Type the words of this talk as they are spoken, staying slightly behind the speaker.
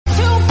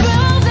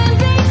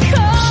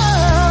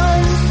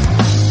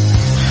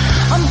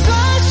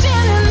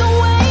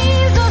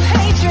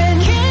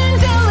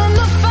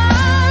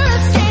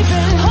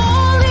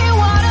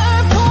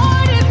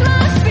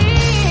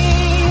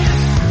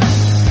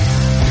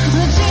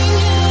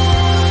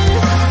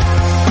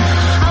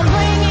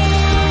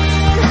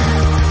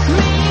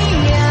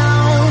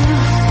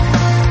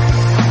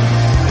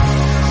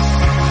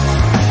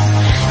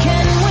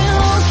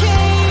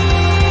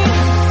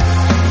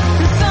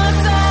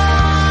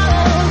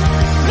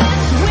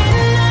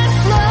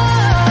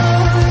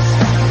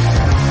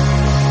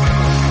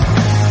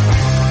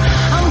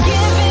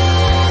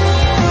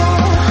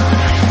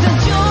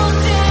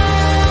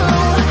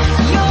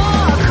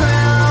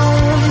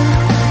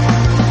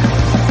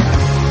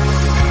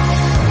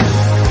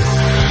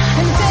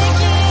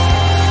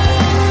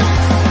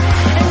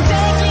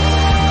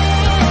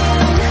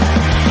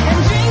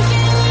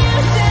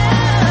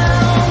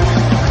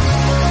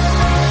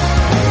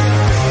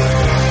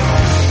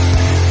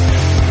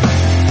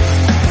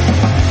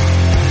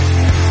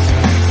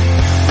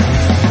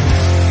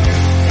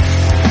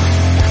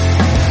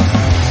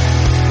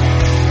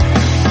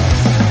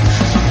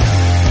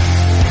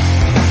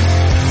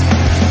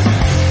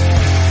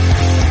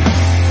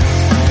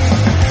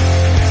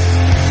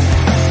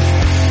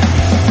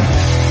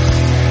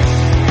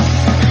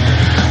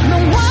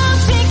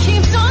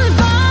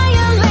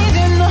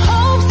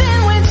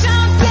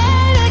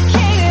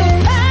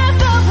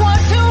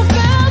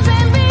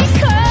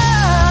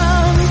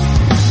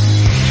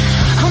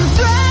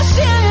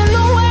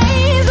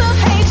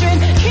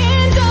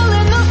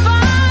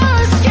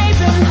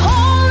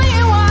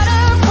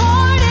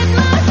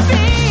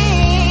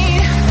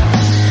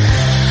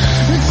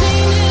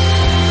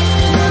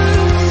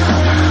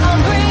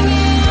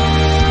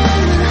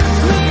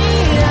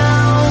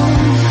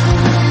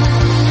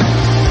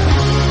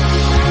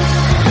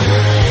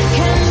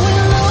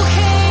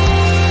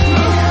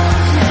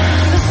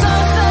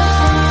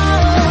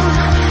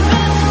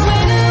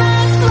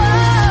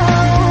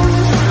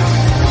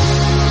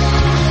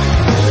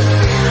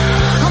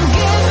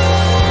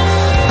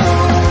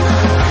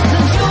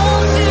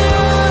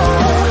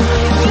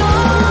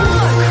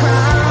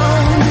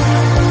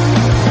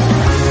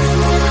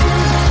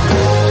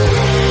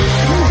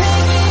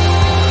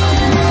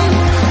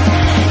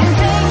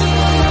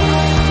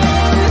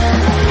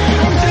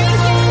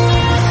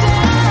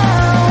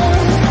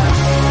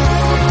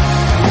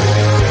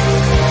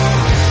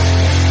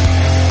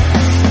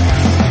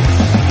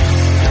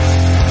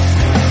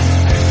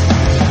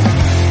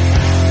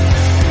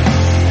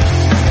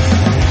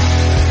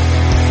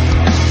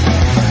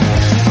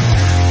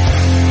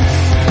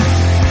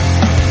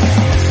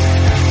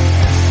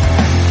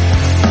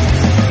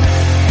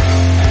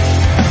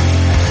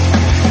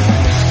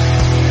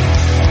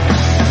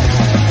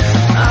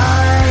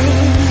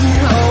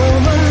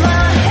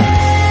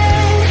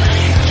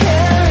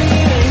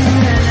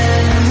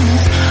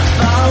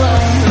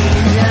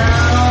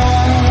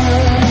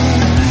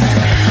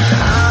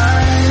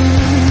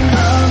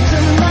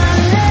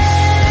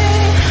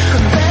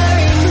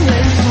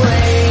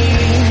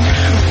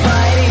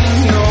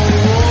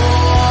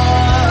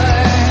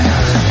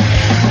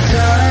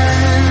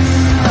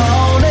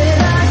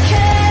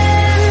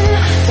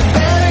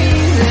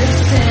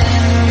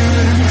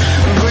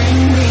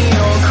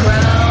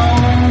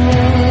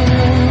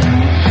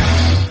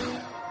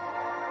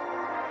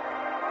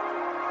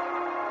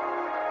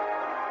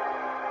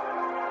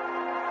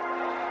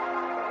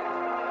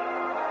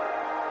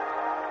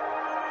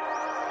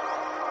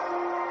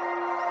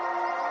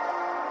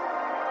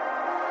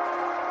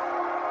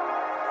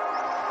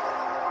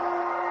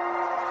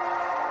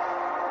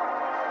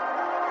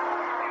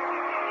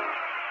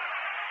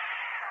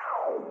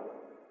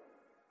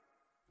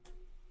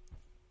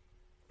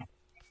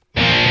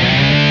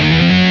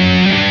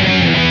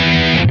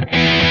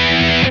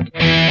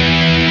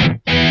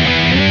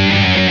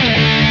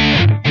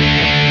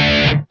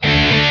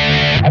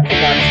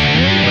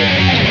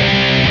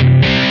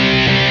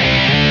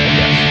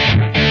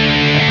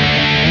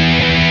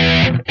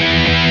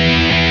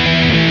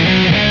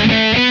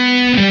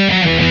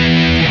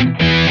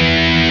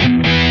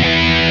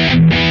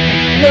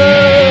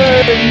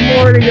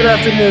good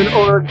afternoon,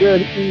 or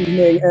good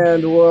evening,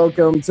 and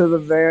welcome to the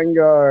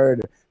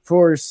Vanguard.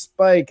 For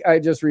Spike, I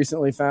just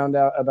recently found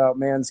out about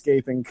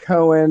Manscaping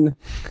Cohen.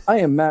 I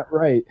am Matt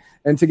Wright,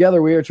 and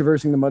together we are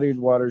traversing the muddied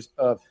waters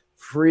of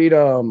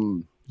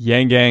freedom.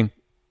 Yang gang.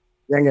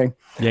 Yang gang.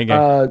 Yang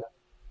gang.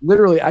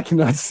 Literally, I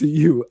cannot see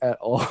you at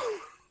all.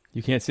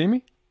 You can't see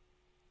me?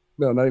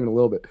 No, not even a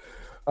little bit.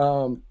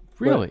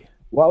 Really?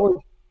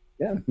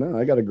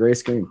 I got a gray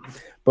screen.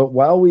 But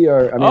while we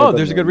are...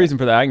 there's a good reason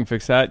for that. I can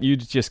fix that. You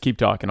just keep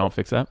talking. I'll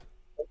fix that.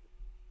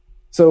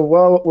 So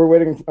while we're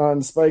waiting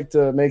on Spike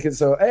to make it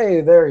so,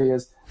 hey, there he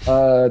is,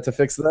 to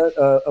fix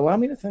that, allow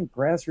me to thank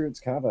Grassroots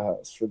Kava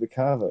House for the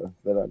kava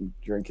that I'm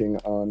drinking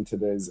on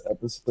today's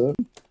episode,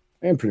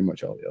 and pretty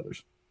much all the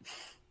others.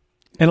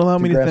 And allow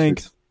me to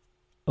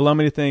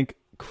thank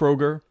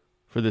Kroger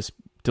for this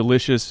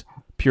delicious,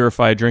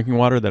 purified drinking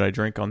water that I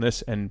drink on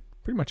this and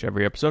pretty much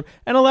every episode.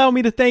 And allow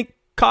me to thank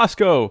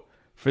Costco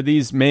for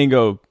these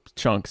mango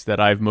chunks that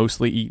I've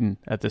mostly eaten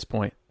at this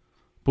point.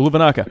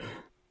 Buluvanaka.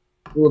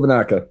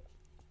 Buluvanaka.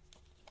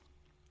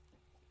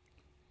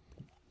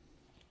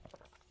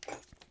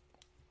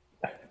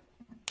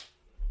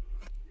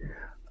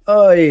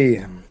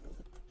 Oi.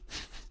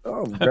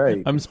 Oh,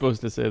 great. I'm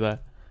supposed to say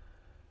that.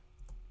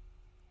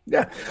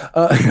 Yeah.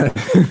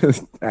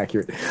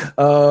 Accurate.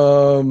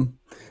 Are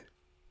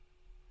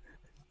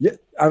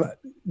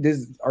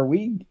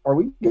we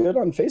good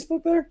on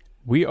Facebook there?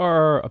 We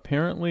are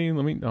apparently,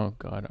 oh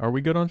God, are we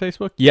good on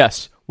Facebook?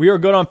 Yes, we are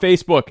good on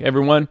Facebook,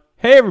 everyone.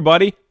 Hey,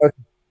 everybody. Okay.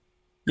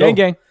 Gang,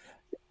 gang.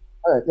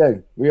 All right, yeah,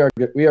 we are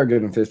good. We are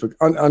good on Facebook.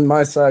 On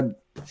my side,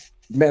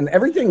 man,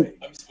 everything.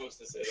 I'm supposed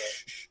to say that.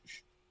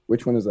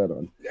 Which one is that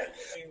on?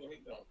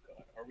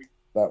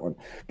 That one.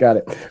 Got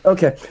it.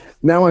 Okay,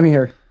 now I'm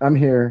here.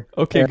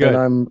 Okay, good.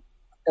 And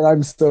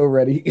I'm so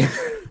ready.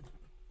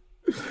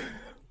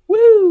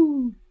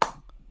 Woo!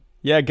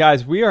 Yeah,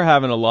 guys, we are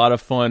having a lot of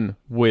fun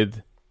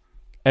with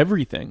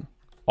everything.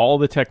 All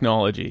the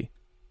technology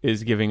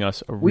is giving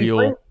us a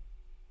real...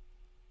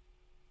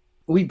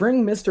 We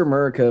bring Mr.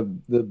 America,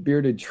 the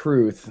bearded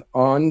truth,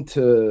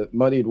 onto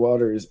muddied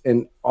waters,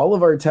 and all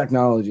of our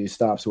technology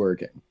stops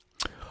working.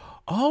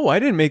 Oh, I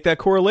didn't make that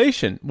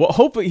correlation. Well,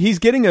 hopefully he's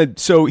getting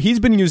so he's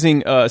been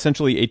using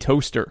essentially a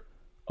toaster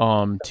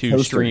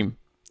stream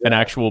an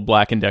actual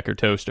Black & Decker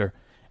toaster.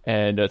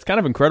 And it's kind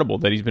of incredible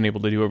that he's been able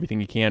to do everything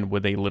he can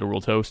with a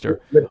literal toaster.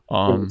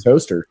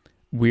 Toaster.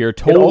 We are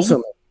told it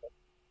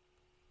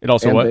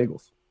also what?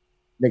 Bagels.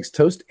 Makes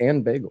toast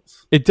and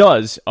bagels. It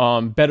does,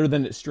 better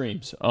than it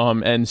streams.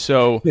 And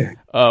so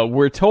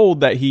we're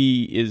told that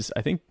he is,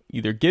 I think,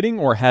 either getting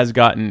or has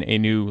gotten a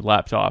new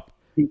laptop.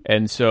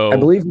 And so I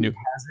believe he has it,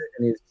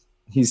 and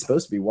he's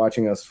supposed to be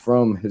watching us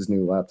from his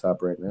new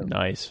laptop right now.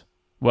 Nice.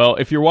 Well,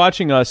 if you're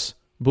watching us,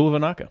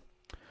 Buluvanaka.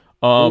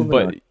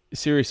 But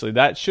seriously,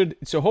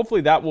 so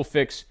hopefully that will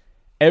fix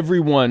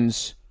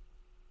everyone's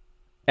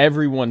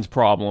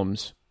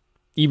problems,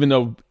 even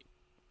though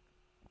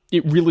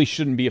it really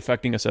shouldn't be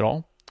affecting us at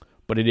all.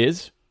 But it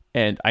is,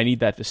 and I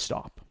need that to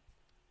stop.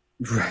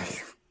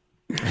 Right.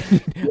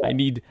 I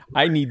need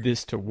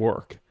this to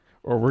work,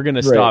 or we're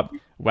gonna stop.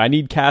 I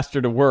need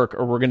Caster to work,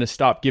 or we're gonna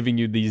stop giving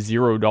you the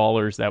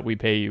 $0 that we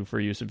pay you for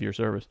use of your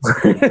service.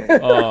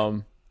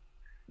 Right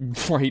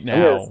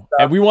now,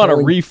 and we want a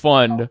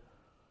refund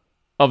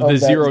of the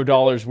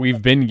 $0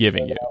 we've been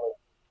giving you.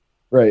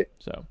 Right.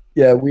 So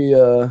yeah,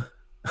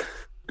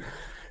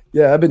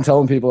 I've been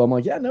telling people, I'm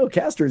like, yeah, no,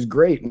 Caster's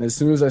great, and as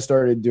soon as I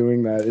started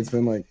doing that, it's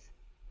been like,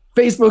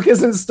 Facebook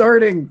isn't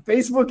starting.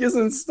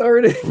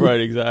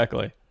 Right,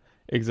 exactly.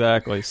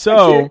 So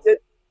I can't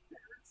get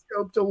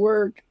Periscope to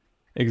work.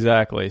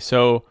 Exactly.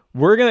 So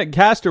we're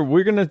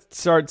gonna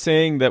start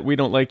saying that we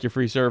don't like your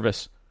free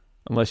service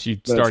unless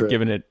you start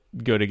giving it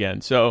good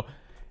again. So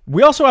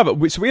we also have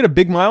we had a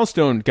big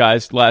milestone,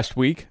 guys, last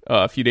week,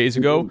 a few days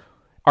ago. Mm-hmm.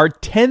 Our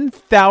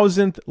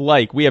 10,000th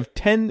like. We have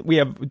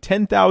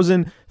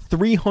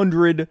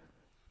 10,300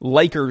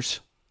 likers,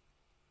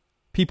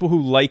 people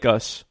who like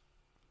us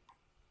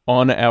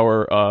on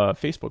our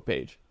Facebook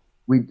page.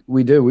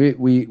 We do.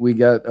 We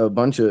got a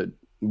bunch of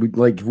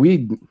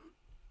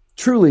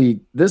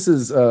truly, this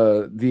is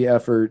the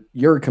effort,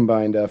 your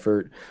combined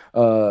effort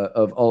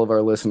of all of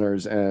our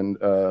listeners and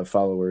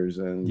followers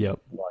and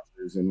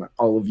watchers and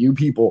all of you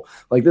people.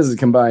 Like, this is a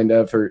combined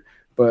effort.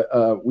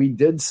 But we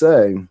did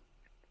say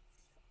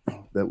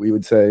that we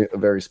would say a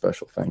very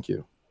special thank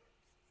you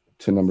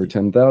to number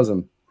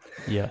 10,000.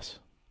 Yes.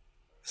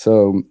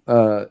 So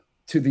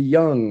to the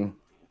young,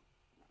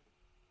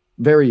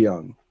 very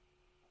young,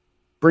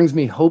 brings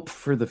me hope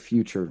for the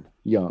future,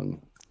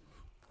 young,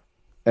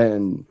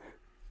 and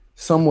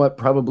somewhat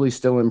probably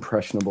still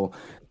impressionable.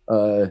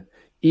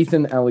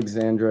 Ethan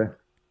Alexandra,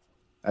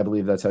 I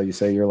believe that's how you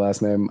say your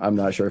last name. I'm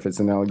not sure if it's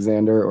an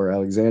Alexander or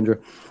Alexandra.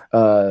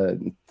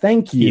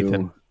 Thank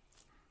you,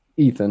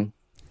 Ethan.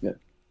 Yeah,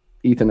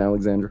 Ethan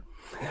Alexandra.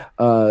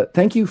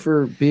 Thank you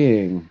for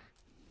being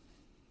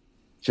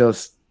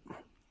just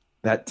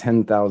that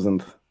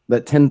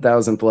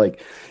 10,000th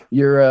like.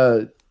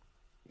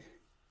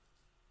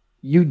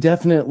 You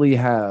definitely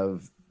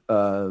have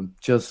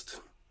just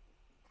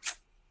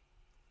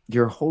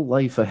your whole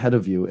life ahead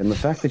of you, and the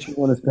fact that you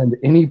want to spend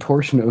any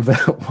portion of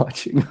that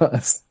watching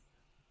us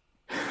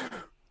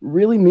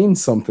really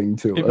means something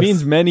to us. It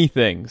means many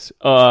things.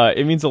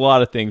 It means a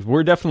lot of things.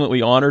 We're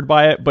definitely honored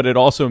by it, but it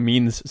also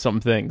means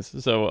some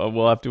things. So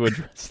we'll have to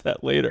address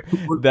that later.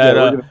 We're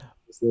gonna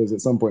those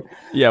at some point.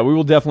 Yeah, we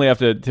will definitely have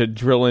to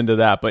drill into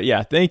that. But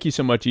yeah, thank you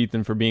so much,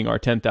 Ethan, for being our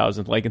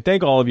 10,000th like, and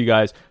thank all of you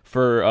guys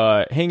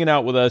for hanging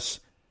out with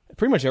us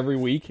pretty much every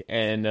week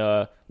and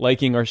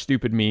liking our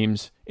stupid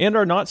memes and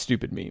our not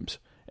stupid memes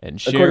and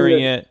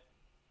sharing it.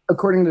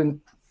 According to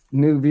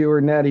new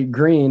viewer Natty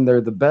Green, they're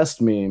the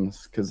best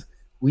memes because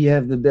we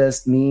have the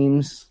best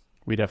memes.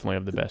 We definitely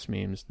have the best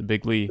memes. The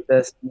Bigly. The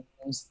best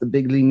memes. The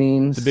Bigly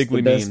memes. The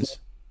Bigly memes.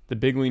 The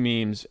Bigly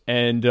memes.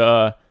 And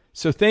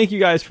so thank you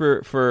guys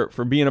for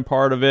being a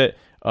part of it.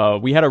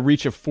 We had a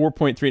reach of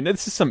 4.3.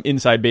 This is some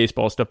inside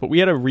baseball stuff, but we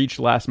had a reach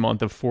last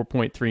month of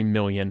 4.3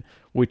 million,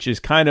 which is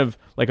kind of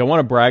like, I want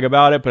to brag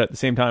about it, but at the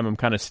same time, I'm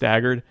kind of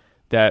staggered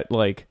that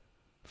like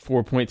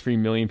 4.3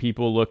 million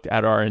people looked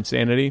at our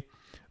insanity.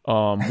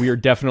 We are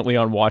definitely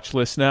on watch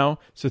list now.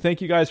 So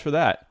thank you guys for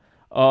that.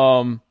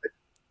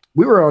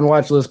 We were on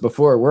watch list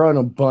before. We're on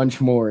a bunch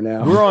more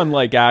now. We're on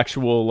like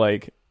actual,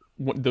 like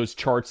those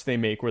charts they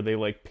make where they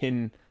like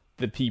pin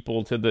the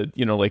people to the,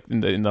 you know, like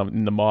in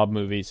the mob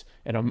movies,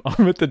 and I'm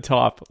at the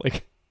top,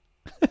 like.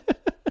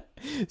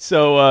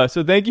 So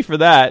thank you for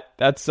that.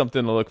 That's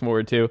something to look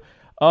forward to.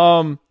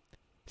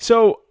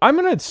 So I'm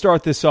gonna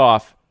start this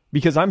off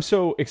because I'm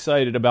so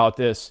excited about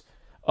this.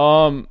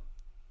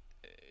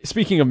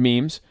 Speaking of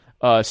memes,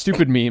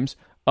 stupid memes,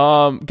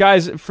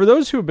 guys, for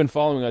those who have been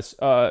following us,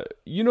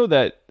 you know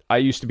that I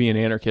used to be an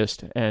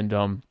anarchist,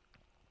 and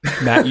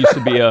Matt used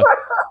to be a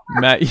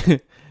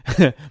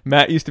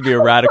Matt used to be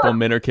a radical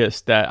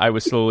minarchist that I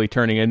was slowly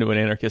turning into an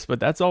anarchist, but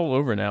that's all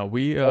over now.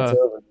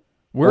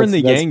 We're in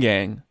the Yang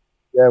Gang.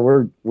 Yeah,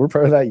 we're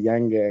part of that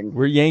Yang Gang.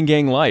 We're Yang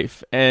Gang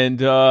life.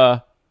 And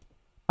I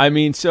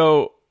mean,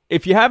 so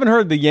if you haven't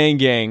heard the Yang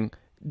Gang,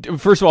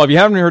 first of all, if you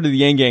haven't heard of the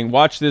Yang Gang,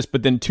 watch this,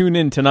 but then tune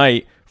in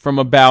tonight from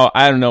about,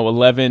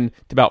 11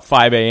 to about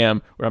 5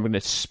 a.m. where I'm going to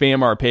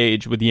spam our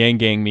page with Yang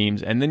Gang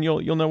memes, and then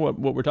you'll know what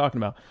we're talking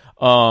about.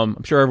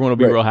 I'm sure everyone will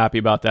be real happy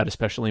about that,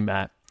 especially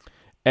Matt.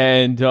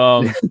 And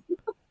so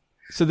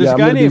there's a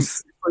guy named.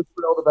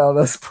 Thrilled about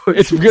us.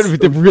 It's gonna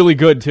be really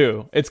good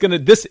too. It's gonna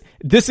this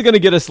is gonna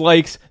get us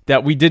likes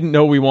that we didn't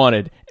know we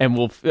wanted, and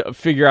we'll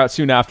figure out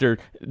soon after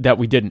that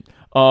we didn't.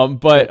 So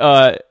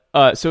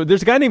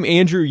there's a guy named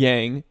Andrew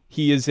Yang.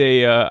 He is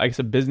I guess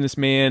a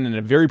businessman and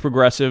a very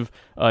progressive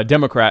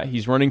Democrat.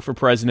 He's running for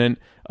president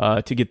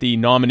to get the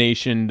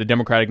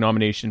Democratic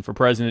nomination for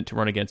president to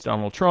run against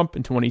Donald Trump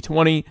in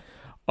 2020.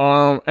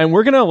 And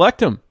we're gonna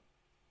elect him.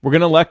 We're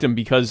going to elect him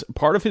because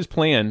part of his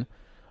plan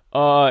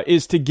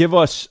is to give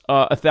us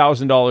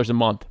 $1,000 a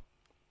month.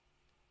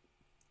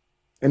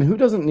 And who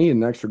doesn't need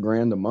an extra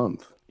 $1,000 a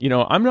month? You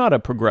know, I'm not a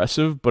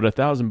progressive, but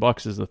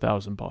 $1,000 is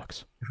 $1,000.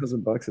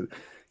 $1,000 is,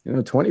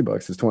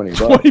 $20 is $20.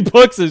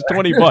 $20 is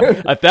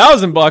 $20.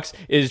 $1,000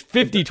 is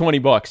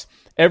 $20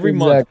 every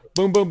month.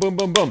 Boom, boom, boom,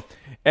 boom, boom.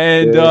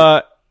 And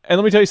let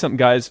me tell you something,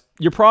 guys.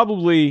 You're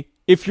probably,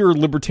 if you're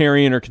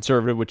libertarian or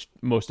conservative, which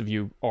most of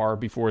you are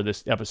before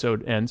this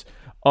episode ends,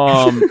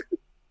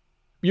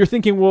 you're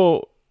thinking,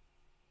 well,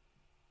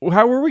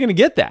 how are we going to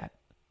get that?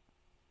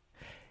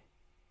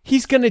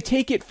 He's going to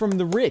take it from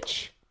the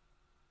rich.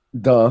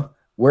 Duh.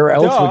 Where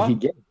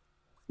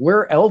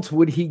else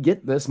would he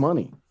get this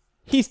money?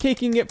 He's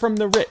taking it from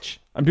the rich.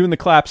 I'm doing the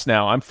claps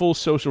now. I'm full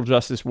social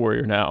justice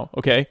warrior now.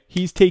 Okay.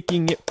 He's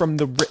taking it from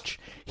the rich.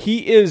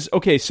 He is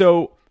okay.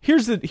 So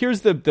here's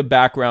the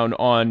background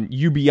on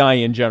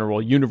UBI in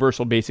general,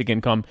 universal basic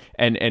income,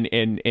 and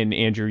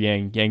Andrew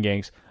Yang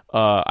Gang's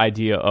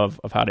idea of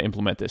how to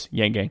implement this,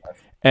 Yang Gang.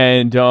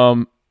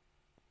 And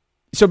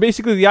so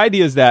basically the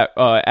idea is that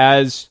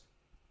as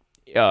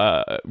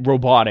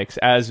robotics,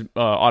 as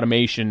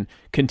automation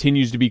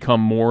continues to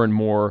become more and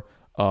more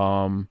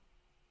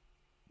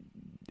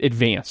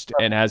advanced,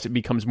 and as it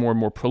becomes more and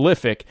more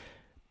prolific,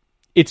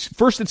 it's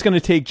going to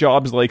take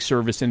jobs like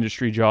service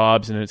industry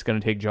jobs, and it's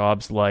going to take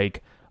jobs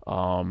like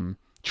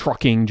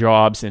trucking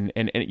jobs, and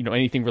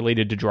anything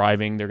related to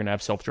driving. They're going to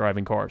have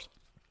self-driving cars,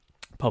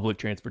 public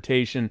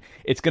transportation.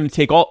 It's going to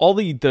take all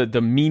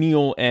the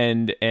menial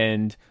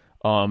and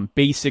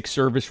basic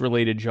service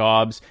related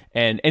jobs,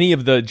 and any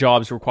of the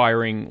jobs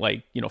requiring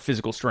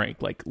physical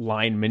strength, like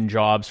lineman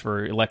jobs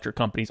for electric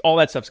companies. All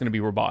that stuff's going to be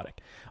robotic.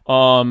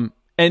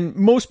 And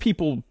most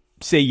people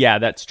say, yeah,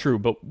 that's true.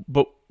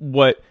 But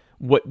what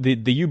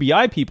the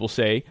UBI people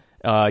say,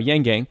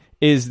 Yang Gang,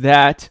 is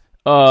that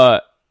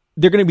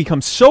they're going to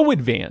become so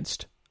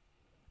advanced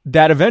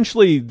that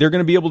eventually they're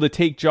going to be able to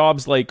take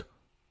jobs like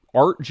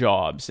art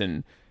jobs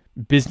and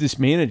business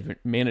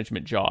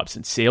management jobs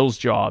and sales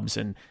jobs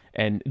and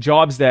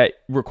jobs that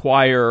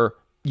require,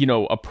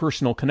 a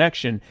personal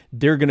connection.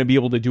 They're going to be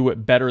able to do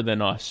it better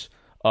than us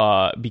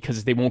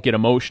because they won't get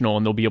emotional,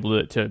 and they'll be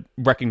able to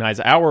recognize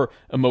our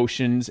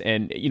emotions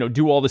and,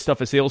 do all the stuff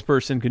a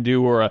salesperson can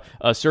do or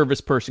a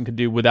service person could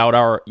do without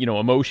our,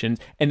 emotions,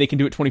 and they can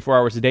do it 24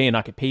 hours a day and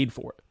not get paid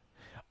for it.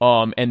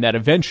 And that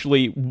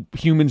eventually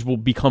humans will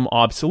become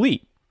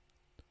obsolete.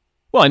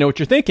 Well, I know what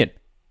you're thinking.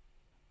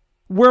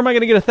 Where am I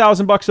going to get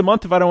 $1,000 a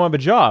month if I don't have a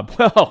job?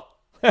 Well,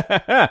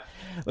 let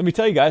me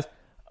tell you guys,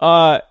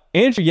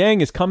 Andrew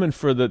Yang is coming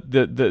for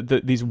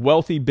these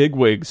wealthy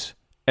bigwigs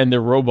and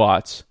their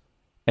robots.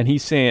 And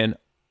he's saying,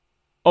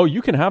 oh,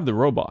 you can have the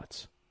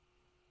robots.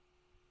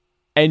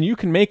 And you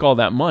can make all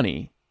that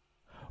money.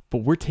 But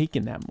we're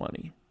taking that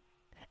money.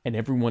 And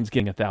everyone's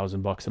getting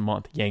 $1,000 a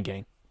month. Yang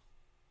gang.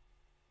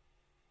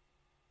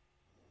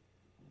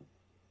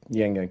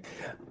 Yang gang.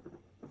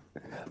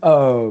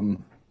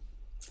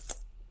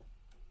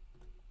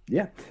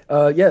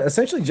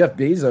 Essentially Jeff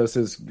Bezos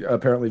is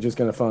apparently just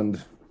going to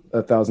fund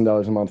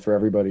 $1,000 a month for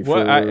everybody.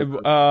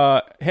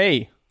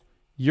 Hey,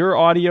 your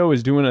audio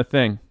is doing a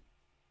thing.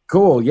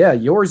 Cool. Yeah,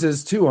 yours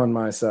is too on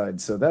my side,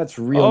 so that's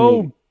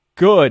real neat.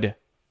 Good.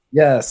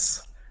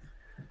 Yes.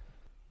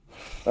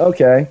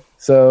 Okay,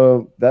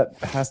 so that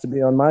has to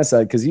be on my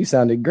side because you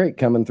sounded great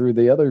coming through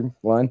the other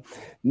line.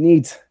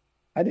 Neat.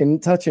 I didn't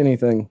touch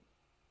anything.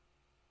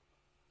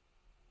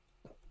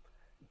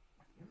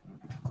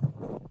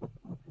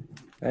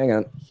 Hang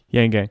on.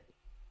 Yang gang.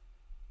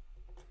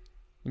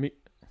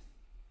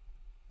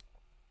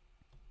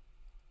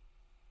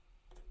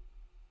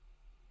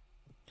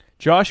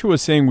 Joshua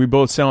was saying we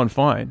both sound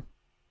fine.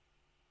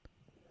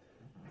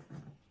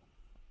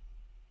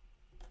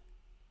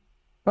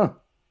 Huh.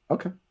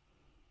 Okay.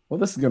 Well,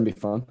 this is going to be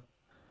fun.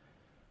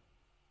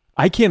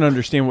 I can't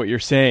understand what you're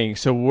saying.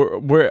 So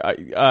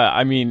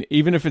I mean,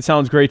 even if it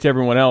sounds great to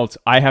everyone else,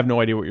 I have no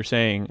idea what you're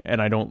saying,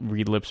 and I don't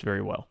read lips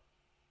very well.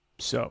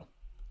 So,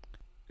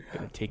 it's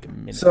going to take a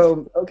minute.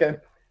 So, okay.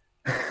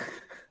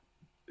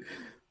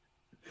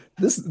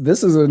 This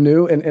is a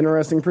new and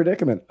interesting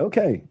predicament.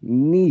 Okay,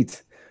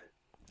 neat.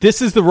 This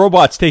is the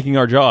robots taking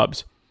our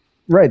jobs.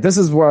 Right. This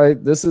is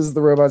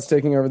the robots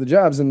taking over the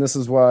jobs, and this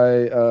is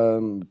why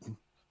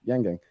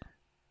Yang gang.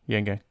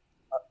 Yang gang.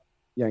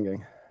 Yang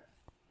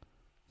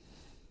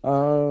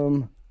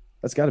gang.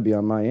 That's got to be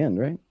on my end,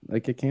 right?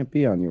 Like it can't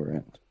be on your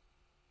end.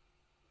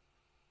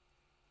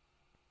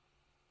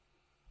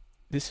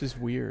 This is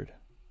weird.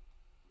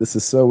 This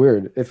is so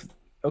weird.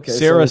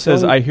 Sarah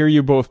says, "I hear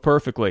you both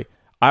perfectly."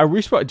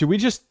 Do we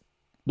just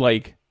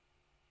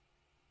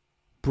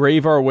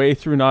brave our way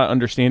through not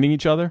understanding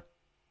each other?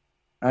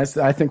 I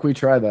think we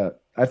try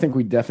that. I think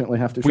we definitely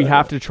have to.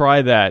 To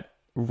try that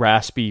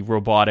raspy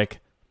robotic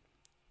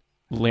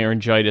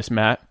laryngitis,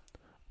 Matt.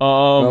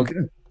 Okay.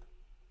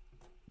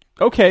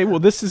 Okay. Well,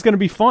 this is going to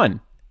be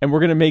fun, and we're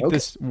going to make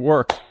this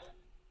work.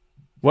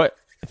 What?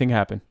 I think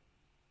happened.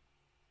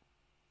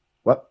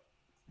 What?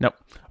 No.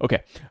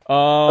 Okay.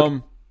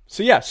 So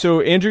yeah.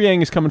 So Andrew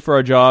Yang is coming for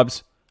our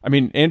jobs. I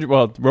mean,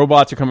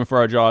 robots are coming for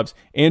our jobs.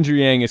 Andrew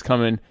Yang is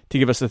coming to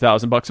give us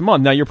 $1,000 a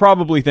month. Now, you're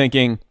probably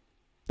thinking,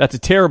 that's a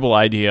terrible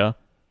idea.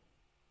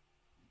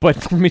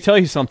 But let me tell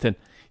you something.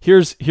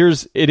 It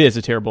is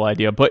a terrible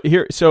idea. But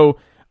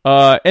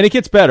and it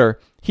gets better.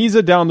 He's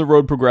a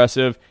down-the-road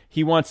progressive.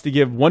 He wants to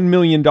give $1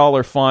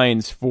 million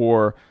fines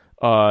for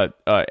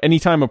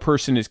anytime a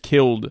person is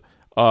killed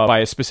by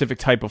a specific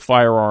type of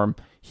firearm.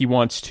 He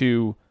wants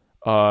to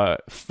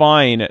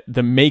fine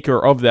the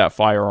maker of that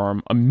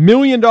firearm $1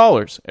 million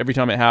every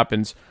time it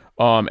happens,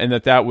 and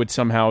that would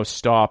somehow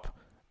stop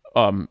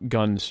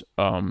guns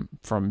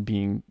from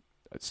being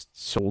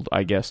sold,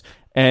 I guess.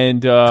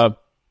 And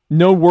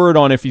no word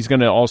on if he's going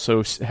to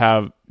also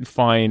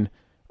fine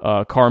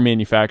car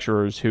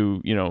manufacturers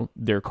who,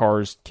 their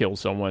cars kill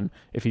someone,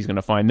 if he's going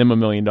to fine them $1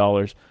 million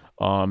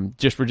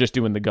just for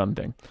doing the gun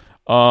thing.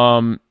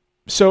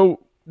 So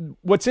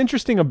what's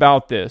interesting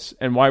about this,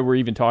 and why we're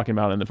even talking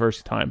about it in the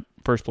first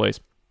place,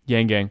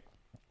 Yang gang,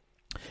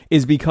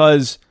 is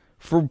because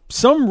for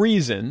some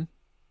reason,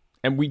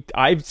 and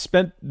I've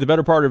spent the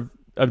better part of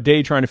a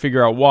day trying to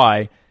figure out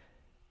why,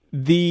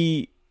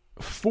 the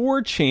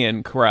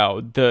 4chan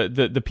crowd,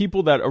 the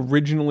people that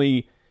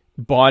originally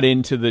bought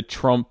into the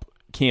Trump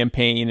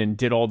campaign and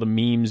did all the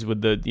memes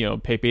with the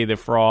Pepe the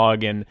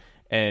Frog and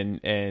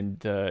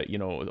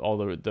all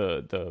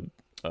the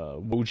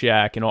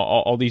Wojak and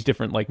all these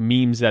different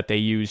memes that they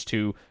use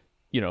to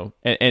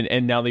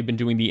and now they've been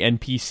doing the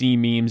NPC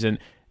memes, and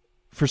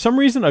for some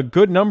reason a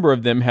good number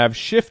of them have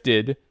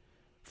shifted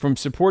from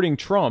supporting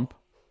Trump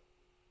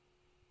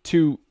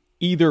to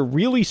either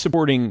really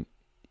supporting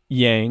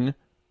Yang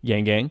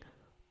gang,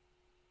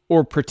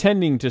 or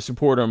pretending to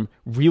support him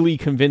really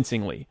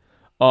convincingly.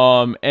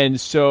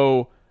 And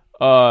so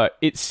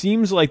it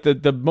seems like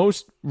the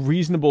most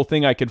reasonable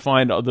thing I could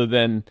find, other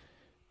than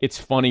it's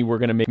funny we're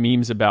going to make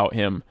memes about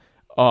him,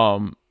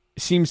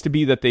 seems to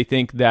be that they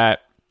think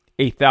that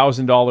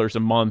 $1,000 a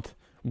month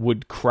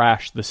would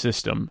crash the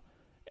system,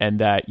 and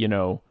that,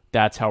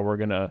 that's how we're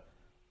going to,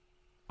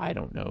 I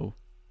don't know,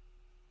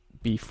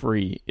 be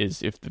free,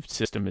 is if the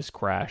system is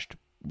crashed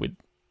with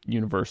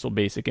universal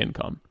basic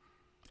income.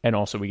 and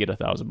also we get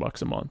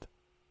 $1,000 a month.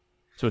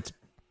 So it's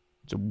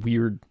a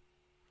weird.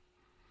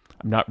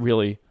 I'm not.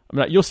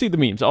 You'll see the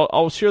memes.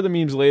 I'll share the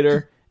memes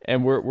later,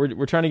 and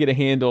we're trying to get a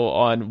handle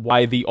on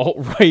why the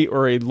alt-right,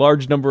 or a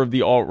large number of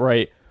the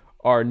alt-right,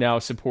 are now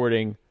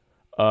supporting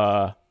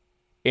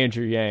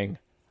Andrew Yang.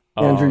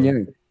 Andrew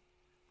Yang.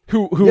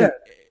 Who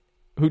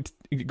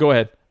go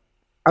ahead.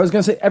 I was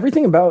going to say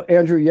everything about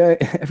Andrew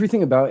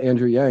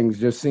Yang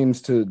just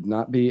seems to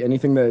not be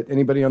anything that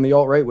anybody on the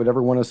alt-right would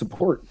ever want to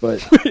support,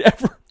 but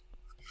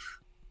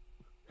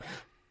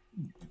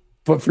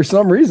but for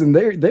some reason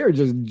they're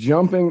just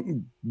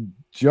jumping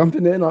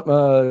in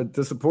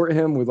to support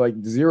him with like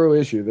zero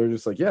issue. They're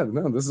just like, yeah,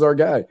 no, this is our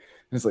guy. And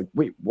it's like,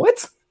 wait,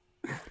 what?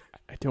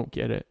 I don't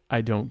get it.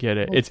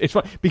 It's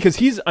fun because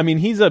he's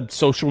a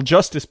social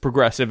justice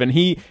progressive, and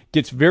he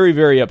gets very,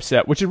 very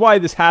upset, which is why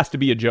this has to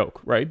be a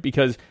joke, right?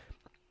 Because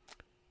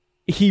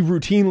he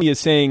routinely is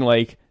saying,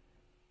 like,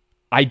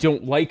 I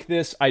don't like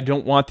this. I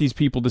don't want these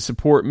people to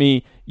support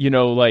me. You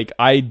know, like,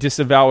 I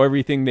disavow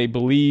everything they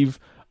believe.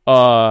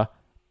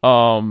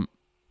 I'm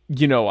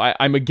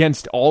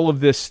against all of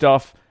this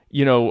stuff.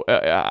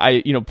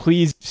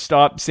 Please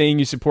stop saying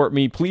you support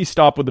me. Please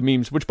stop with the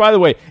memes. Which, by the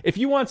way, if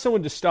you want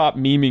someone to stop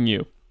memeing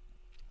you,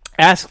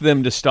 ask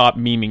them to stop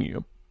memeing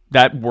you.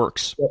 That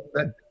works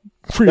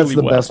really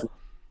well. Best.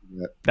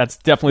 That's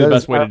definitely the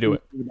best way to do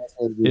it.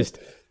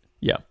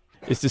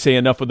 Is to say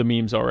enough of the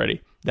memes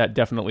already. That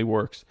definitely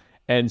works.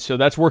 And so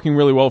that's working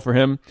really well for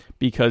him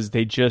because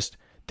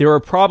there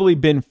have probably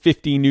been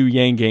 50 new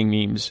Yang Gang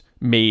memes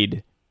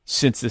made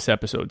since this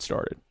episode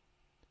started.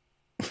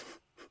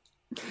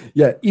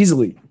 Yeah,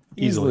 easily.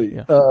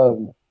 Yeah.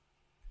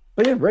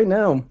 But yeah, right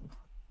now,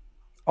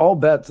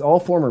 all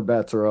former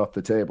bets are off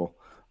the table.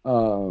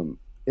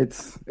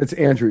 It's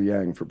Andrew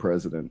Yang for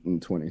president in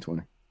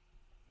 2020.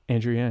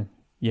 Andrew Yang,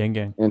 Yang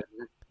Gang.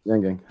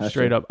 Yang Gang.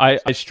 Straight up. I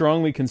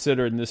strongly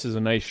considered, and this is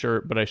a nice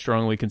shirt, but I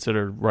strongly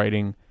considered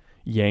writing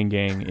Yang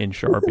Gang in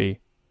Sharpie.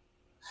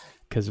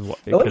 I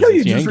like how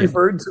you just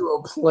referred to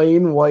a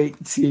plain white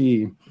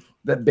tee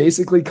that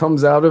basically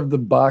comes out of the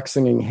box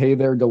singing "Hey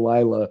There,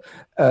 Delilah"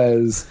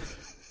 as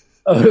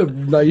a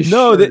nice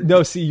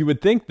shirt. See, you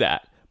would think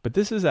that, but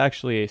this is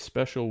actually a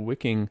special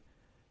wicking.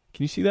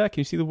 Can you see that?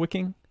 Can you see the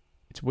wicking?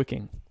 It's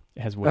wicking.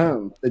 It has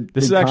wicking.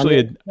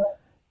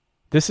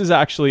 This is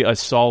actually a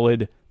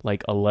solid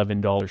like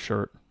 $11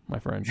 shirt, my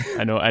friend.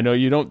 I know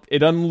you don't. It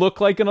doesn't look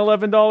like an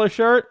 $11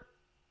 shirt.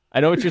 I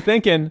know what you're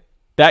thinking.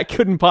 That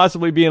couldn't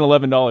possibly be an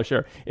 $11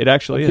 shirt. It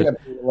actually is.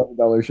 Can't be an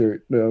 $11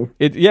 shirt. No.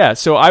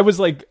 So I was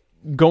like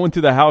going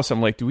through the house.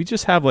 I'm like, do we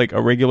just have like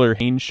a regular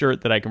Hanes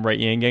shirt that I can write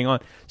Yang Gang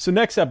on? So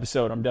next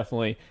episode, I'm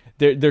definitely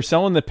they're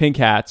selling the pink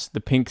hats,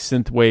 the pink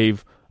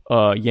synthwave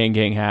Yang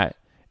Gang hat.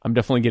 I'm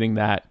definitely getting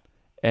that,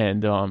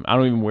 and I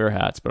don't even wear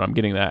hats, but I'm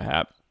getting that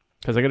hat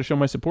because I got to show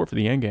my support for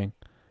the Yang Gang.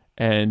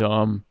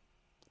 And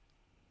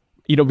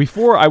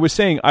before I was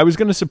saying I was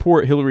going to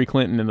support Hillary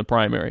Clinton in the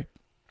primary,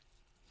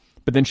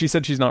 but then she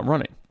said she's not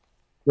running.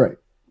 Right.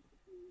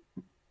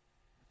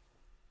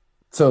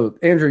 So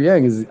Andrew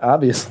Yang is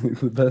obviously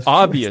the best. The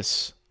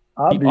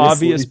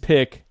obvious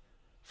pick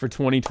for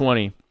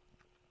 2020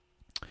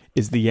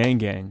 is the Yang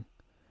Gang.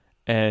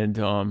 And,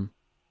 I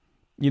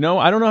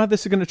don't know how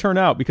this is going to turn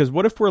out, because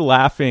what if we're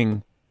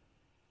laughing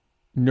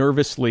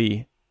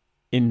nervously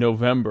in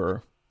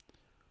November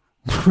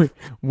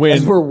when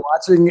as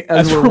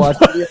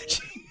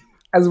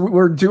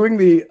we're doing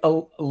the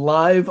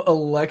live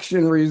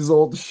election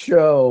results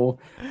show,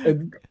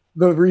 and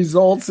the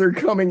results are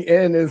coming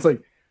in, and it's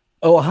like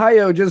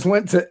Ohio just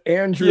went to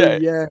Andrew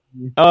Yang.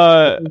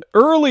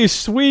 Early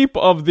sweep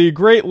of the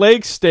Great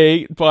Lakes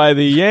state by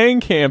the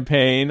Yang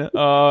campaign.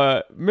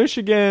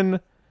 Michigan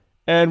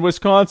and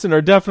Wisconsin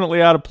are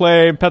definitely out of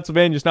play.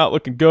 Pennsylvania's not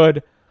looking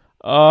good.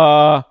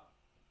 I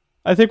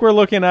think we're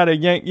looking at a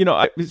Yang.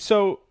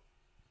 So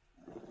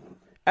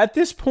at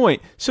this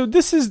point, so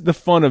this is the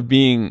fun of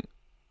being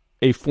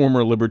a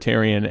former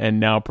libertarian and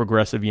now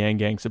progressive Yang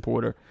Gang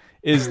supporter,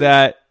 is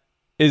that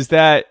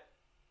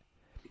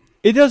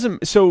it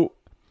doesn't. So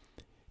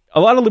a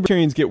lot of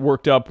libertarians get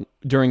worked up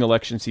during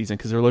election season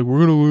because they're like, we're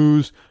going to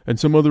lose and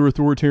some other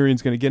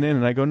authoritarian's going to get in.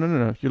 And I go,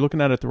 no. You're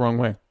looking at it the wrong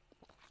way.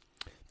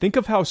 Think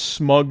of how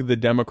smug the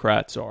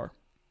Democrats are.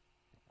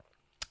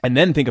 And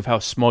then think of how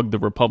smug the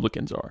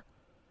Republicans are.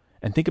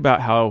 And think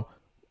about how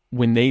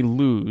when they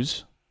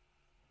lose,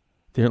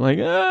 they're like,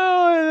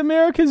 oh,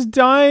 America's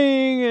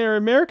dying, or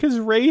America's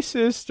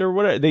racist, or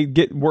whatever. They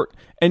get work.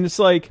 And it's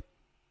like,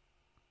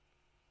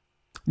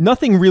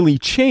 nothing really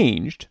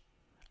changed.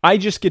 I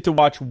just get to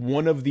watch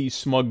one of these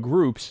smug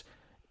groups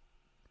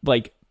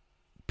like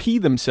pee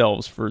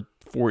themselves for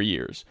 4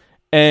 years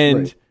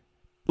and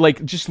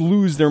like just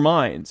lose their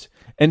minds.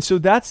 And so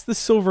that's the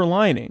silver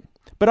lining.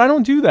 But I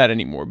don't do that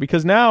anymore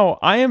because now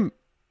I am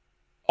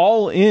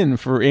all in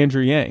for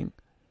Andrew Yang.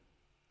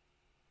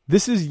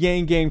 This is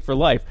Yang Gang for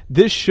life.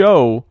 This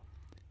show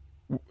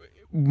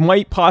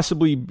might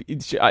possibly be,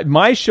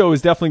 my show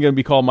is definitely going to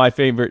be called my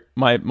favorite,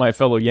 my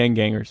fellow Yang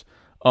Gangers.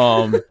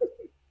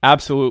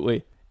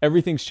 Absolutely.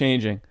 Everything's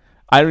changing.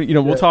 I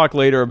don't. We'll talk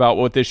later about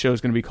what this show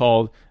is going to be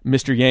called.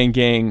 Mr. Yang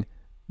Gang,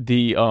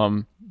 the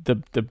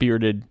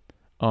bearded.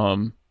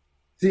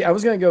 See, I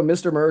was going to go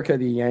Mr. America,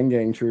 the Yang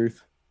Gang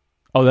Truth.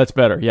 Oh, that's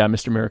better. Yeah,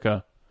 Mr.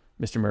 America,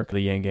 the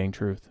Yang Gang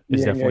Truth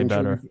is definitely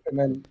better. Truth. And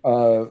then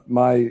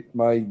my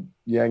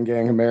Yang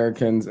Gang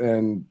Americans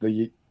and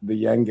the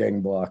Yang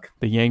Gang block.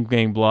 The Yang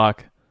Gang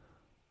block.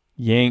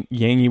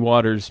 Yangy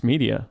Waters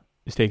Media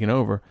is taking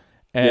over,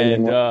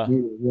 and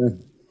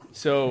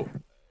so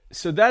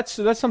that's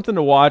something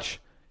to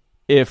watch.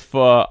 If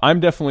I'm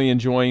definitely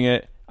enjoying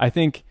it, I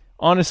think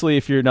honestly,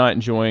 if you're not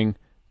enjoying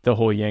the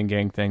whole Yang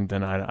Gang thing,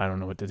 then I don't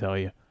know what to tell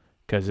you,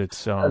 because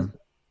it's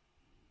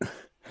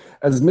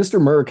as Mr.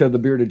 America, the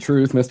bearded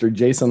truth, Mr.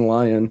 Jason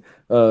Lyon,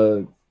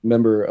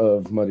 member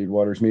of Muddied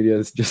Waters Media,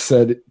 has just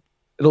said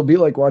it'll be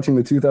like watching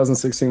the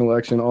 2016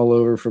 election all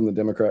over from the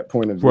Democrat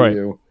point of view. Right.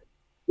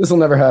 This will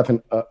never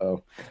happen.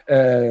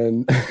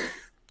 And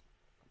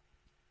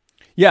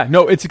yeah,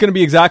 no, it's going to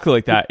be exactly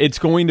like that. It's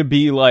going to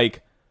be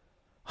like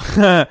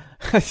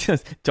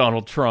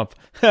Donald Trump.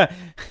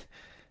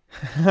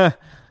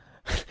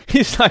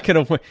 He's not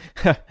going to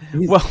win.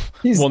 Well,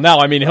 now,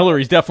 I mean,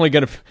 Hillary's definitely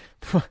going to.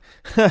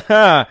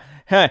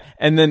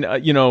 And then,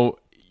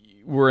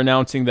 we're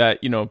announcing that,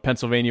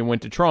 Pennsylvania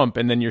went to Trump.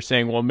 And then you're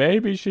saying, well,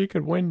 maybe she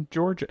could win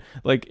Georgia.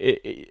 Like,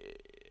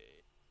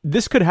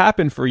 this could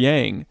happen for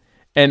Yang.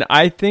 And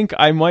I think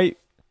I'm going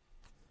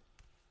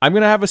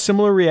to have a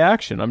similar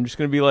reaction. I'm just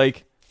going to be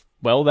like,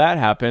 well, that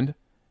happened.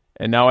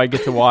 And now I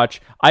get to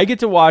watch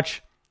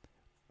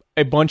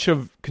a bunch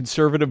of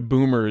conservative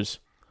boomers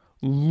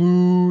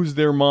lose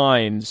their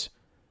minds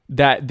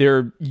that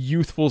their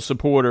youthful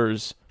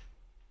supporters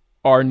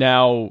are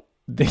now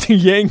the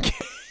Yang Gang.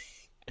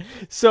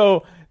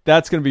 So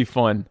that's going to be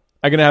fun.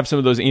 I'm going to have some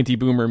of those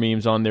anti-boomer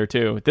memes on there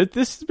too.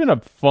 This has been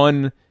a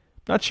fun,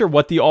 not sure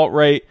what the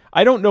alt-right,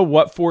 I don't know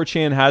what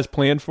 4chan has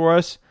planned for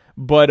us,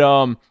 but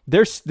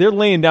they're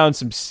laying down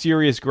some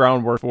serious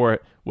groundwork for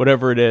it,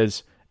 whatever it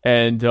is.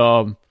 And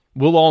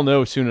we'll all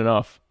know soon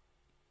enough.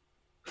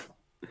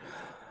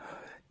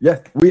 Yeah,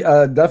 we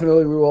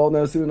definitely we will all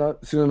know soon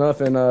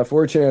enough. And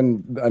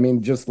 4chan, I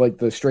mean, just like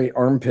the straight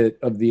armpit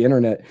of the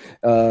internet,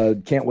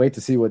 can't wait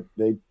to see what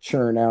they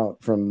churn out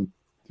from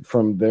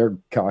their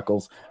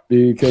cockles,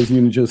 because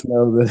you just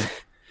know that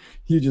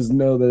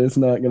it's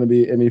not going to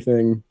be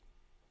anything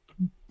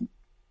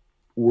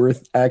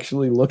worth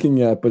actually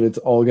looking at, but it's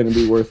all going to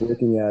be worth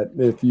looking at,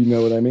 if you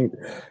know what I mean.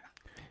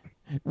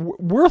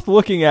 Worth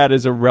looking at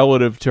is a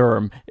relative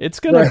term. It's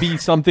going to be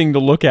something to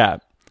look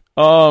at.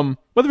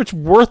 Whether it's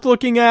worth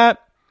looking at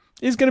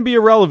is going to be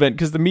irrelevant,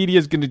 because the media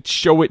is going to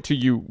show it to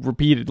you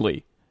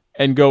repeatedly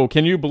and go,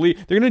 can you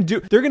believe they're going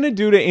to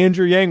do to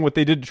Andrew Yang what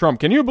they did to Trump?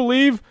 Can you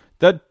believe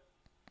that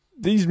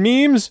these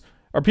memes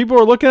are people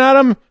are looking at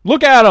them?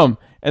 Look at them.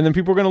 And then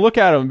people are going to look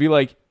at them and be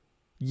like,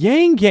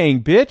 Yang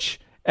Gang, bitch.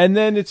 And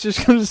then it's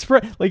just going to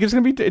spread. Like, it's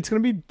going to be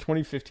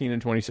 2015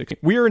 and 2016.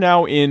 We are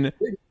now in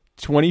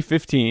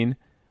 2015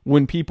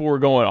 when people were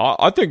going,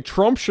 I think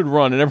Trump should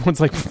run. And everyone's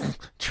like,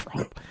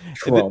 Trump.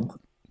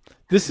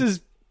 This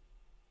is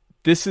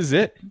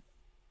it.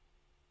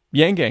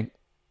 Yang Gang.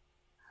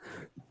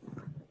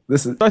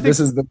 This is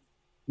the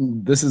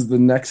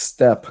next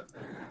step.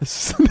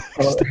 This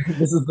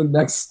is the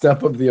next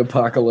step of the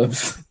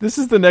apocalypse. This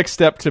is the next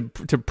step to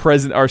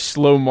president, our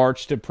slow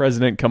march to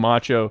President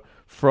Camacho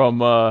from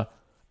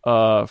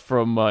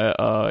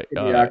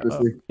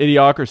Idiocracy.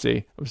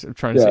 Idiocracy. I was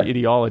trying to say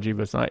ideology,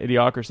 but it's not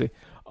Idiocracy.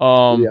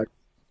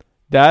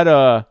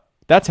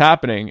 That's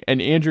happening,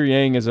 and Andrew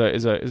Yang is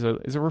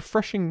a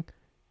refreshing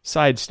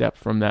sidestep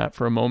from that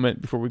for a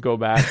moment before we go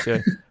back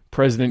to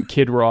President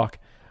Kid Rock.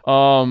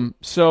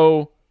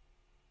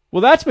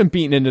 Well, that's been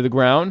beaten into the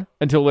ground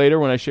until later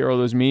when I share all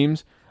those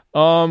memes.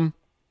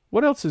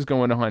 What else is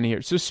going on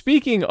here? So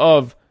speaking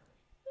of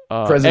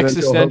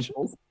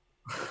existential,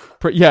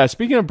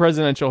 speaking of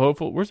presidential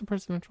hopeful, where's the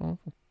presidential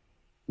hopeful?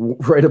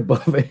 Right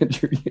above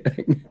Andrew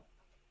Yang.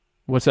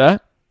 What's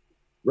that?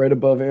 Right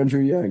above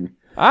Andrew Yang.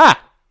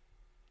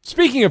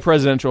 Speaking of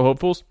presidential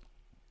hopefuls,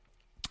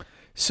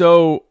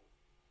 so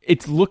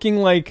it's looking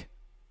like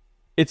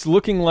it's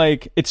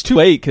too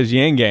late because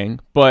Yang Gang,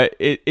 but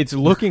it's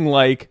looking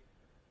like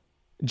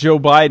Joe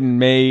Biden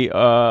may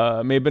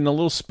have been a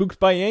little spooked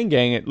by Yang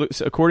Gang. It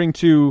looks, according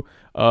to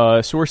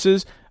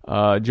sources,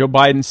 Joe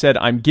Biden said,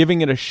 "I'm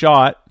giving it a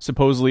shot,"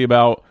 supposedly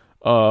about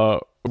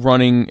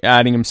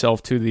adding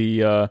himself to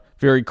the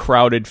very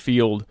crowded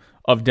field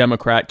of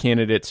Democrat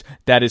candidates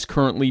that is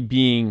currently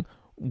being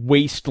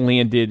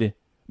wastelanded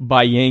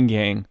by Yang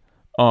Gang.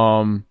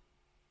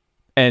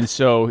 And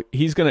so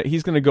he's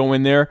gonna go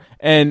in there,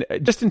 and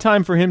just in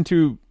time for him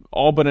to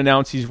all but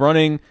announce he's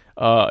running.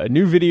 A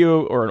new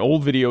video, or an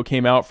old video,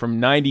 came out from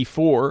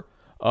 '94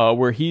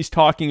 where he's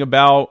talking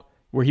about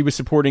where he was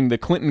supporting the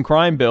Clinton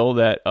crime bill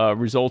that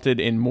resulted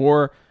in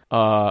more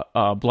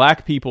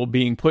black people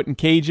being put in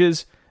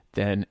cages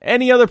than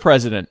any other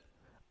president.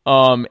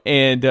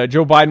 And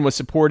Joe Biden was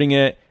supporting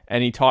it,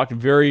 and he talked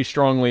very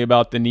strongly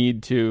about the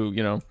need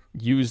to,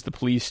 use the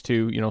police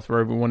to, throw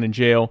everyone in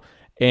jail.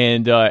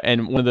 And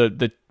one of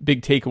the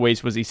big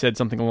takeaways was he said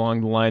something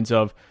along the lines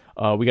of,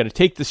 we got to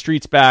take the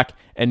streets back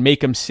and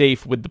make them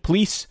safe with the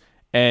police,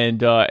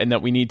 and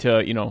that we need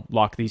to,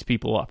 lock these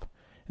people up.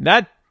 And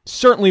that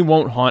certainly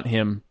won't haunt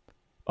him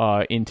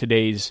in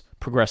today's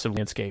progressive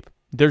landscape.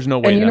 There's no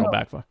way that'll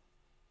backfire.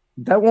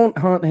 That won't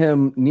haunt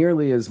him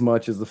nearly as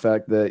much as the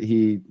fact that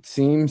he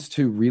seems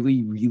to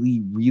really,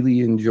 really, really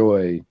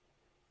enjoy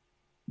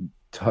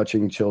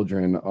touching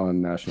children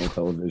on national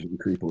television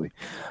creepily.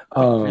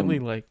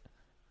 Really,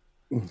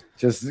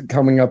 just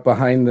coming up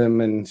behind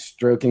them and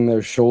stroking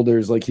their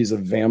shoulders like he's a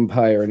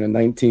vampire in a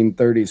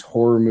 1930s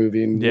horror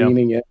movie, and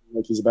leaning in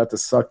like he's about to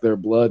suck their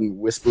blood, and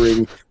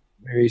whispering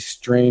very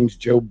strange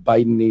Joe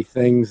Biden-y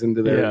things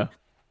into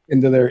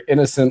their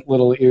innocent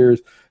little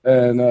ears.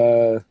 And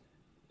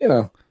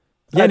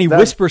and he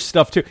whispers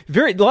stuff too.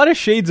 A lot of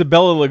shades of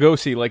Bela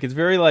Lugosi. Like, it's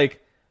very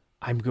like,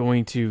 I'm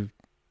going to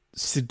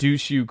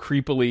seduce you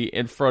creepily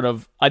in front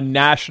of a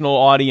national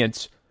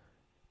audience,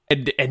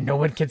 and no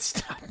one can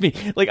stop me.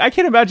 Like, I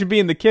can't imagine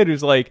being the kid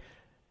who's like,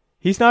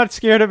 he's not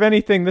scared of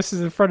anything. This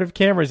is in front of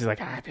cameras. He's like,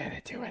 I'm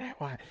gonna do what I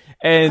want.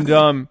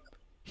 And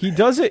he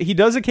does it. He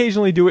does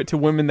occasionally do it to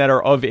women that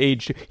are of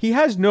age. He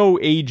has no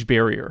age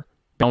barrier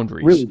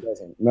boundaries. Really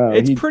doesn't. No,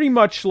 it's pretty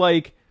much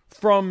like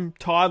from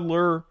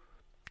toddler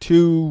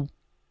to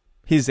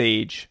his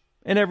age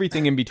and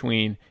everything in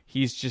between.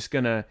 He's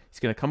gonna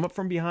come up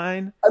from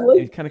behind.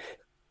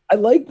 I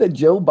like that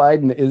Joe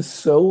Biden is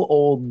so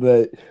old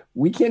that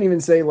we can't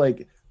even say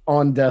like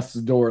on death's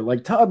door,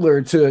 like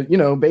toddler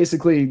to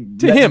basically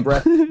to him.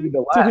 Breath be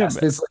the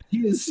last. It's like,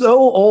 he is so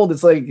old.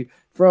 It's like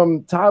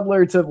from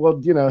toddler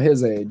to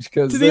his age,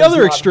 because to the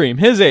other extreme,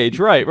 his age.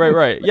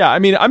 Right. Yeah, I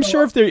mean, I'm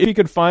sure if he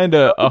could find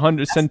a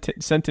 100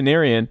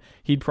 centenarian,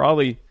 he'd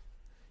probably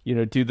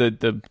do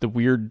the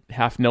weird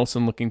half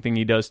Nelson looking thing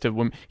he does to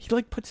women. He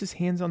like puts his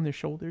hands on their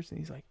shoulders and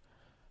he's like,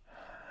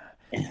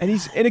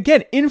 and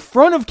again in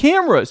front of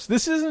cameras.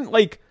 This isn't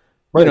like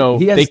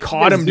they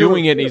caught him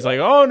doing it and he's like,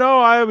 oh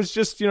no, I was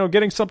just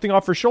getting something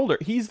off her shoulder.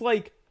 He's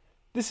like,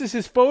 this is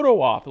his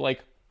photo op,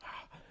 like,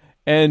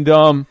 and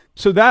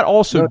so that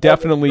also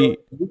definitely.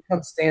 You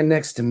come stand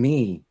next to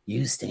me.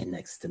 You stand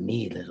next to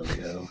me, little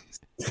girl.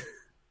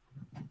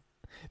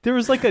 There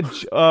was like a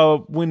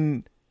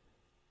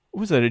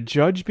was that a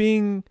judge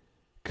being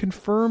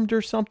confirmed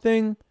or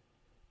something,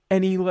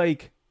 and he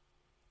like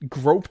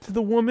groped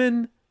the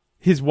woman,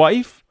 his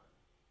wife.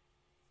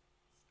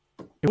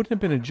 It wouldn't have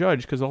been a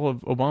judge because all of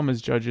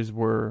Obama's judges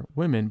were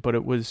women, but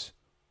it was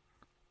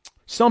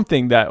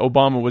something that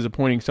Obama was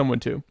appointing someone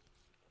to,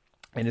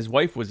 and his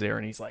wife was there,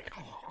 and he's like,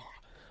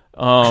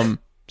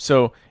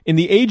 so in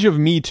the age of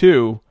Me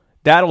Too,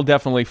 that'll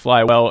definitely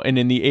fly well, and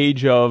in the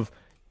age of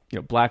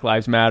Black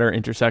Lives Matter,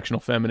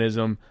 intersectional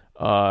feminism,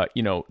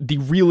 the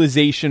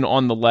realization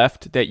on the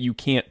left that you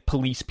can't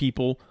police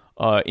people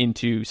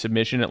into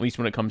submission, at least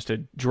when it comes to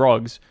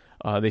drugs.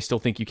 They still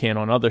think you can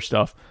on other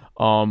stuff.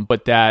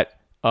 But that,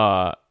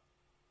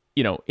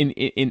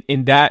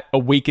 in that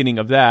awakening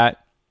of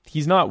that,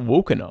 he's not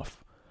woke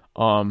enough.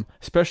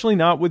 Especially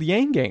not with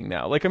Yang Gang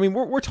now. Like, I mean,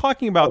 we're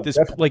talking about this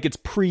definitely. Like it's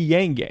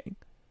pre-Yang Gang.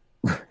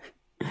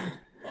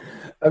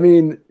 I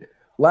mean,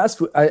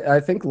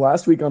 I think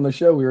last week on the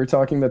show we were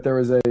talking that there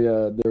was a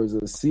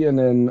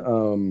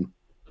CNN.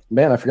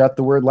 I forgot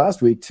the word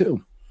last week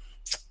too.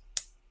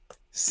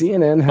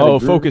 CNN had a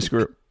focus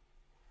group.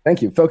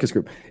 Thank you, focus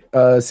group.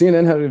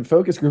 CNN had a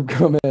focus group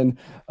come in,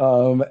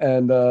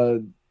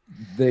 and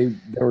they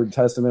were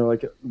testing. They're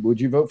like, "Would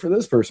you vote for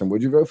this person?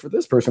 Would you vote for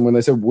this person?" When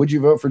they said, "Would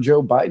you vote for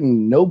Joe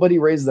Biden?" Nobody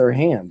raised their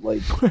hand.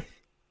 Like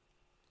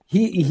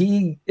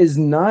he is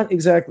not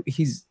exactly.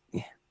 He's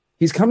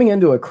coming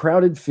into a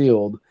crowded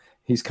field.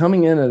 He's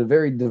coming in at a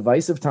very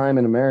divisive time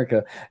in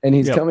America, and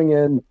he's coming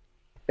in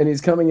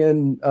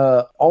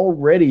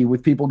already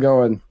with people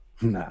going,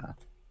 "Nah,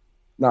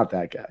 not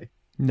that guy.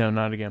 No,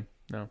 not again.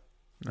 No.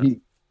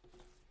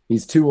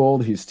 He's too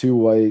old. He's too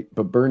white.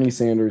 But Bernie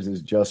Sanders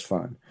is just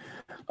fine."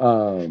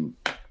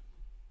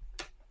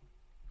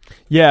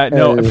 Yeah,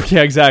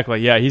 exactly.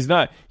 Yeah, he's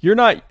not. You're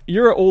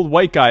an old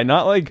white guy,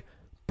 not like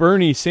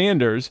Bernie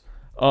Sanders.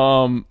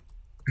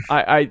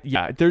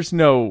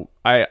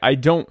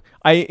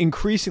 I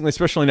increasingly,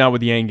 especially now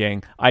with the Yang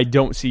Gang, I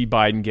don't see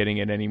Biden getting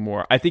it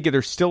anymore. I think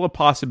there's still a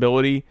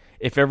possibility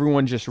if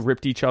everyone just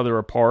ripped each other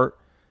apart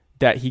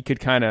that he could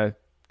kind of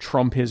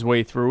trump his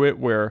way through it,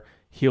 where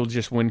he'll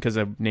just win because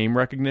of name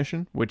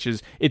recognition,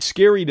 it's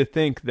scary to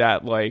think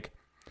that, like,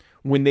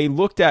 when they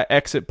looked at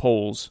exit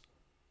polls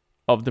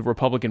of the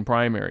Republican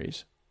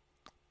primaries,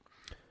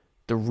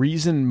 the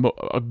reason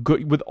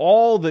with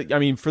all the, I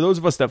mean, for those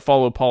of us that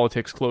follow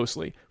politics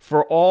closely,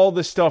 for all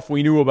the stuff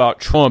we knew about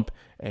Trump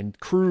and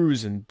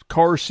Cruz and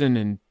Carson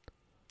and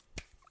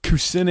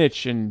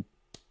Kucinich and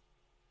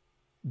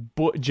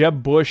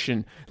Jeb Bush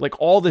and like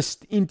all this,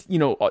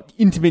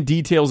 intimate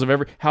details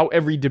of how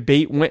every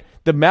debate went.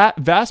 The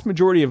vast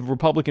majority of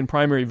Republican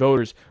primary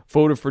voters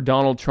voted for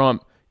Donald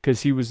Trump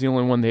because he was the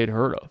only one they had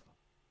heard of.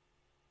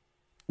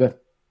 Yeah.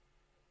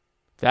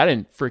 That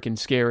ain't freaking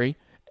scary.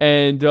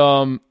 And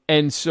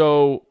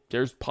so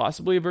there's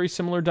possibly a very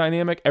similar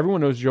dynamic.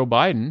 Everyone knows Joe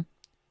Biden.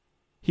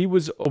 He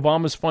was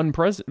Obama's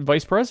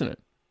vice president.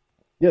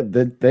 Yeah,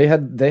 they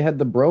had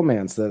the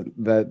bromance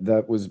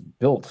that was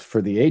built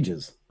for the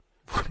ages.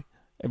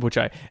 Which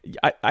I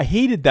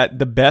hated that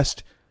the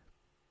best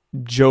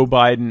Joe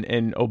Biden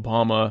and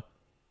Obama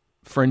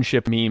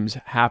friendship memes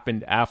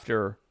happened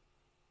after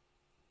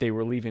they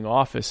were leaving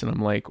office, and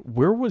I'm like,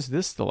 where was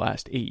this the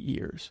last 8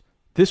 years?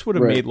 This would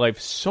have made life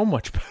so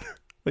much better.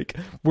 Like,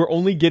 we're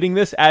only getting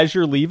this as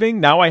you're leaving.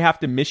 Now I have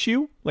to miss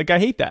you. Like, I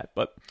hate that,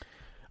 but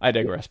I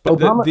digress. But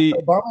Obama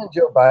and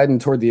Joe Biden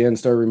toward the end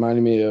started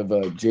reminding me of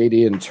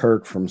JD and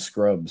Turk from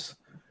Scrubs,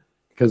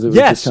 because it was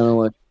just kind of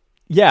like,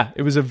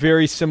 it was a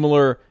very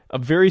similar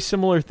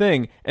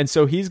thing. And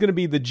so he's going to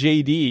be the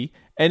JD,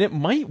 and it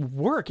might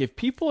work if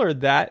people are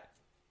that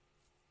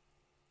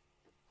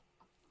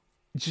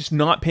just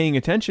not paying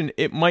attention.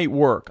 It might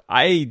work.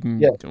 I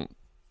don't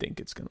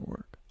think it's going to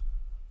work.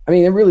 I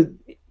mean, it really,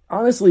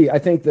 honestly, I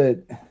think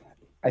that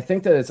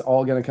it's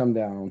all going to come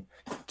down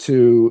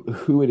to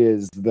who it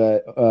is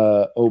that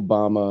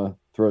Obama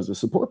throws the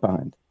support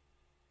behind.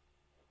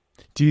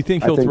 Do you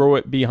think he'll throw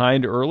it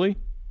behind early?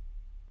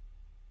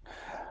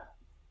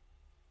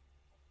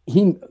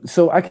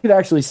 So I could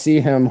actually see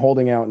him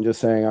holding out and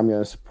just saying, I'm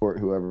going to support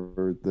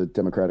whoever the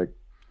Democratic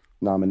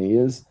nominee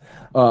is.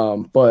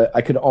 But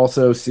I could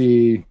also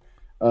see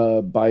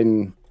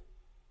Biden,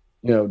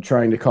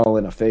 trying to call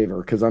in a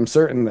favor, because I'm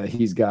certain that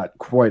he's got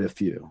quite a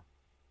few.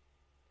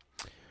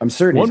 He's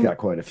got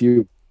quite a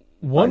few.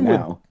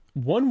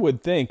 One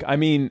would think. I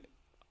mean,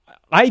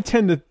 I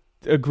tend to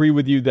agree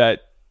with you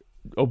that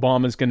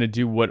Obama's going to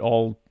do what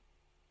all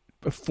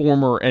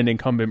former and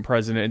incumbent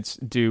presidents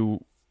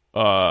do.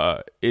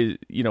 Lame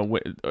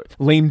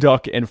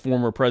duck and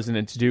former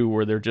presidents do,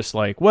 where they're just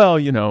like, well,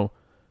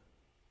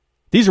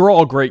 these are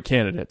all great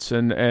candidates,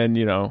 and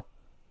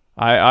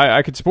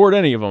I could support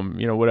any of them,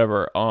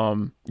 whatever,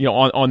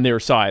 on their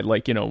side,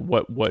 like,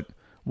 what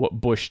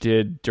Bush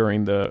did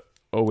during the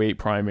 2008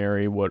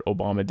 primary, what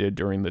Obama did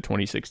during the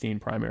 2016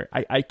 primary.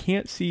 I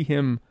can't see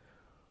him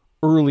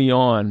early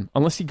on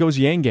unless he goes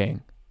Yang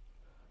Gang.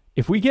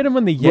 If we get him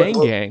on the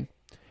Yang Gang,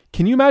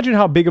 can you imagine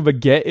how big of a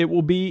get it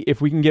will be if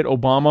we can get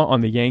Obama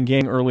on the Yang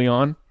Gang early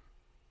on?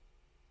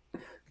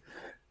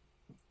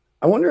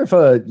 I wonder if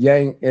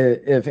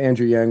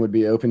Andrew Yang would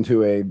be open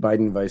to a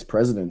Biden vice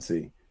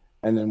presidency,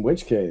 and in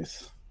which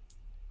case,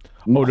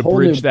 to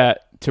bridge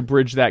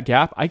that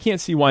gap. I can't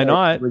see why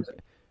not.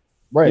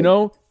 Right.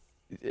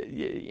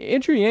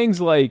 Andrew Yang's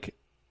like,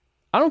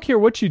 I don't care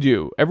what you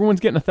do.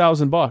 Everyone's getting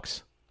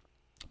 $1,000.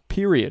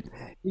 Period.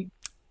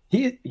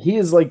 He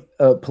is like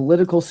a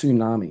political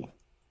tsunami.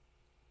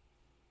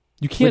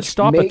 You can't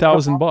stop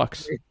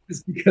 $1,000.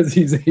 It's because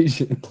he's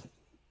Asian,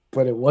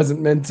 but it wasn't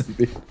meant to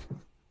be.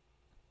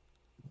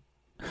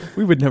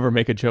 We would never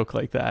make a joke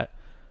like that.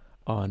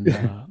 Let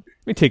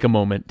me take a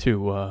moment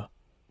to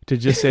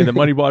just say that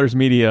Muddy Waters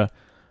Media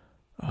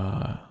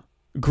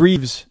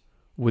grieves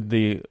with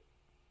the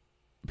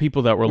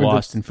people that were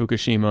lost in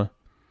Fukushima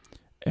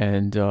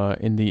and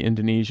in the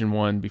Indonesian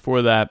one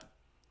before that.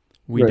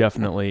 We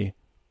definitely,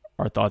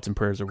 our thoughts and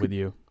prayers are with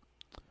you.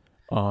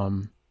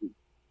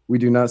 We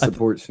do not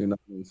support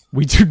tsunamis.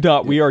 We do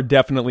not. We are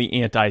definitely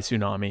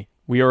anti-tsunami.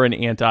 We are an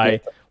anti.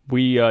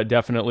 We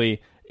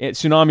definitely,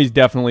 tsunamis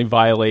definitely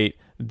violate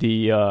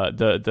the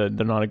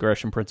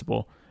non-aggression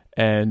principle,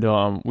 and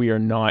we are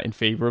not in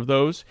favor of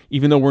those.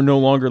 Even though we're no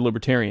longer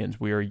libertarians,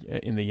 we are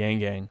in the Yang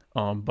Gang.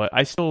 But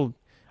I don't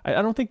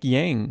think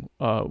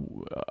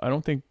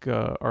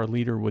our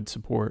leader would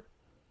support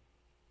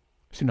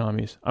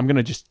tsunamis. I'm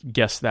gonna just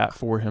guess that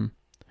for him.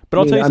 But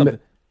I'll tell you something.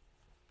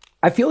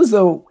 I feel as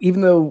though,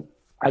 even though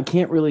I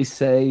can't really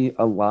say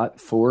a lot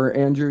for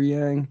Andrew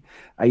Yang,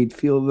 I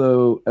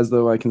feel as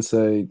though I can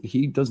say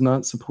he does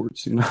not support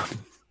tsunamis.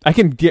 I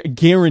can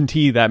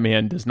guarantee that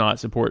man does not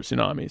support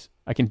tsunamis.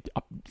 I'm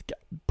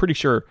pretty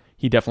sure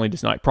he definitely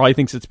does not. Probably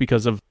thinks it's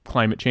because of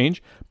climate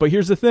change. But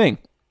here's the thing.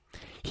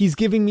 He's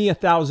giving me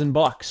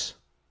 $1,000.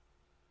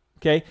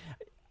 Okay?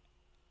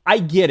 I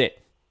get it.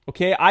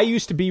 Okay? I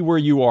used to be where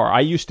you are.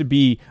 I used to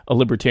be a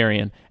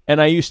libertarian. And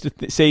I used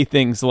to say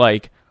things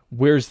like,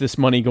 where's this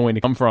money going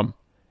to come from?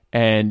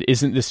 And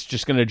isn't this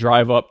just going to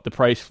drive up the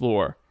price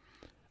floor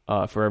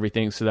for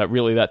everything, so that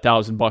really that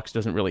 $1,000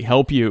 doesn't really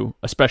help you,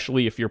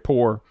 especially if you're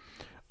poor.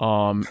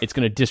 It's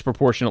going to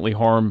disproportionately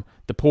harm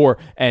the poor.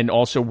 And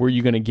also, where are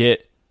you going to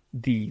get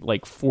the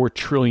 $4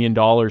 trillion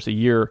a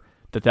year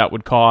that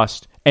would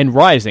cost, and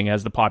rising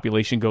as the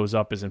population goes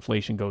up, as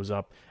inflation goes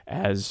up,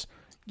 as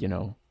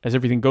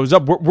everything goes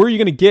up? Where are you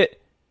going to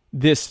get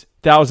this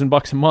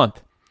 $1,000 a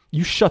month?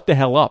 You shut the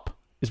hell up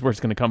is where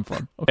it's going to come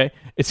from. Okay,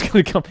 it's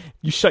going to come.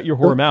 You shut your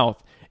whore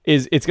mouth.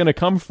 It's going to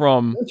come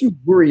from. Don't you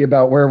worry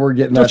about where we're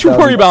getting. Don't you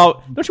worry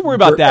about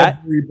that.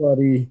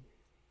 Everybody.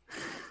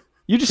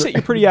 You just sit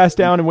your pretty ass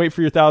down and wait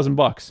for your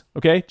 $1,000.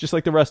 Okay, just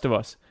like the rest of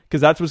us,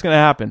 because that's what's going to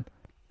happen.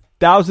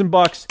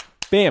 $1,000,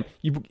 bam.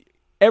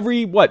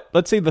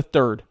 Let's say the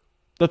third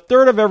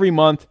of every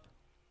month,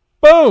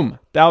 boom,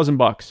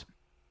 $1,000.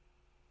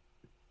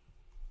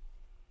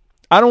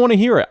 I don't want to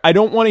hear it. I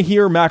don't want to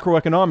hear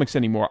macroeconomics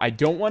anymore. I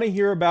don't want to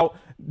hear about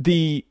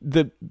the.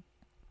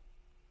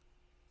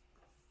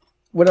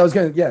 What I was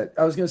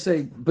gonna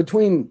say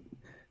between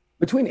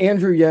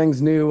Andrew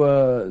Yang's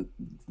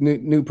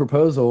new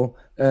proposal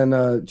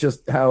and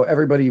just how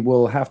everybody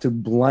will have to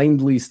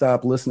blindly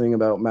stop listening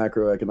about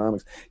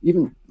macroeconomics,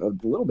 even a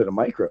little bit of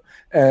micro,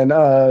 and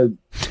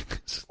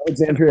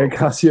Alexandria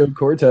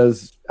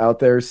Ocasio-Cortez out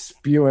there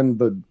spewing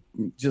the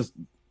just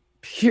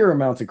pure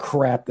amounts of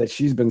crap that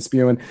she's been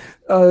spewing.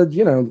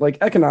 Like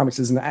economics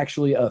isn't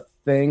actually a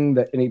thing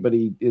that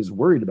anybody is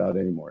worried about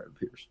anymore, it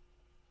appears.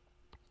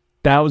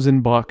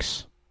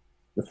 $1,000.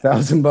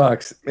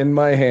 $1,000 in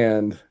my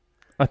hand.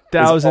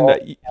 1,000.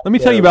 Let me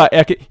tell you about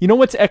you know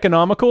what's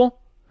economical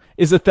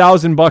is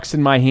 $1,000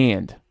 in my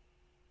hand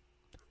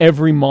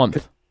every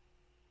month.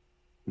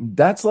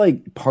 That's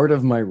like part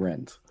of my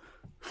rent.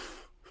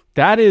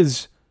 That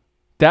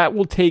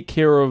will take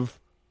care of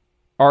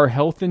our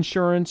health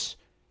insurance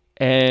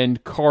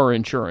and car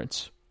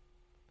insurance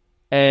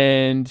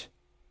and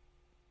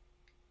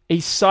a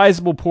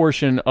sizable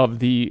portion of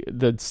the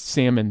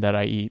salmon that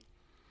I eat.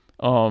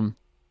 Not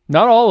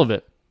all of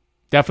it.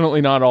 Definitely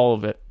not all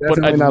of it.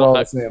 Definitely not all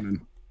the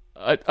salmon.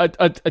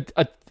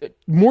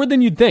 More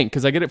than you'd think,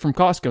 because I get it from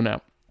Costco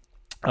now.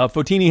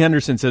 Fotini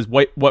Henderson says,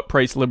 "What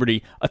price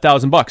Liberty?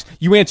 $1,000."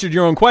 You answered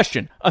your own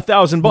question.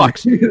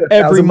 $1,000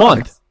 every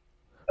month,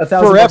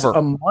 $1,000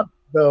 a month,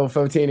 though.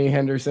 Fotini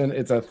Henderson,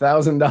 it's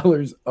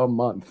 $1,000 a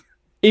month.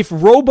 If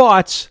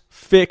robots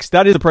fix,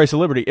 that is the price of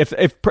liberty.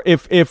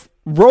 If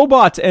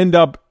robots end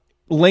up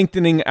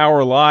lengthening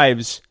our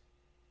lives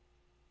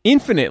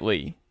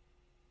infinitely,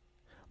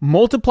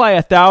 multiply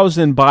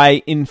 1,000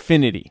 by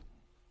infinity.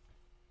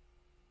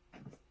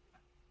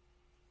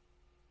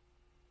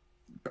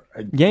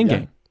 Yang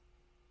Gang.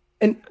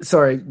 And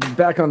sorry,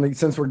 back on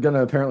since we're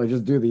gonna apparently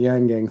just do the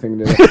Yang Gang thing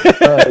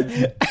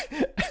today.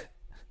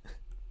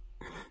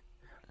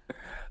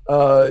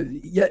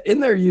 In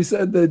there you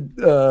said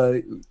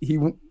that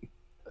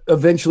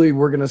eventually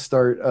we're gonna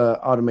start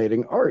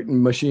automating art,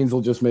 and machines will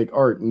just make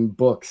art and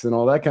books and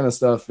all that kind of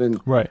stuff, and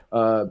right.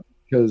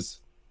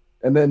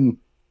 And then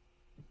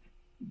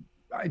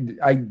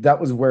I that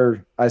was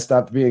where I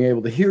stopped being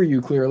able to hear you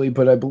clearly,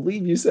 but I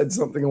believe you said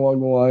something along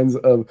the lines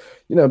of,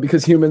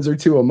 because humans are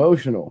too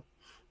emotional.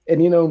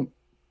 And,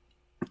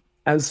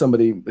 as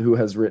somebody who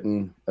has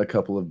written a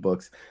couple of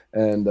books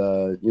and,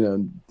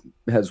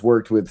 has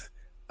worked with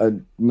a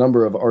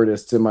number of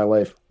artists in my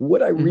life,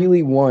 what I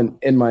really want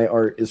in my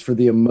art is for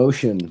the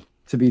emotion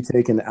to be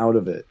taken out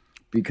of it,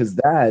 because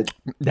that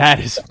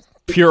is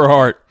pure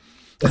art.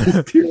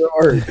 Pure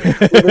art.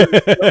 There's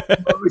no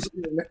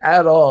emotion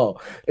at all,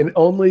 and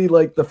only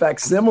like the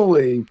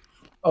facsimile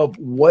of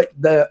what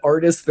the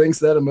artist thinks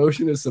that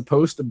emotion is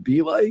supposed to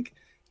be like.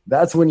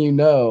 That's when you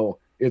know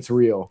it's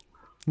real.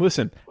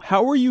 Listen,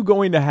 how are you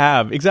going to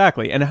have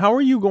and how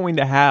are you going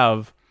to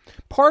have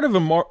part of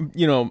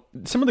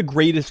some of the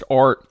greatest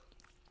art,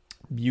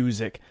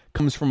 music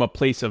comes from a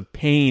place of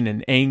pain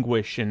and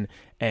anguish and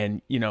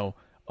a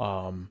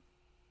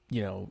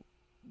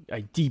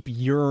deep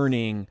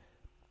yearning.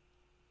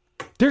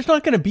 There's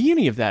not going to be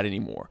any of that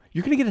anymore.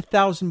 You're going to get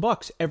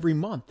 $1,000 every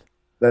month.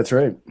 That's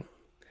right.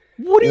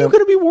 What are you going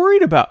to be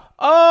worried about?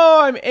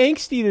 Oh, I'm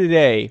angsty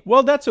today.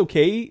 Well, that's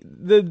okay.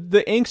 The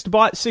angst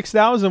bot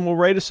 6,000 will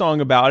write a song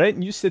about it,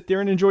 and you sit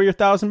there and enjoy your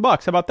 $1,000. How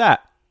about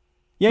that?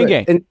 Yang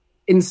Gang. And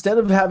instead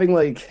of having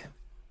I'm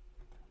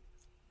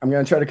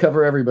going to try to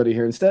cover everybody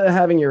here. Instead of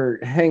having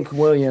your Hank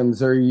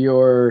Williams or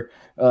your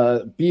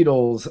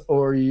Beatles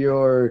or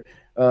your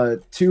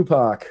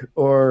Tupac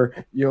or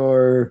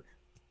your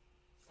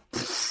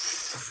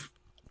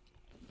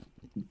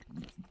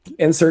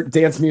insert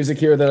dance music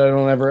here that I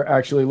don't ever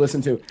actually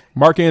listen to.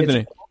 Mark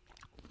Anthony.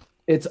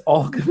 It's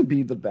all going to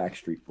be the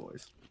Backstreet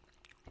Boys.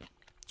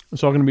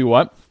 It's all going to be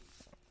what?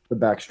 The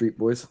Backstreet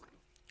Boys.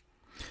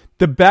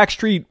 The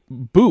Backstreet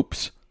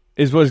Boops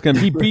is what it's going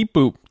to be. Beep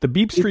Boop. The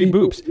Beep Street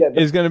Boops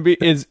is going to be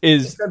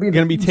going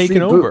to be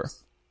taken over.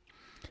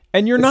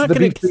 And you're not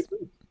going to.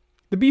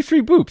 The Beep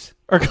Street Boops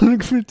are going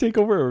to take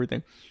over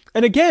everything.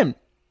 And again,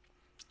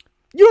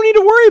 you don't need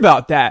to worry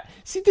about that.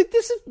 See,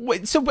 this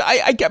is so.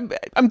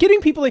 I'm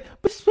getting people like,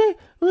 but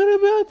what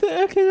about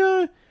the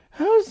economic?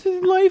 How's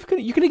the life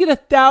going? You're going to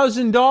get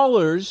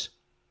 $1,000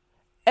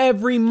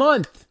 every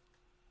month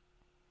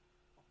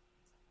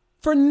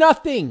for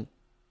nothing.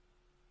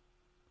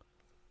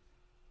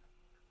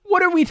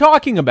 What are we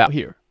talking about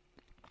here?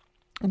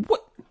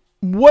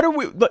 What are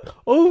we like?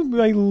 Oh,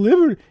 my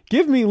liberty!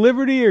 Give me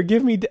liberty or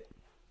give me.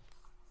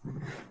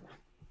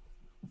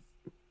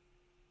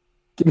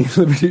 Give me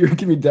liberty or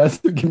give me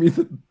death or give me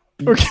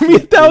or give me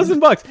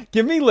 $1,000.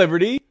 Give me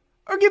liberty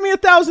or give me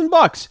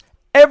 $1,000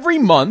 every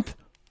month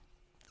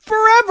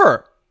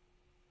forever.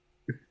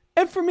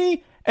 And for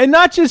me, and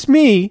not just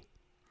me,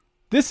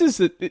 this is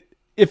they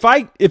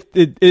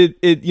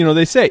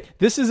say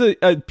this is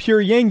a pure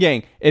Yang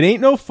Gang. It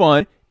ain't no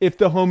fun if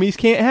the homies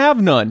can't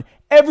have none.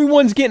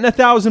 Everyone's getting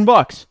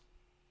 $1,000.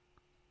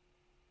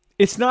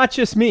 It's not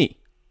just me.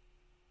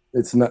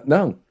 It's not.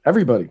 No,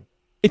 everybody.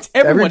 It's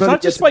everyone. It's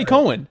not just Spike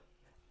Cohen.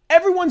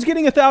 Everyone's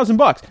getting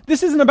 $1,000.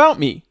 This isn't about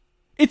me.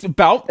 It's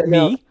about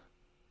me.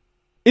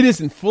 It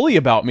isn't fully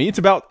about me. It's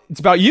about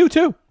you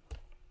too.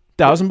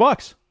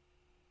 $1,000.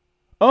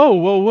 Oh,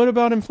 well, what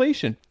about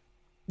inflation?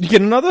 You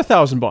get another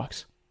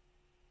 $1,000.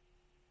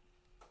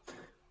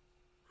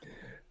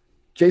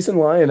 Jason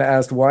Lyon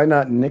asked, why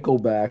not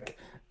Nickelback?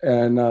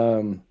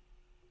 And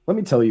let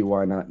me tell you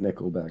why not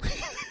Nickelback.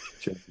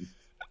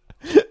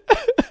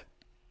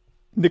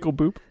 Nickel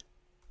boop.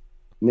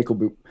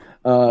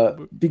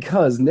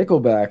 Because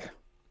Nickelback,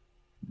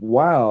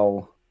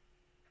 while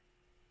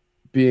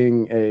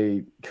being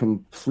a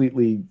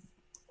completely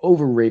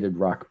overrated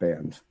rock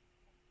band,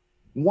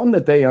 one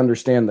that they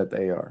understand that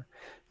they are,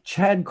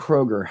 Chad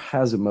Kroeger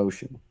has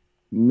emotion.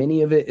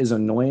 Many of it is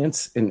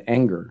annoyance and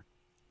anger,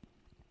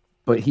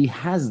 but he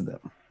has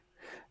them.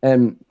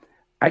 And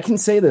I can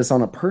say this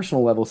on a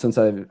personal level, since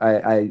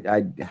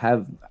I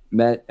have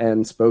met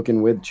and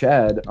spoken with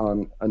Chad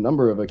on a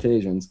number of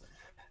occasions.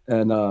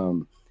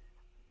 And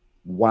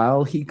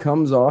while he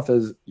comes off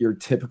as your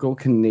typical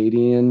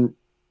Canadian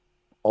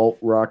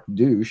alt-rock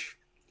douche,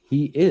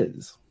 he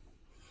is.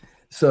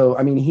 So,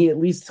 I mean, he at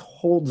least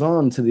holds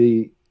on to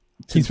the...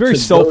 He's very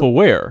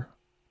self-aware.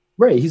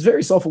 Right. He's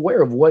very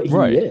self-aware of what he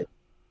is.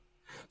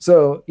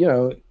 So, you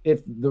know,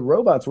 if the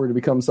robots were to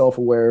become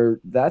self-aware,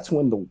 that's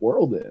when the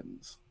world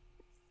ends.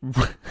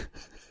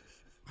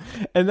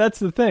 And that's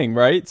the thing,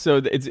 right? So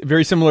it's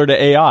very similar to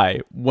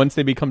AI. Once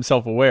they become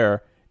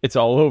self-aware, it's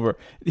all over.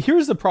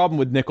 Here's the problem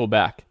with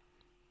Nickelback,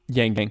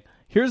 Yang Gang.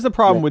 Here's the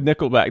problem with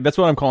Nickelback. That's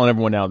what I'm calling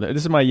everyone now.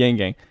 This is my Yang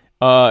Gang.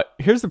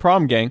 Here's the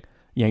problem, gang.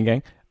 Yang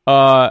Gang.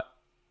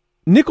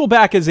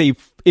 Nickelback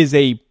is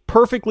a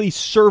perfectly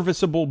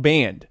serviceable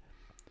band,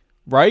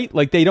 right?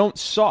 Like, they don't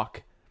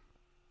suck.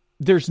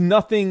 There's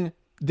nothing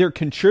they're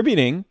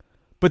contributing,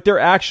 but they're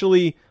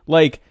actually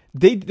like...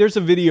 There's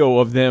a video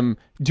of them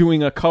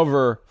doing a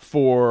cover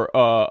for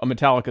a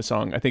Metallica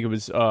song. I think it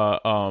was I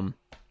don't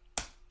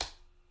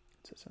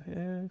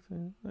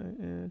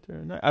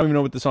even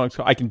know what the song's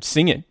called. I can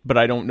sing it, but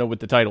I don't know what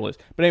the title is.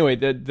 But anyway,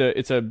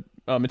 it's a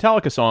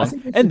Metallica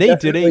song, and they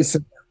did a... With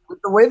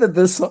the way that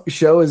this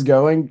show is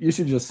going, you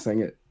should just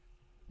sing it.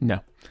 No.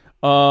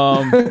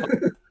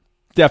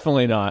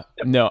 Definitely not.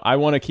 No, I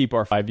want to keep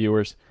our 5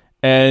 viewers.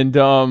 And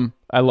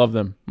I love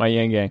them, my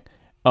Yang Gang.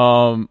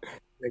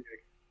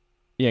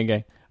 Yang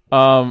Gang.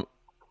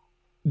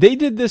 They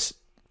did this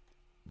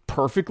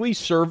perfectly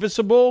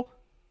serviceable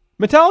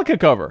Metallica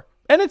cover,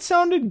 and it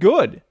sounded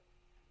good.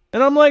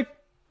 And I'm like,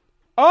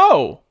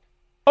 oh,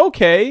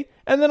 okay.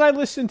 And then I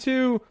listened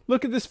to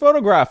Look at This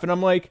Photograph, and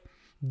I'm like,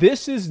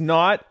 this is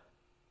not...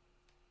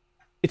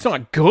 It's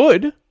not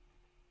good,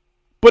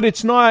 but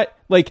it's not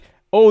like,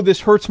 oh, this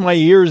hurts my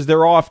ears,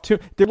 they're off too.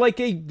 They are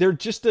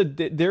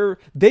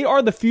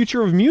the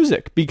future of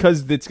music,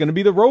 because it's going to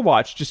be the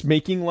robots just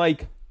making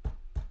like...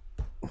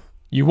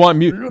 You want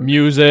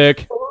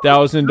music,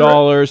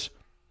 $1,000.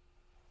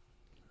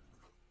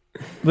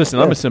 Listen,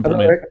 I'm a simple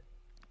man.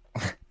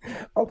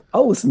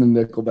 I'll listen to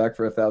Nickelback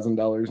for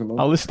 $1,000 a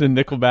month. I'll listen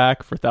to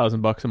Nickelback for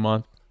 $1,000 a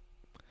month.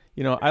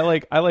 You know, I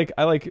like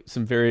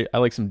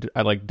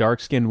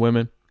dark-skinned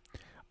women.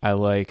 I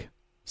like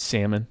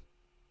salmon.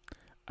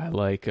 I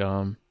like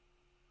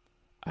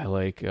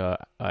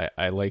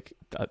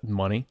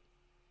money,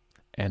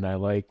 and I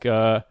like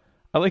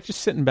just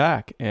sitting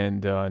back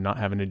and not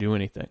having to do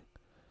anything.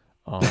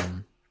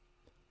 And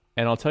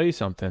I'll tell you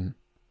something.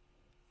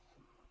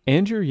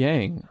 Andrew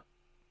Yang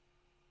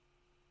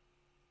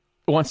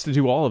wants to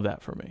do all of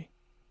that for me.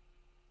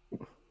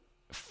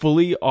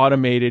 Fully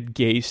automated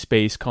gay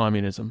space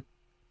communism,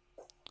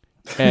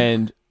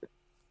 and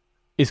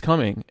is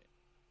coming,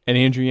 and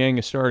Andrew Yang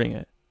is starting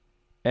it,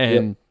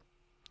 and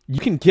you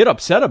can get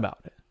upset about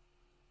it.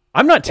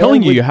 I'm not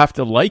telling you have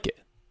to like it,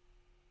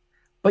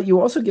 but you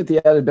also get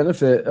the added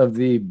benefit of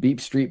the Beep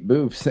Street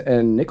Boops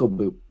and Nickel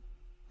Boop.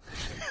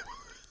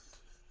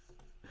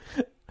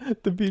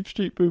 The Beep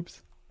Street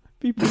Boops.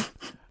 Beep boop.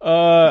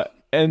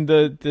 And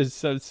I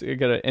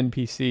got an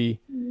NPC.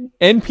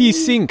 NP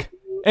Sync.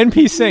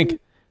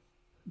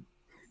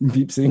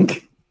 Beep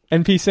Sync.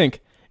 NP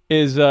Sync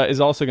is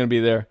also going to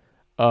be there.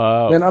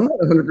 And I'm not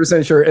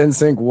 100% sure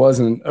NSYNC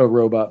wasn't a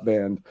robot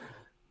band.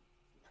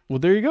 Well,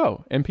 there you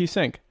go. NP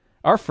Sync.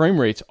 Our frame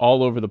rate's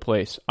all over the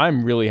place.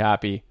 I'm really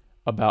happy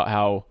about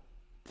how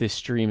this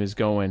stream is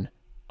going.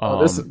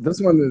 This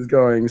one is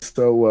going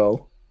so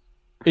well.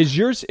 Is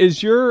your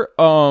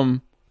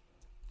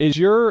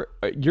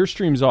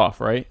stream's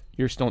off, right?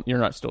 You're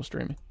not still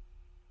streaming.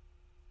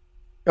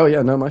 Oh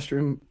yeah, no, my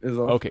stream is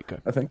off. Okay,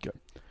 good. I think. Good.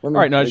 All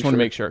right, no, I just want to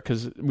make sure,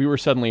 because we were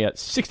suddenly at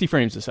 60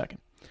 frames a second.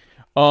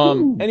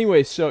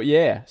 Anyway, so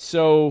Yang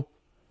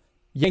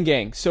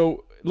Gang.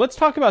 So let's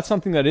talk about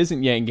something that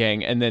isn't Yang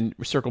Gang, and then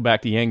circle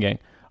back to Yang Gang,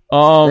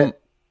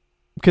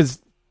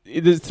 because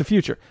it's the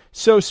future.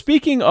 So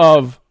speaking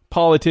of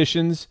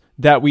politicians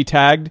that we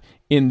tagged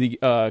in the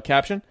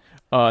caption.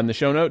 In the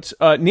show notes,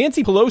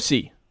 Nancy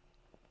Pelosi,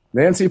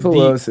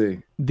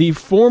 the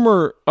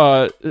former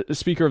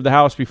Speaker of the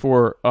House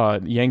before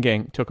Yang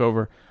Gang took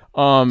over,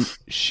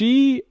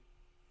 She,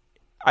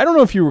 I don't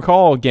know if you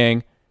recall,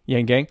 Yang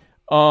Gang.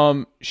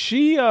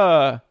 She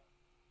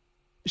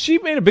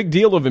made a big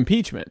deal of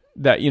impeachment.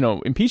 That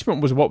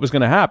impeachment was what was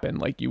going to happen.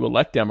 Like, you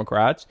elect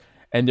Democrats,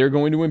 and they're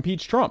going to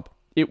impeach Trump.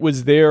 It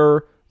was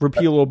their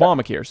repeal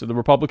Obamacare. So the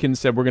Republicans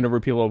said, we're going to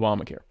repeal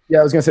Obamacare. Yeah,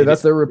 I was going to say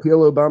that's their repeal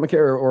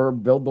Obamacare or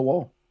build the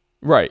wall.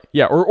 Right.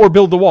 Yeah. Or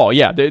build the wall.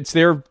 Yeah. It's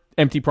their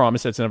empty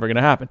promise that's never going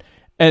to happen.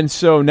 And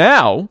so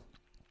now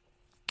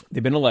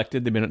they've been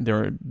elected.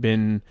 They've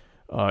been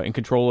in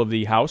control of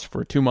the House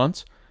for 2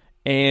 months.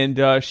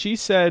 And she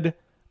said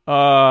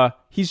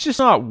he's just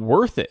not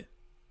worth it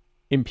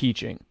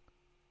impeaching.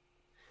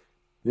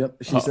 Yep.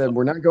 She said,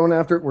 we're not going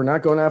after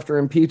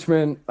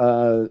impeachment.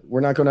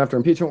 We're not going after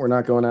impeachment. We're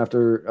not going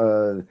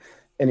after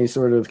any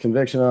sort of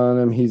conviction on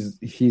him.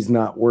 He's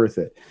not worth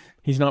it.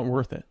 He's not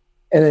worth it.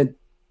 And an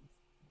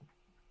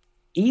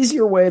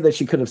easier way that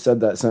she could have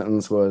said that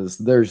sentence was,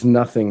 there's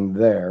nothing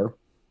there.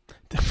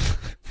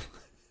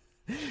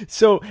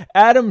 So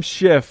Adam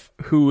Schiff,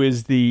 who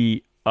is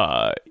the,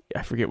 I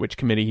forget which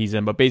committee he's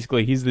in, but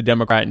basically he's the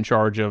Democrat in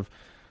charge of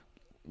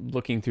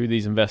looking through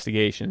these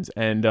investigations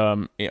and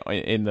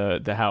in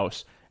the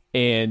House.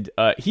 And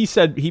he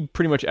said, he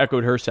pretty much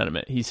echoed her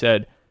sentiment. He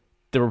said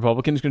the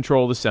Republicans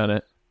control the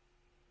Senate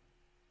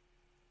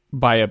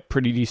by a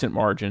pretty decent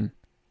margin.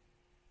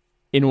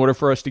 In order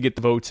for us to get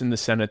the votes in the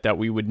Senate that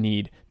we would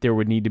need, there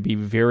would need to be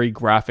very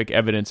graphic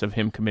evidence of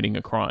him committing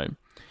a crime.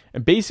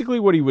 And basically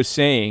what he was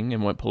saying,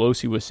 and what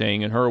Pelosi was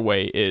saying in her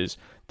way, is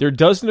there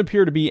doesn't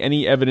appear to be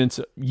any evidence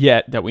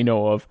yet that we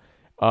know of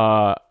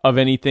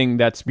anything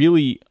that's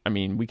really, I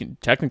mean, we can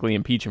technically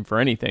impeach him for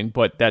anything,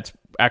 but that's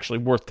actually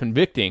worth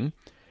convicting.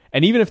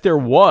 And even if there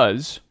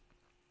was,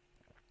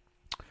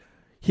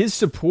 his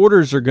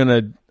supporters are going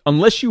to,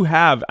 unless you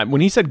have,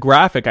 when he said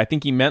graphic, I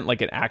think he meant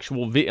like an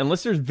actual,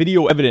 unless there's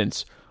video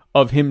evidence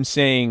of him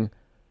saying,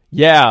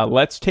 yeah,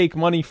 let's take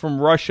money from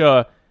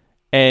Russia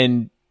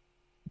and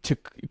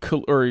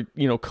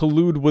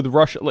collude with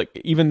Russia,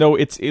 like, even though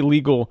it's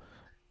illegal,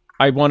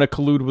 I want to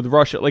collude with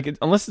Russia. Like,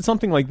 unless it's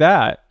something like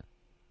that,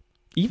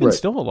 even right.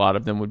 Still, a lot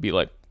of them would be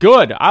like,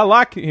 good, I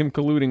like him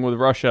colluding with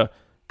Russia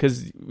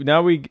because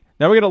now we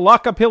got to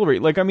lock up Hillary.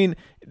 Like, I mean,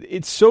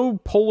 it's so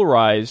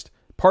polarized.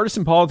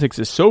 Partisan politics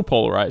is so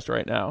polarized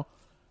right now.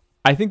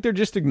 I think they're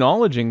just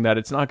acknowledging that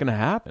it's not going to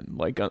happen.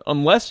 Like,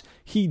 unless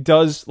he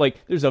does,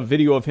 like, there's a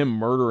video of him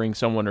murdering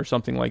someone or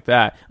something like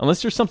that.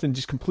 Unless there's something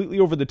just completely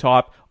over the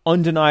top,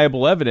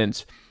 undeniable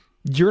evidence,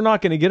 you're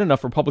not going to get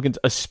enough Republicans,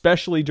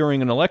 especially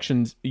during an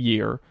election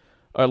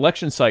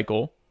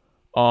cycle,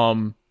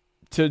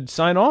 to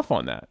sign off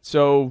on that.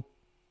 So,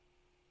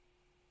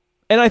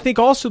 and I think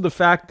also the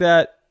fact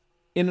that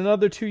in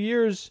another 2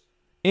 years,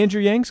 Andrew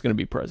Yang's going to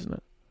be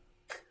president.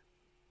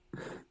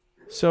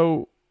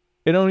 So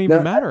it don't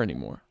even matter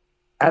anymore.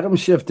 Adam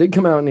Schiff did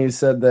come out and he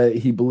said that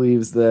he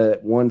believes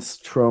that once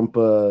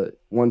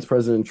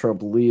President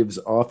Trump leaves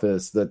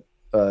office, that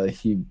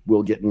he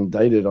will get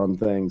indicted on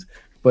things,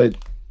 but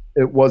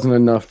it wasn't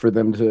enough for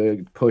them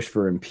to push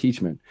for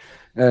impeachment.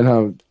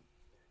 And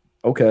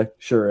okay,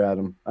 sure,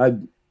 Adam,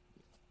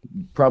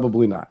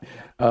 probably not.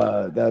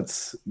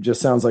 That's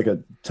just sounds like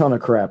a ton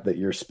of crap that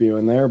you're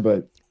spewing there,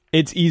 but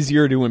it's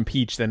easier to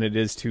impeach than it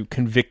is to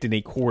convict in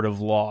a court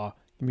of law.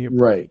 Give me a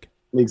break. Right.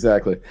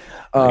 Exactly.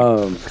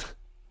 But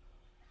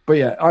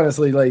yeah,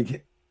 honestly,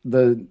 like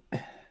the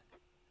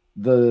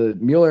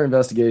Mueller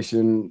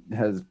investigation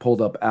has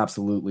pulled up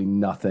absolutely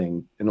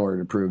nothing in order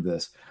to prove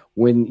this.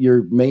 When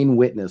your main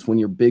witness, when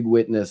your big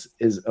witness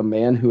is a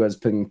man who is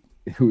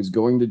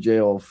going to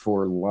jail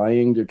for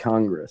lying to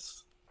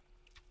Congress,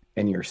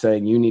 and you're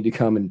saying you need to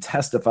come and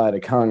testify to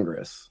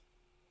Congress,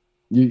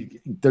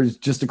 there's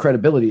just a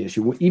credibility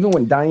issue. Even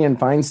when Dianne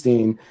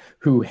Feinstein,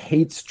 who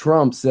hates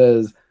Trump,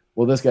 says,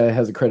 well, this guy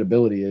has a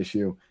credibility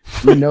issue,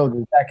 you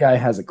know that guy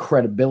has a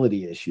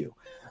credibility issue.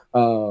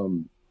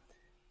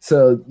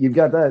 So you've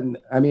got that.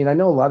 I mean, I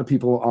know a lot of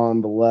people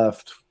on the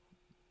left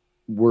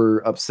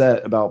were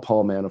upset about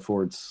Paul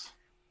Manafort's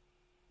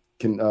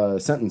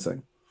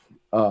sentencing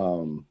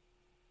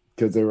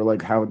because they were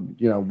like, how,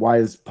 why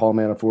is Paul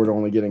Manafort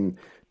only getting,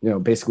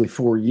 basically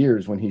 4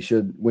 years when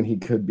he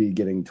could be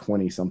getting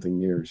 20 something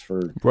years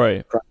for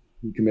right crimes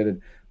he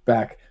committed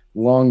back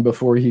long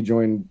before he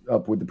joined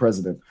up with the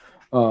president.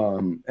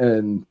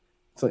 And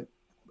it's like,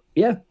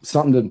 yeah,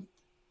 something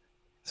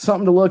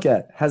to look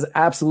at. Has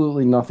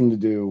absolutely nothing to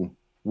do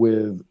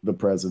with the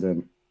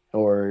president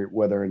or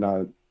whether or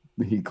not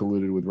he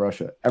colluded with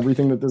Russia.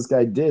 Everything that this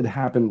guy did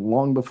happened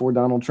long before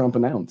Donald Trump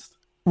announced.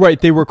 Right.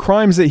 They were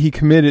crimes that he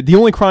committed. The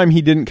only crime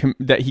he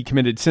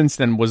committed since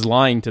then was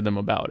lying to them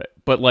about it.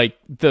 But like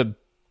the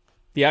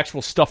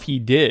actual stuff he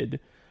did,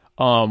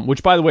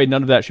 which by the way,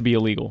 none of that should be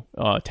illegal.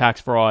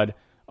 Tax fraud,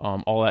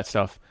 all that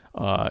stuff,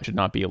 should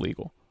not be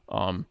illegal.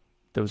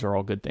 Those are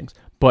all good things,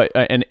 but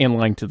and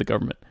lying to the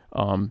government,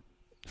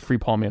 free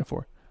Paul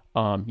Manafort,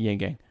 Yang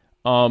Gang.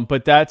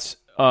 But that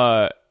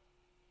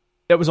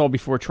was all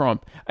before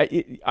Trump.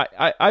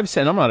 I've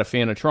said I'm not a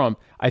fan of Trump.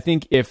 I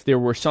think if there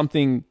were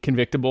something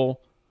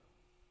convictable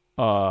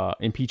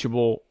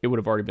impeachable, it would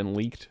have already been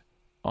leaked.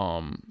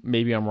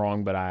 Maybe I'm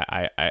wrong, but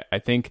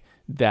I think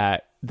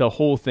that the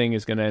whole thing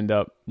is going to end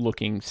up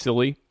looking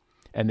silly,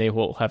 and they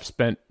will have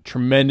spent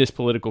tremendous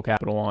political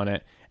capital on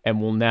it,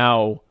 and will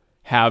now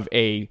have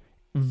a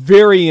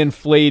very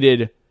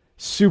inflated,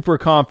 super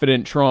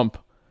confident Trump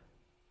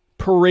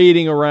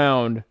parading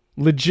around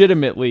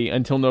legitimately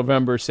until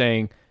November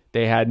saying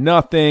they had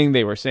nothing,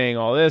 they were saying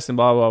all this and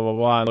blah, blah, blah,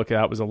 blah, and look,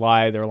 that was a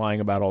lie, they're lying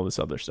about all this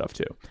other stuff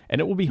too.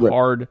 And it will be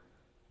hard.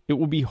 It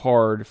will be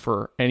hard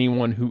for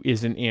anyone who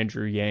isn't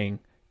Andrew Yang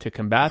to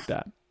combat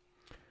that.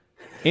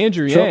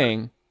 Andrew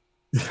Yang's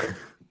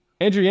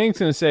going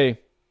to say,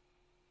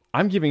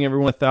 I'm giving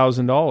everyone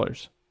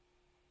 $1,000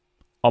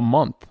 a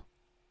month.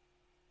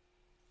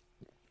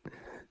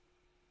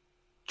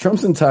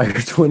 Trump's entire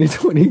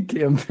 2020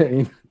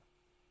 campaign.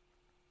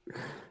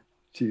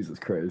 Jesus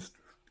Christ.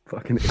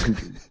 Fucking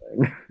Andrew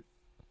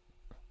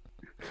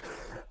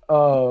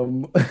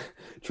Yang.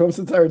 Trump's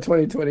entire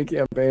 2020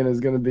 campaign is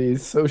going to be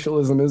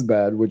socialism is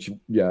bad, which,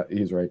 yeah,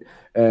 he's right.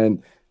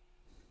 And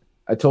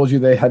I told you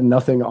they had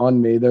nothing on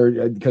me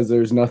there because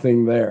there's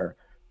nothing there.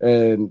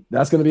 And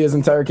that's going to be his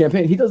entire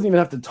campaign. He doesn't even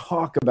have to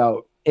talk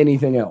about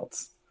anything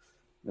else.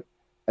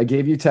 I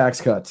gave you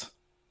tax cuts.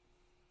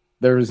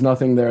 There was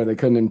nothing there. They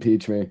couldn't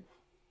impeach me.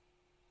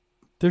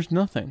 There's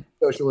nothing.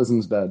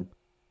 Socialism's bad.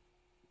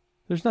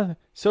 There's nothing.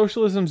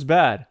 Socialism's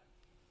bad.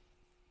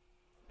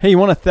 Hey, you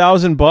want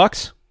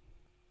 $1,000?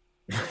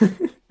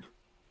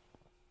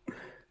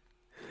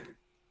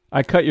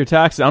 I cut your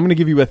taxes. I'm going to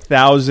give you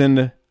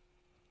 1,000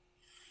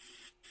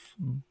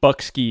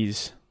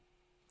 buckskis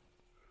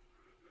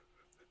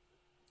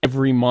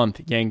every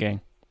month, Yang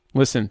Gang.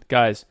 Listen,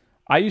 guys,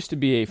 I used to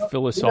be a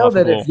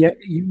philosophical...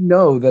 You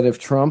know that if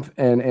Trump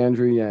and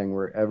Andrew Yang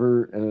were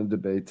ever in a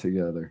debate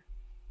together,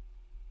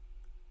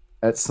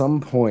 at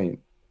some point,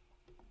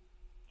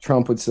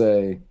 Trump would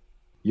say,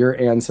 your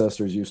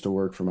ancestors used to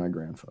work for my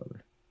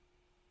grandfather.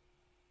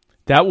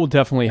 That will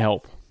definitely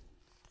help.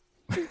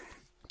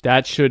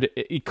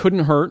 It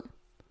couldn't hurt.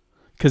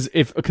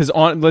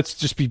 Let's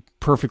just be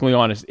perfectly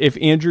honest. If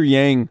Andrew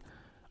Yang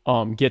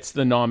gets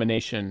the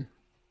nomination,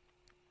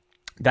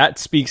 that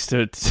speaks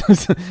to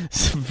some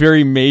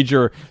very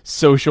major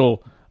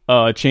social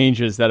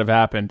changes that have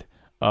happened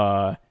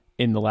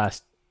in the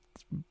last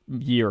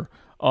year.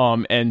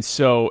 And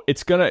so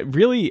it's going to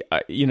really,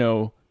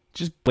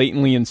 just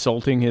blatantly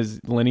insulting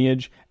his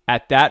lineage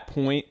at that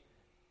point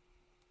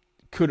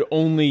could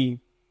only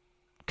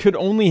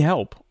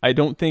help. I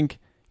don't think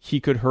he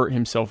could hurt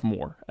himself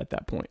more at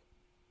that point.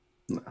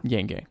 No.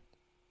 Yang Gang.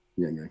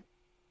 Yang Gang.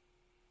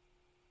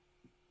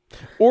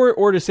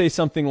 Or to say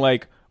something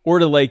like, or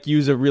to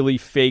use a really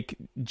fake,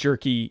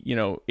 jerky,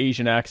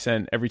 Asian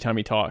accent every time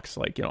he talks.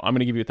 I'm going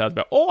to give you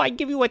 $1,000. Oh, I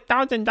give you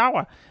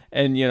 $1,000.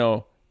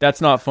 And,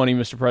 that's not funny,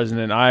 Mr.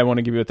 President. I want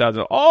to give you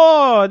 $1,000.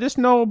 Oh, this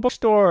no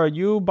bookstore.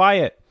 You buy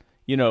it.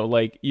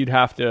 You'd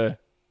have to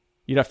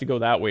go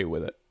that way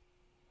with it.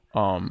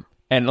 And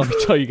let me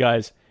tell you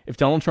guys, if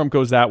Donald Trump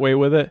goes that way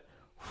with it,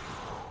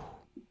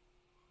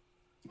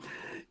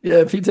 yeah,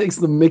 if he takes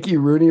the Mickey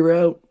Rooney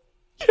route,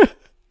 yeah,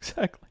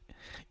 exactly.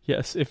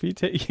 Yes, if he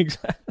takes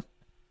exactly.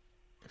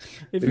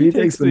 If he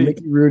takes the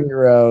Mickey Rooney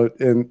route,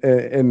 in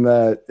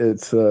that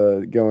it's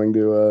going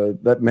to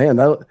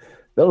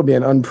that'll be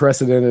an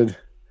unprecedented.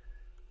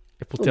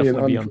 It will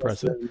definitely be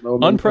unprecedented.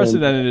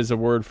 Unprecedented is a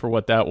word for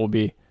what that will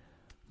be.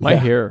 My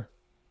hair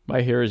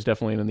is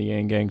definitely in the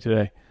Yang Gang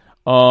today.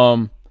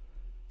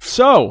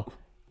 So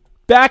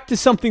back to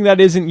something that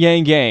isn't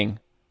Yang Gang.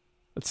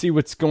 Let's see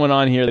what's going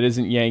on here that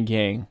isn't Yang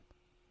Gang.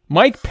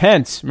 Mike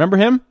Pence, remember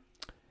him?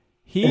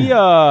 He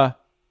so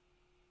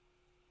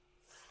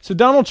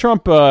Donald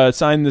Trump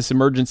signed this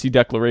emergency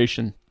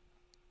declaration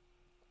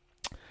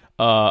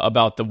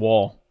about the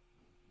wall,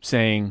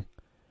 saying,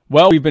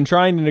 well, we've been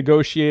trying to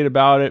negotiate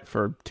about it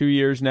for 2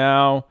 years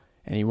now,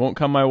 and he won't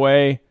come my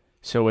way,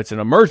 so it's an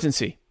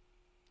emergency.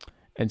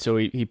 And so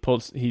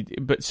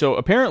so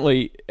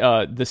apparently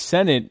the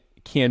Senate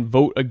can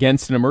vote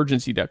against an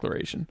emergency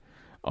declaration.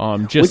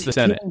 Just the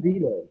Senate.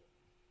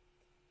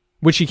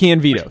 Which he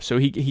can veto. So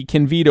he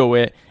can veto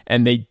it,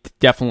 and they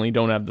definitely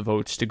don't have the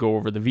votes to go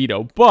over the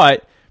veto.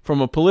 But from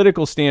a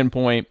political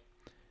standpoint,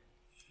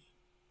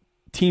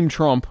 Team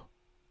Trump,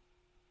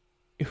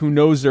 who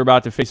knows they're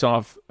about to face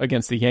off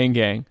against the Yang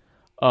Gang,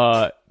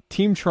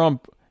 Team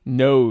Trump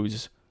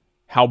knows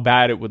how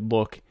bad it would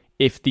look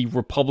if the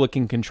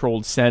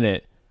Republican-controlled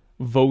Senate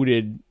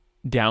voted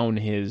down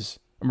his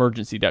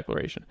emergency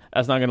declaration.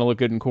 That's not going to look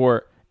good in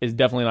court. It's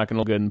definitely not going to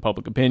look good in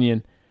public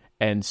opinion.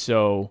 And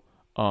so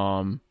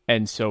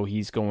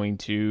he's going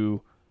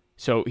to...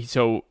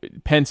 So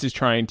Pence is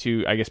trying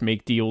to, I guess,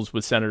 make deals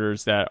with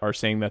senators that are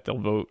saying that they'll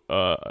vote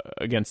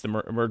against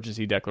the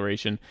emergency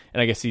declaration.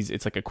 And I guess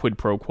it's like a quid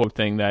pro quo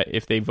thing that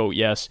if they vote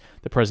yes,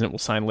 the president will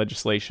sign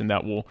legislation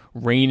that will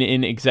rein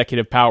in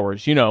executive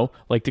powers,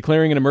 like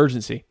declaring an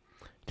emergency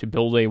to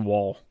build a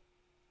wall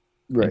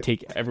and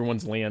take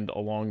everyone's land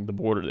along the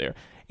border there.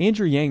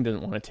 Andrew Yang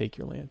doesn't want to take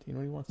your land. You know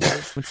what he wants to do?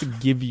 He wants to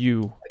give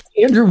you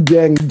Andrew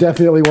Yang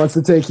definitely wants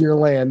to take your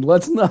land.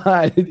 Let's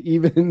not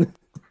even.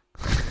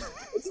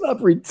 Let's not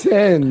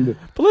pretend.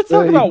 But let's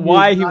talk about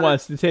why he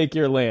wants to take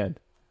your land.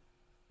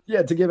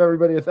 Yeah, to give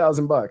everybody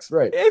 $1,000,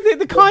 right?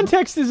 The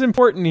context is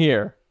important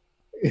here.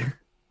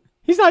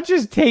 He's not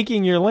just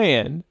taking your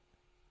land.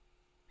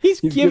 He's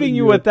giving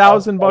you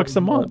 $1,000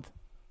 a month.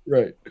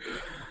 Right.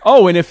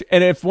 Oh, and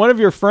if one of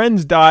your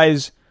friends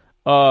dies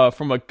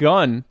from a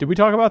gun, did we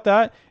talk about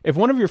that? If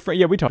one of your friends,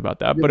 yeah, we talked about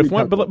that.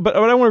 Yeah, but I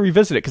want to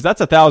revisit it because that's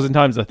 1,000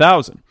 times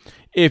 1,000.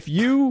 If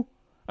you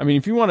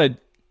want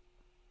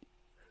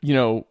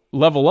to,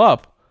 level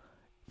up,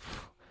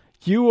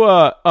 if you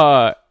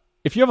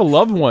have a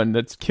loved one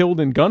that's killed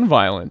in gun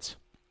violence,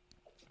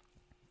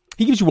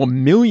 he gives you $1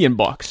 million.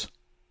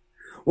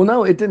 Well,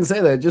 no, it didn't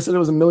say that. It just said it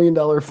was $1 million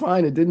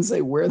fine. It didn't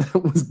say where that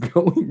was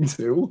going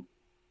to.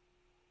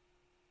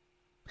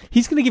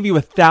 He's going to give you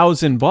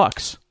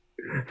 $1,000.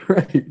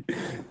 Right.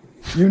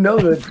 You know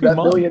that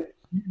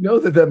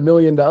 $1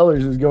 million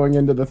is going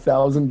into the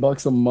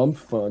 $1,000 a month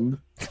fund.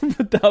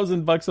 The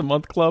 $1,000 a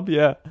month club,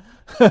 yeah.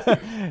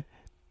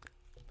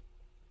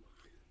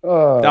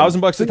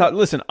 $1,000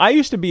 Listen, I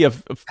used to be a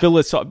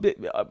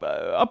philosophical.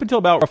 Up until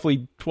about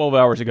roughly 12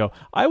 hours ago,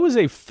 I was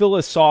a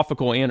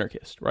philosophical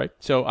anarchist, right?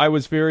 So I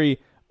was very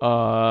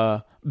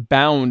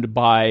bound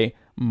by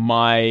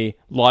my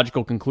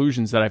logical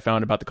conclusions that I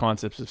found about the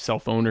concepts of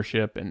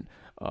self-ownership and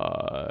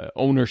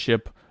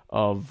ownership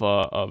of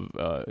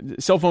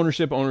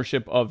self-ownership,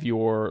 ownership of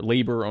your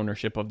labor,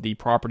 ownership of the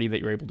property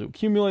that you're able to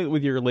accumulate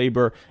with your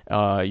labor,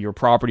 your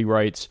property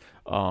rights,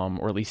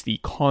 or at least the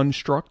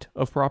construct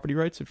of property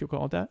rights, if you'll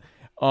call it that.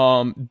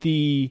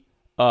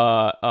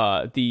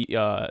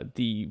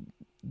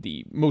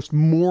 The most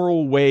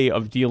moral way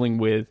of dealing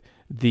with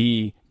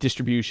the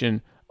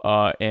distribution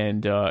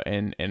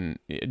and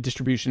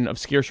distribution of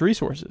scarce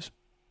resources.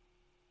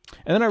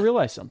 And then I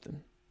realized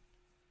something.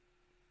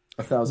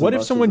 What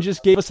if someone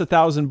just gave us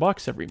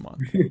 $1,000 every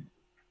month?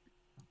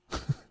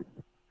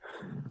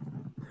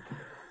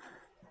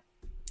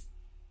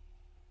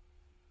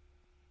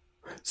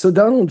 So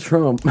Donald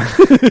Trump. I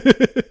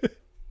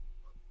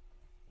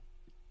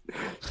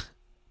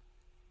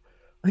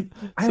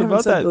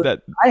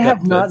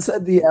have not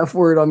said the F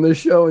word on this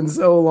show in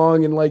so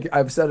long, and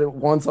I've said it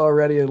once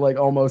already, and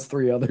almost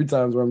 3 other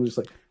times where I'm just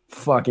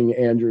fucking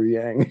Andrew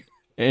Yang.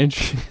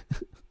 Andrew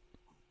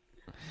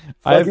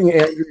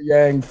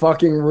Yang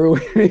fucking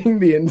ruining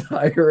the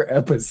entire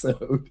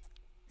episode.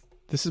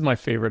 This is my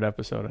favorite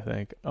episode, I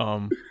think.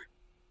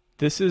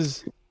 This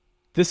is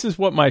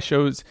what my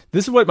show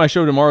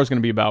tomorrow is going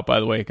to be about, by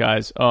the way,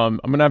 guys. I'm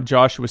going to have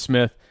Joshua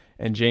Smith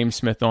and James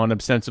Smith on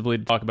ostensibly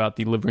to talk about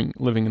the Living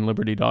in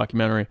Liberty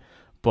documentary.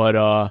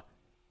 But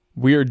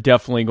we are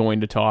definitely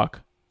going to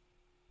talk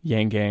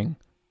Yang Gang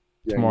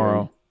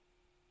tomorrow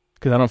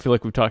because I don't feel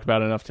like we've talked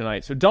about it enough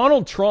tonight. So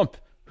Donald Trump,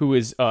 who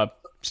is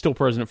still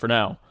president for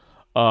now,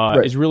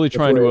 is really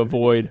trying to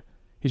avoid.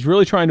 He's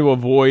really trying to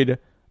avoid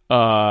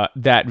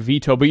that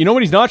veto. But you know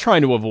what he's not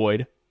trying to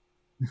avoid?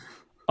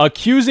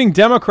 Accusing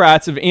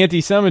Democrats of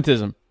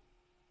anti-Semitism.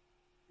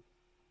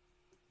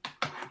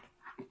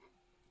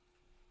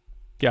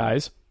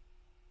 Guys.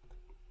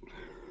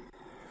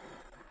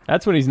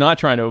 That's what he's not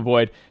trying to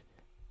avoid.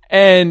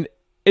 And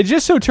it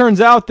just so turns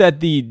out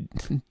that the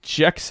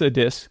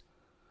Jexodus,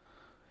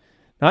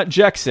 not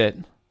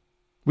Jexit,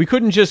 we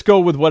couldn't just go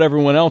with what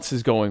everyone else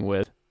is going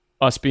with,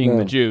 us being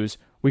the Jews.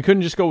 We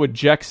couldn't just go with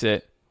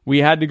Jexit. We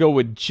had to go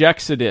with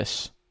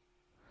Jexodus,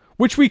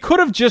 which we could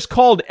have just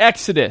called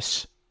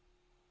Exodus.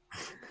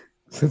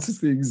 This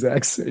is the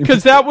exact same.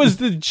 Because that was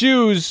the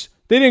Jews.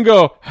 They didn't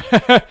go,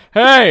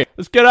 hey,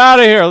 let's get out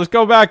of here. Let's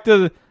go back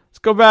to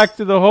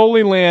the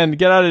Holy Land.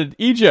 Get out of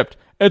Egypt.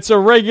 It's a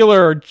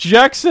regular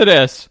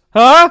Jexodus,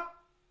 huh?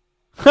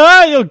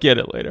 You'll get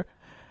it later.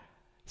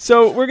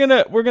 So we're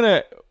gonna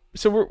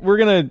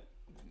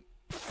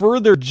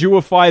further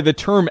Jewify the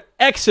term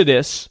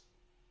Exodus.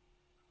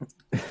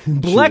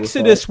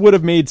 Blexodus would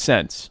have made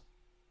sense.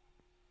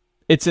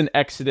 It's an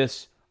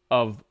exodus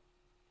of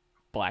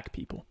black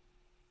people.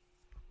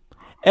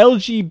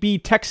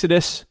 LGBT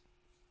Texodus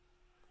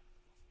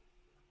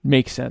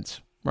makes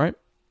sense, right?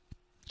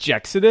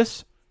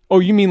 Jexodus? Oh,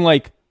 you mean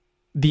like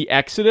the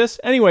Exodus?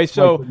 Anyway,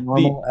 so the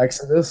normal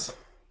Exodus?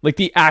 Like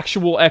the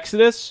actual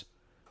Exodus?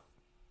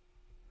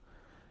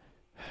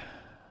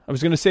 I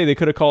was going to say they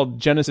could have called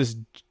Genesis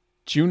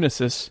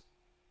Junesis.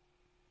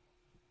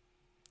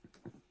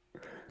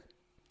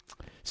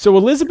 So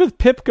Elizabeth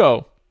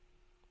Pipko,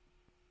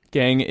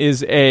 gang,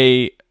 is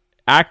a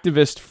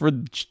activist for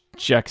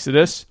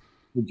Jexodus.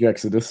 The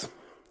Jexodus.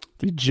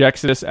 The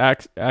Jexodus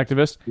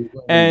activist.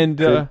 And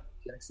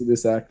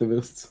Jexodus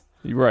activists.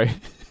 Right.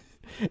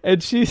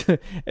 And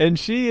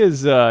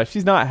she's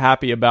not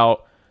happy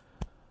about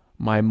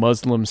my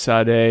Muslim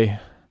Sadeh,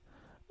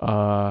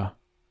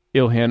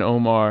 Ilhan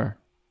Omar,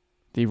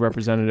 the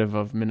representative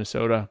of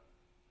Minnesota.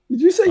 Did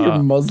you say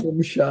you're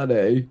Muslim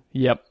Sadeh?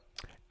 Yep.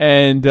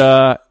 And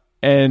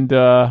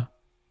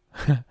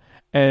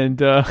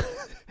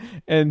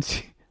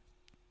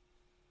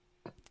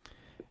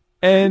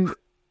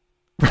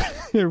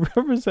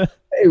Represent.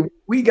 Hey,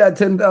 we got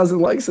 10,000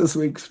 likes this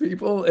week,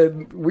 people,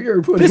 and we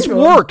are putting this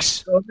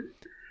works.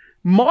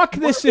 Mock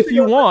this if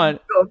you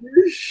want.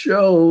 This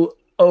show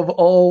of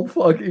all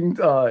fucking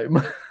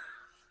time.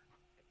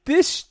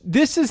 This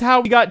is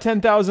how we got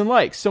 10,000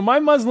 likes. So my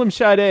Muslim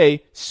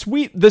Sade,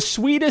 the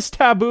sweetest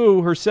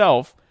taboo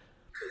herself,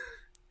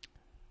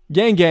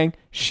 gang,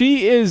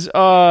 she has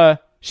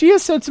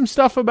said some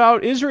stuff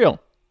about Israel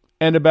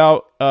and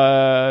about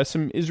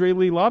some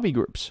Israeli lobby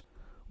groups,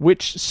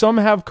 which some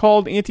have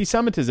called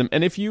anti-Semitism.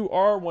 And if you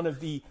are one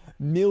of the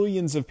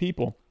millions of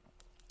people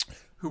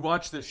who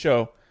watch this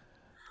show,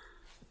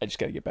 I just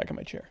got to get back in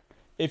my chair.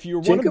 If you're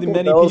one of the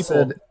many people,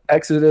 said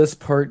Exodus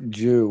part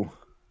Jew.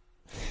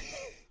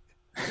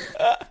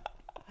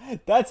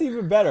 That's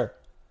even better,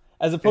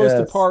 as opposed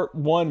to part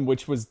 1,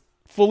 which was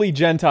fully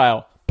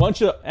Gentile.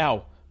 Bunch of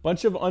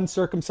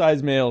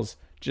uncircumcised males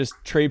just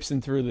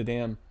traipsing through the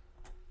damn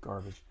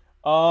garbage.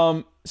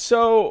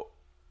 So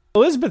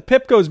Elizabeth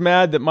Pipko's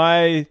mad that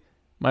my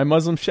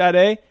Muslim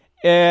Sade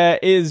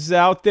is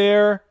out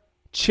there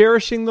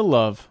cherishing the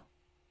love.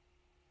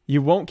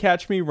 You won't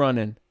catch me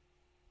running.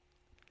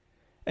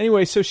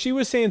 Anyway, so she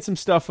was saying some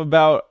stuff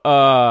about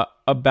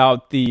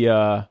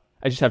the.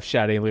 I just have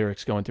Sade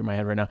lyrics going through my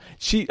head right now.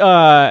 She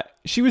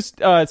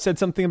said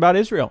something about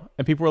Israel,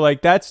 and people were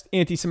like, "That's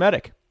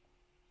anti-Semitic,"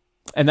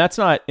 and that's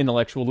not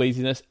intellectual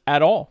laziness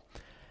at all.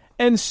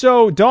 And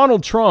so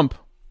Donald Trump,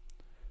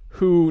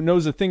 who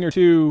knows a thing or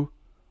two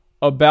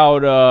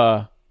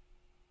about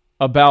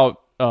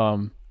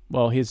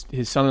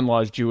his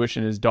son-in-law is Jewish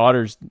and his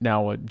daughter's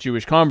now a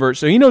Jewish convert,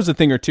 so he knows a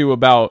thing or two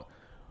about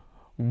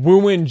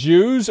wooing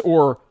Jews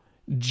or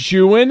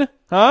Jewing,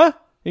 huh?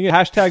 You can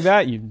hashtag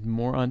that, you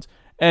morons.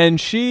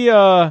 And she,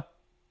 so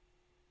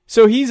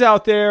he's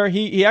out there.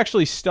 He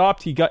actually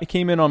stopped. He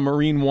came in on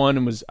Marine One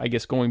and was, I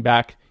guess, going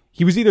back.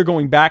 He was either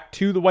going back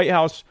to the White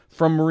House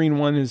from Marine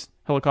One, his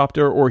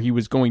helicopter, or he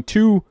was going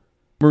to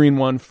Marine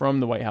One from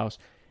the White House.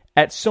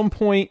 At some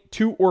point,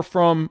 to or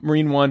from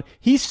Marine One,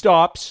 he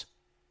stops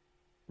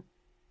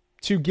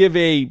to give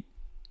a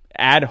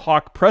ad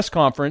hoc press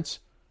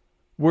conference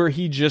where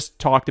he just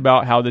talked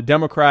about how the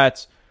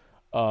Democrats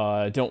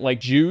don't like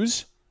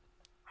Jews,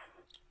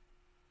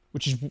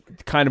 which is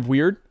kind of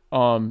weird.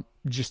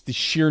 Just the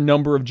sheer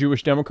number of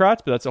Jewish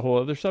Democrats, but that's a whole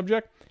other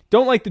subject.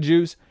 Don't like the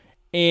Jews,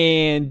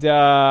 and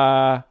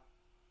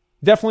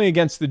definitely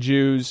against the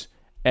Jews.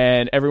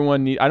 And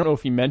everyone, I don't know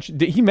if he mentioned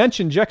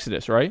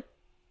Jexodus, right?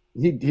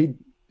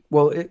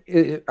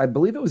 I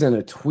believe it was in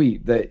a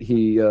tweet that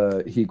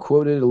he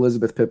quoted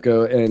Elizabeth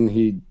Pipko and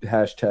he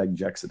hashtagged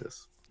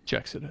Jexodus.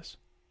 Jexodus.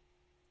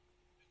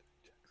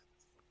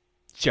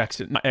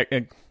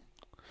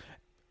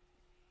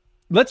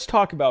 Let's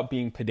talk about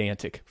being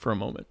pedantic for a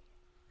moment.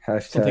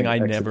 Something I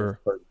never.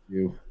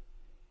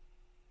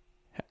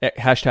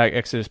 Hashtag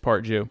Exodus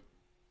part Jew.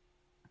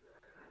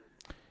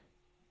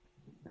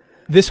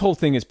 This whole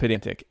thing is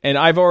pedantic, and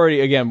I've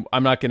already, again,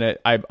 I'm not gonna.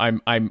 I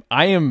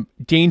am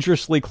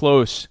dangerously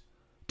close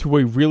to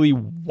a really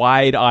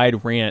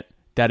wide-eyed rant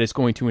that is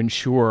going to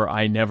ensure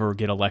I never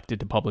get elected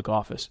to public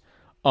office.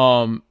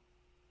 Nope.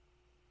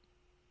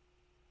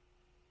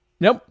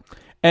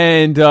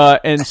 And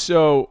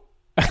so.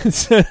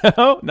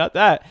 No, not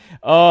that.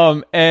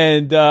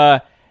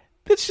 Let's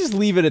just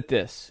leave it at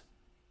this.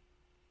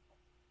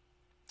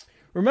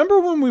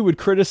 Remember when we would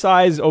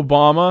criticize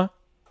Obama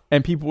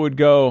and people would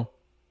go,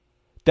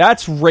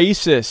 "That's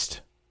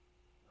racist.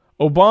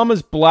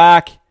 Obama's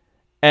black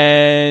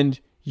and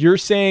you're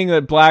saying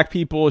that black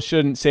people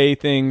shouldn't say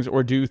things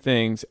or do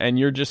things and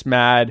you're just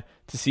mad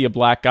to see a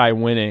black guy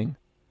winning."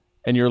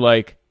 And you're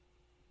like,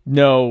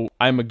 "No,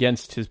 I'm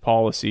against his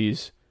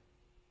policies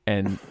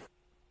and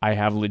I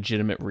have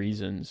legitimate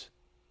reasons,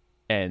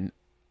 and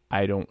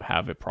I don't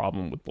have a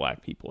problem with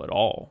black people at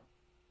all.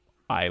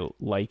 I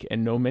like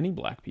and know many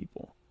black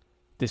people.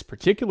 This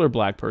particular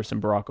black person,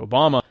 Barack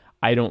Obama,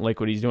 I don't like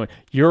what he's doing.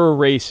 You're a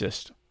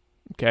racist."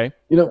 Okay?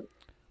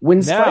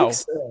 When Spike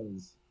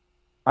says,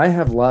 "I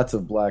have lots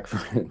of black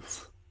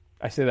friends,"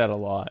 I say that a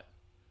lot.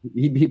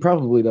 He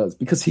probably does,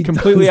 because he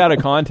completely out of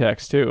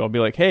context, too. I'll be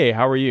like, "Hey,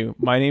 how are you?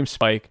 My name's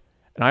Spike,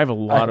 and I have a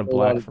lot of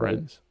black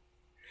friends."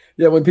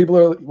 Yeah, when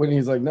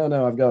he's like, no,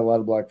 I've got a lot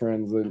of black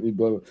friends, and he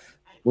blow.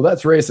 Well,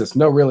 that's racist.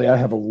 No, really, I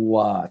have a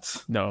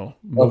lot. No,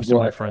 most of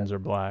my friends are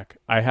black.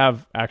 I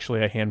have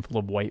actually a handful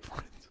of white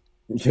friends.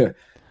 Yeah,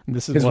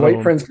 this is his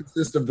white friends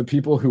consist of the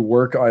people who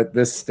work at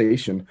this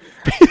station.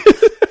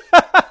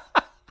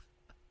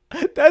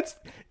 That's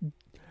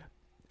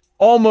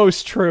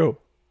almost true,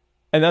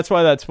 and that's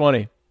why that's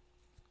funny.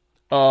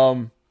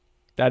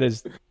 That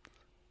is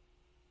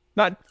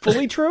not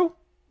fully true,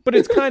 but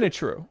it's kind of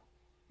true.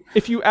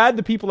 If you add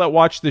the people that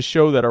watch this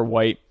show that are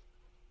white,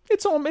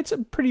 it's a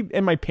pretty,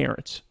 and my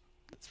parents.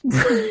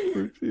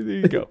 There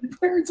you go. Your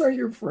parents aren't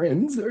your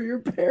friends; they're your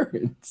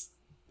parents.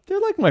 They're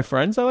like my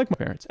friends. I like my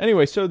parents.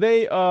 Anyway, so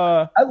they.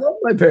 I love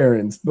my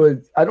parents,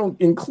 but I don't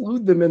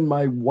include them in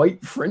my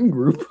white friend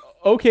group.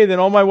 Okay, then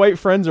all my white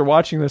friends are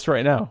watching this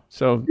right now.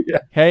 So, yeah.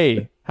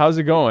 Hey, how's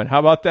it going? How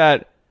about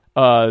that?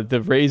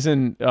 The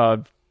raisin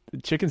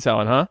chicken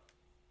salad, huh?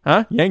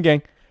 Huh? Yang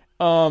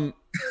gang.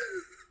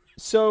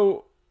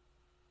 So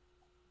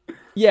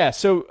yeah.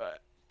 So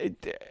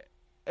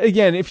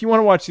again, if you want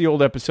to watch the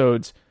old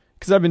episodes,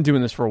 because I've been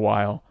doing this for a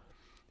while,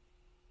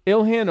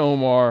 Ilhan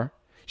Omar,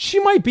 she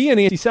might be an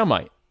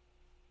anti-Semite.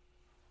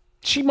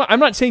 I'm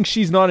not saying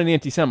she's not an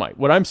anti-Semite.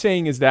 What I'm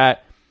saying is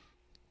that,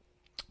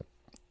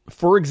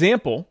 for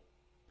example,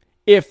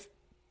 if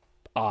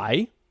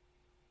I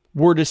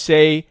were to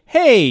say,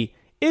 hey,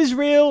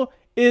 Israel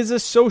is a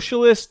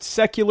socialist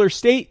secular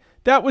state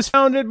that was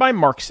founded by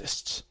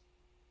Marxists,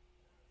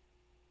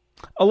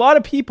 a lot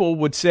of people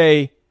would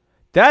say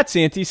that's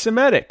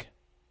anti-Semitic.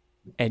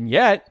 And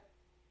yet,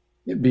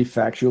 it'd be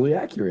factually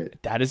accurate.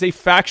 That is a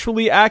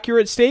factually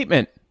accurate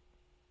statement.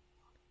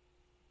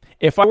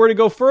 If I were to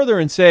go further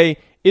and say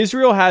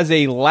Israel has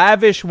a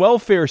lavish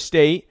welfare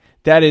state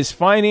that is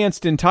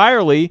financed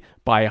entirely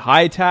by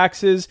high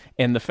taxes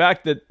and the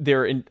fact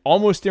that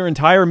almost their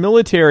entire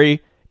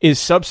military is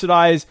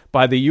subsidized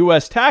by the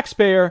U.S.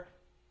 taxpayer,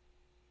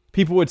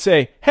 people would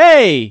say,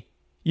 hey,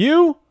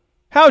 you,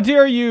 how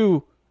dare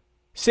you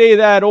say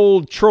that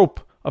old trope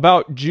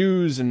about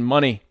Jews and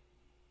money?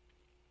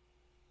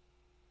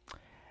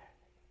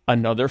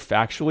 Another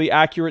factually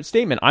accurate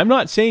statement. I'm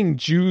not saying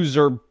Jews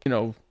are,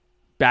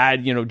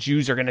 bad,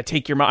 Jews are going to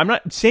take your money. I'm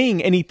not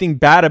saying anything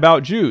bad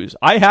about Jews.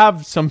 I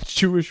have some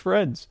Jewish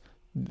friends,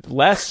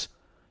 less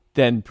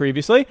than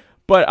previously,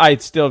 but I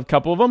still have a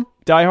couple of them.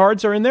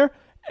 Diehards are in there,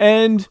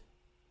 and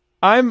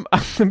I'm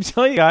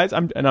telling you guys,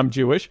 I'm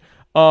Jewish,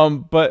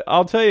 but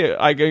I'll tell you,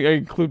 I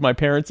include my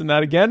parents in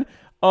that again.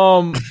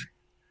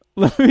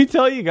 Let me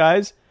tell you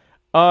guys,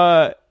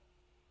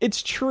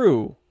 it's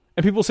true.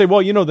 And people say,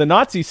 well, the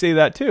Nazis say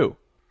that too.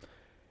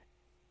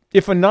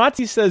 If a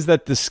Nazi says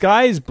that the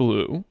sky's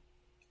blue,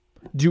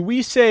 do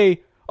we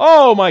say,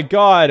 oh my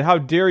God, how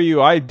dare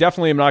you? I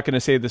definitely am not going to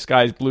say the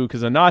sky's blue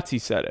because a Nazi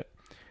said it.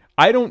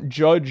 I don't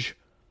judge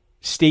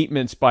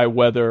statements by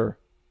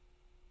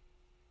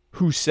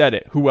who said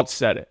it, who else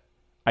said it.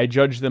 I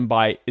judge them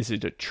by, is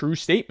it a true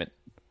statement?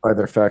 By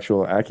their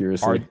factual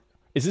accuracy.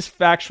 Is this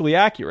factually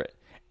accurate?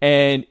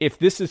 And if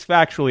this is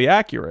factually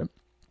accurate,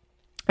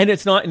 and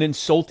it's not an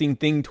insulting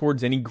thing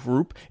towards any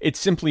group, it's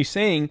simply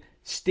saying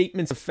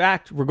statements of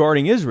fact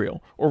regarding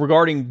Israel or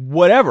regarding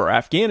whatever,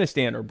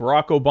 Afghanistan or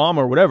Barack Obama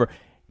or whatever.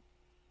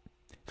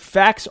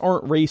 Facts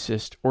aren't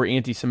racist or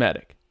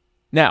anti-Semitic.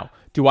 Now,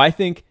 do I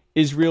think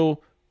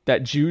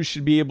that Jews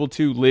should be able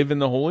to live in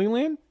the Holy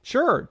Land?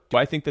 Sure. Do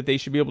I think that they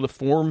should be able to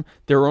form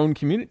their own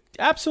community?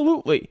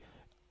 Absolutely.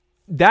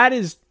 That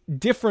is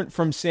different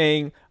from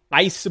saying,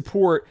 I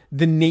support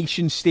the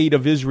nation state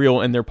of Israel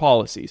and their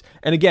policies.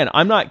 And again,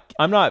 I'm not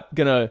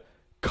going to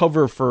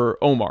cover for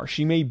Omar.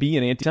 She may be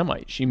an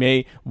anti-Semite. She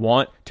may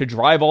want to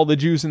drive all the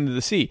Jews into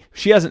the sea.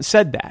 She hasn't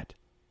said that.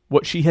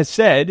 What she has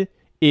said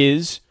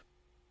is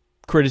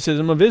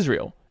criticism of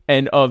Israel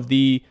and of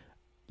the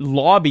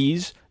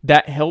lobbies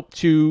that help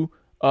to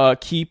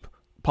keep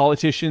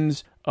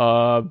politicians,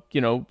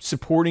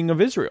 supporting of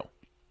Israel.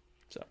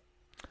 So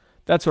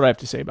that's what I have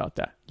to say about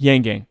that.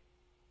 Yang gang.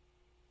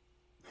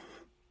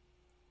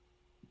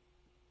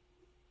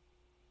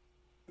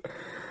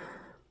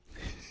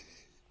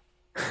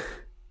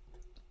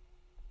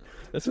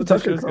 That's what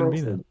Tucker show's going to be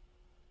then.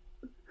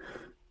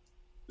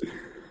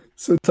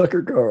 So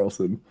Tucker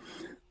Carlson.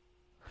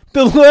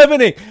 The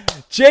leavening.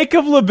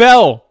 Jacob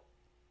LaBelle.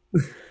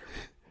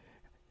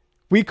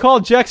 We call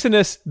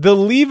Jexinus the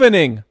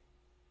leavening.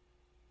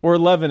 Or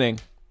leavening.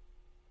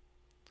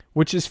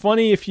 Which is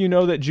funny if you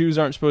know that Jews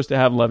aren't supposed to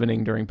have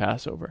leavening during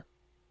Passover.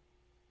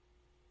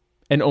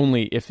 And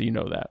only if you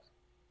know that.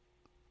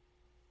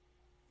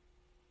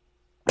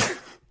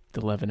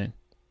 The leavening.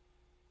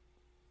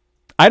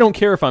 I don't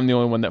care if I'm the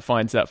only one that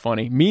finds that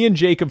funny. Me and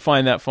Jacob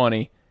find that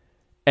funny,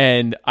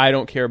 and I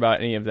don't care about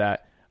any of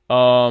that.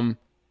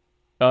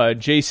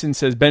 Jason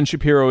says Ben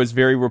Shapiro is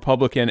very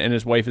Republican and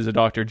his wife is a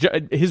doctor.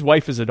 His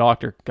wife is a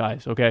doctor,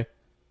 guys, okay?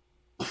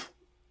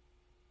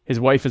 His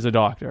wife is a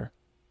doctor.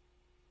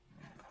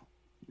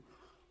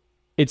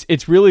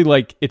 It's really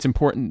like, it's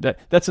important.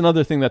 That's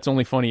another thing that's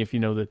only funny if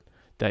you know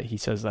that he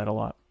says that a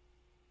lot.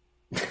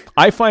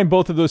 I find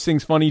both of those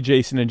things funny,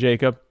 Jason and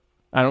Jacob.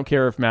 I don't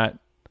care if Matt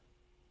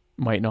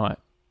might not.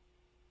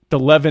 The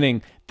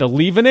leavening. The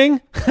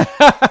leavening?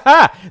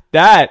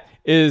 That.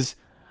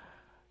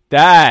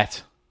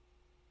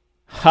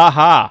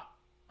 Ha.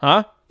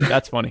 Huh?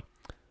 That's funny.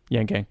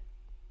 Yang gang.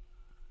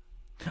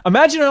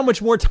 Imagine how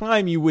much more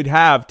time you would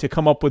have to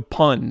come up with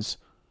puns.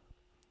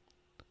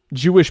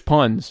 Jewish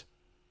puns.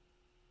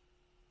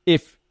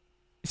 If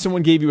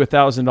someone gave you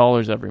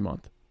 $1,000 every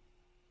month.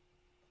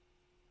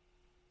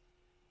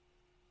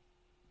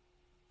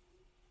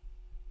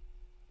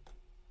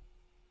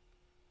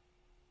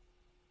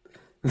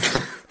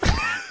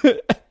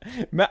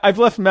 I've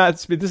left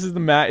Matt. This is the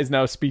Matt is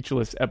now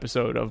speechless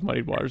episode of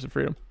Muddied Waters of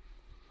Freedom.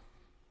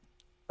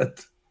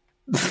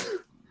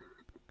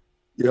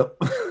 Yep.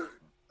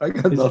 I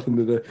got nothing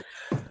today.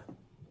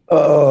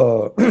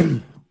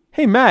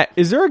 Hey, Matt,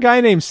 is there a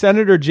guy named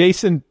Senator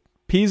Jason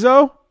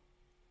Pizzo?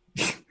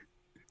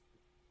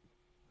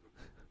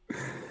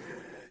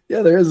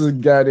 Yeah, there is a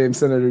guy named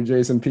Senator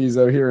Jason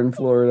Pizzo here in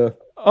Florida.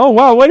 Oh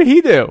wow, what did he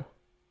do?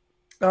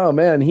 Oh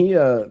man, he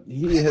has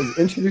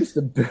introduced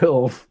a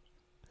bill.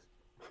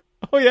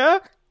 Oh yeah?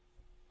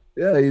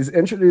 Yeah, he's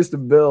introduced a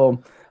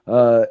bill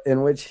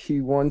in which he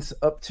wants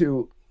up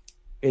to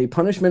a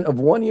punishment of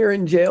 1 year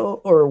in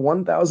jail or a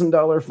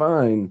 $1,000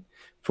 fine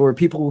for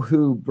people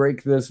who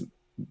break this,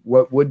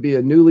 what would be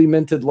a newly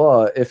minted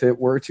law if it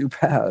were to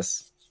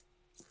pass.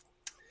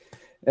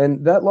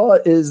 And that law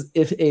is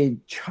if a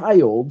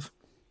child,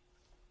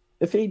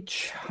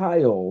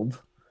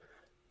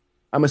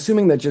 I'm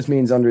assuming that just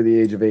means under the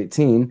age of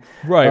 18.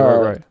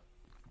 Right.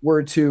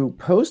 Were to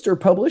post or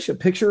publish a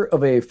picture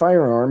of a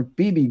firearm,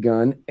 BB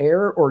gun,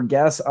 air or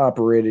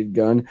gas-operated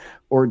gun,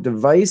 or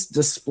device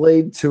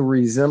displayed to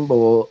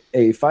resemble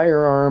a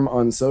firearm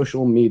on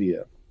social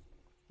media,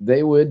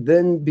 they would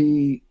then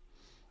be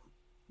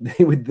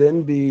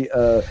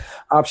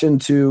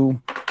optioned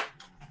to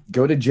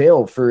go to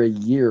jail for a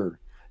year.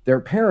 Their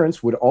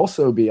parents would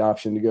also be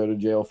optioned to go to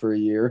jail for a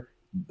year.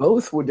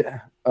 Both would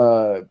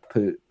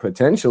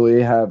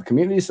potentially have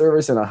community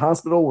service in a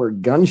hospital where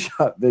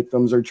gunshot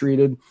victims are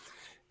treated,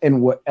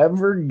 and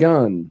whatever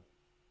gun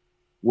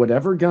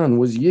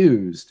was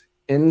used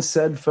in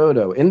said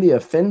photo, in the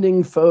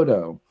offending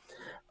photo,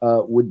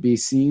 would be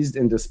seized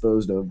and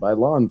disposed of by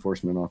law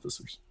enforcement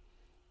officers.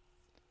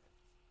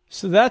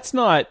 So that's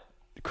not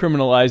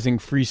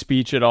criminalizing free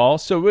speech at all.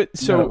 So it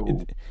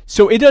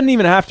doesn't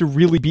even have to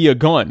really be a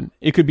gun.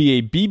 It could be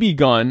a BB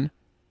gun,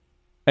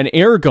 an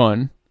air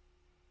gun,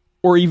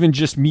 or even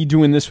just me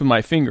doing this with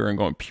my finger and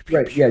going pew, pew,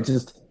 right. Pew. Yeah.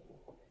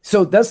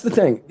 So that's the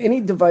thing. Any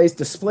device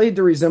displayed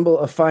to resemble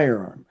a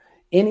firearm.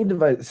 Any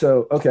device.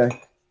 So, okay.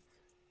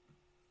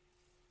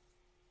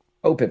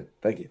 Open.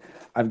 Thank you.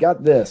 I've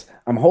got this.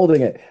 I'm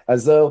holding it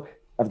as though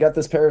I've got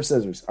this pair of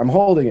scissors. I'm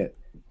holding it.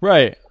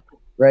 Right.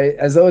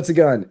 As though it's a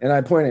gun. And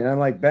I point it and I'm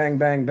like, bang,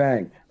 bang,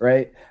 bang.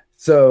 Right.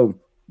 So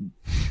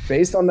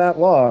based on that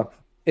law,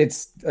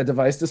 it's a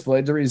device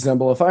displayed to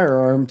resemble a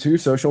firearm to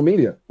social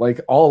media, like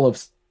all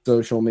of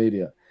social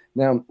media.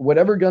 Now,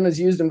 whatever gun is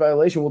used in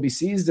violation will be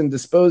seized and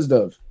disposed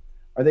of.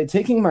 Are they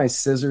taking my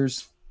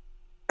scissors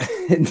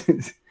and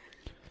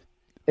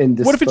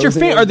what if it's your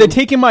fan? Are they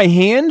taking my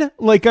hand?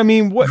 Like, I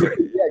mean, what? Yeah,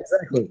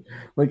 exactly.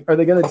 Like, are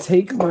they going to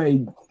take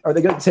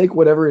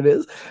whatever it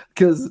is?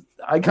 Because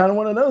I kind of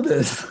want to know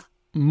this.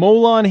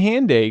 Molon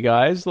Hande,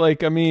 guys.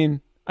 Like, I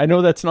mean, I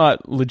know that's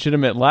not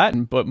legitimate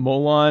Latin, but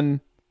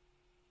Molon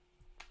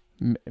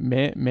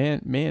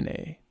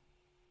Mane.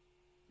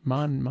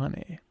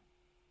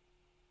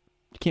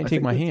 You can't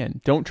take my hand.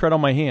 Don't tread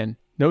on my hand.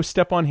 No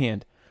step on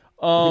hand.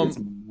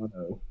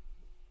 Mono?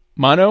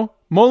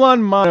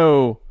 Molon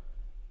Mono.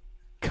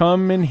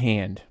 Come in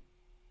hand.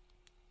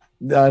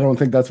 I don't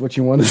think that's what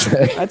you want to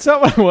say. That's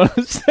not what I want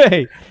to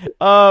say.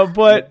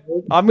 But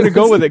I'm going to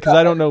go with it because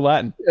I don't know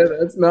Latin. Yeah,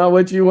 that's not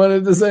what you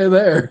wanted to say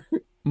there.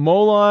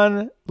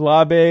 Molon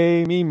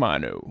labe mi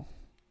mano.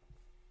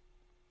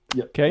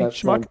 Yep, okay,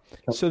 schmuck.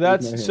 So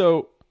that's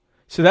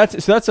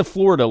a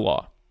Florida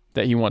law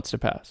that he wants to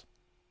pass.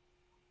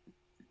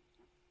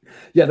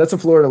 Yeah, that's a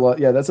Florida law.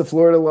 Yeah, that's a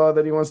Florida law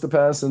that he wants to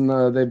pass, and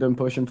they've been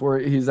pushing for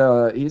it. He's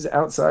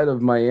outside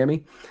of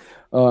Miami.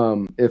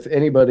 If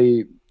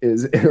anybody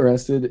is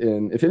interested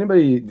if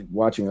anybody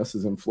watching us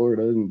is in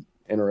Florida and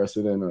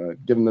interested in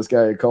giving this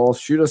guy a call,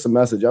 shoot us a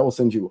message. I will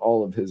send you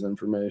all of his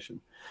information.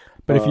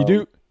 But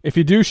if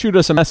you do shoot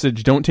us a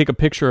message, don't take a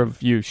picture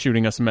of you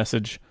shooting us a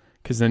message,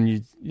 because then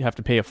you have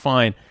to pay a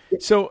fine.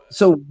 So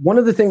one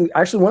of the things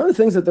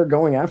that they're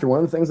going after,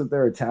 one of the things that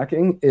they're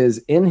attacking is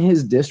in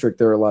his district,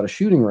 there are a lot of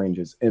shooting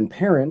ranges, and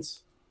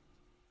parents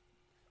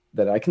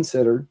that I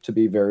consider to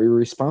be very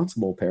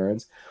responsible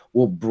parents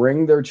will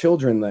bring their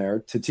children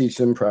there to teach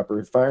them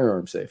proper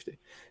firearm safety.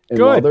 And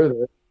while they're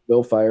there,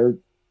 they'll fire,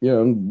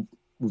 the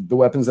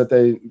weapons that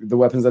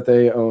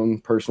they own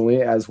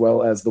personally, as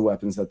well as the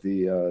weapons that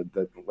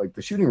the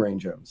shooting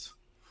range owns.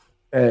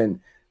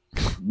 And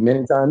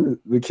many times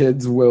the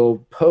kids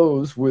will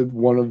pose with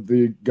one of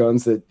the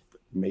guns that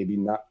maybe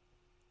not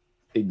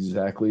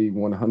exactly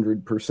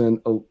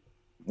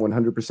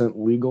 100%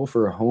 legal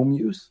for home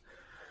use.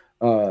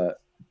 But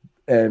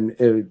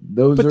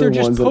they're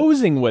just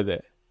posing with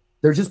it.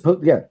 They're just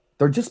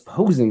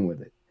posing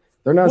with it.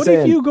 They're not saying.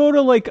 What if you go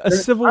to like a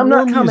Civil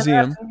War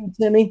museum,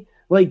 Timmy?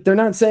 Like, they're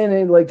not saying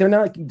it, like, they're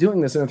not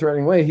doing this in a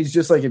threatening way. He's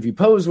just like, if you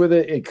pose with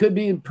it, it could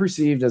be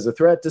perceived as a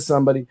threat to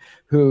somebody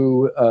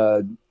who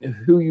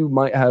you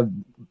might have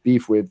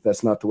beef with.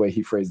 That's not the way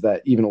he phrased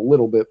that, even a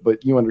little bit,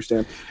 but you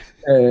understand.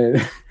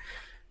 And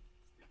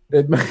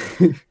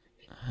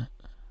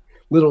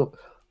little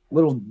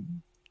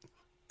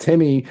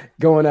Timmy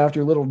going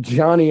after little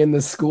Johnny in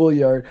the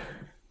schoolyard,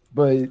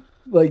 but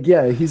like,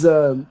 yeah, he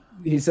said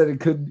it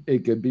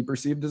could be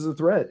perceived as a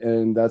threat,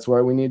 and that's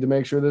why we need to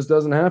make sure this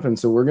doesn't happen.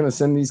 So we're going to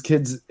send these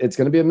kids. It's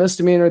going to be a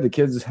misdemeanor. The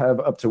kids have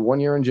up to 1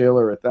 year in jail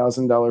or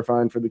 $1,000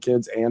 fine for the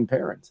kids and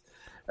parents.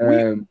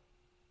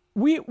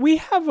 We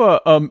have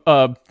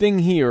a thing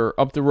here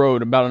up the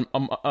road, about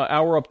an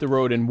hour up the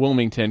road in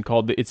Wilmington,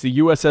 called it's the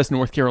USS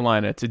North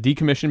Carolina. It's a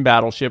decommissioned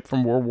battleship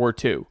from World War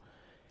II.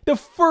 The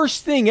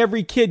first thing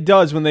every kid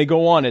does when they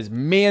go on is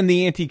man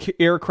the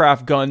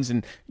anti-aircraft guns,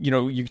 and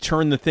you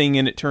turn the thing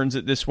and it turns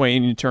it this way,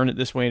 and you turn it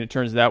this way and it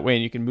turns that way,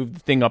 and you can move the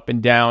thing up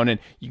and down, and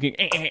you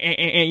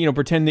can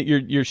pretend that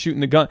you're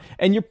shooting the gun,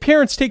 and your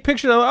parents take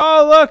pictures of,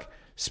 oh look,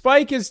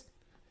 Spike this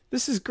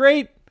is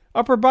great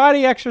upper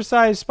body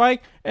exercise,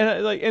 Spike, and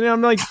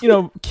I'm like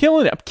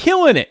killing it.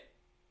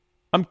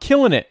 I'm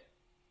killing it.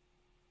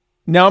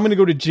 Now I'm going to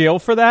go to jail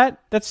for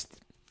that? That's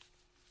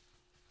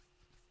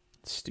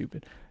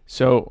stupid.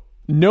 So,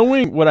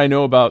 knowing what I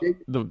know about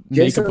the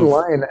Jason makeup of...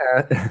 Lyon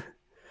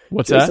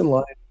What's Jason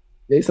that?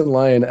 Jason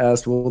Lyon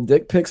asked, will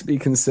dick pics be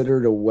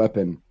considered a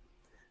weapon?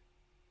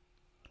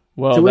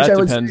 Well, that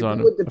depends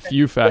on a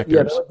few factors.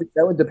 Yeah,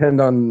 that would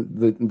depend on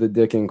the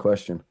dick in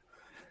question.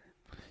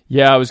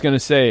 Yeah, I was going to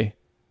say,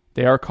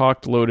 they are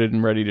cocked, loaded,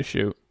 and ready to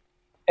shoot.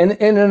 And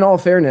in all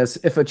fairness,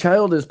 if a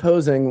child is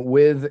posing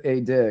with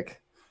a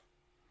dick,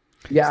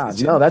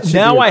 that's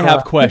now I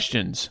have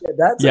questions.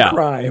 That's a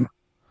crime.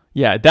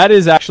 Yeah, that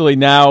is actually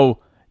now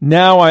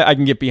I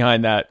can get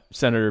behind that,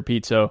 Senator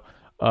Pizzo.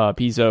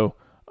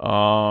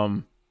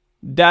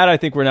 That I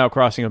think we're now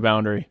crossing a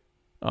boundary.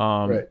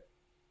 Right.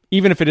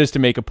 Even if it is to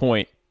make a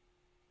point.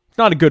 It's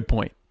not a good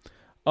point.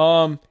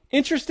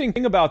 Interesting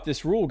thing about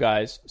this rule,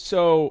 guys.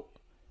 So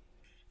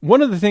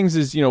one of the things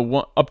is,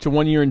 up to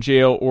 1 year in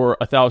jail or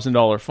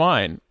 $1,000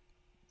 fine.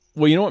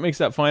 Well, you know what makes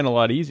that fine a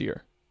lot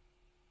easier?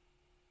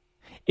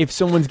 If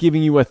someone's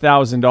giving you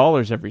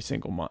 $1,000 every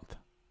single month.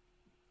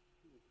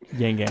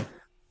 Yang gang.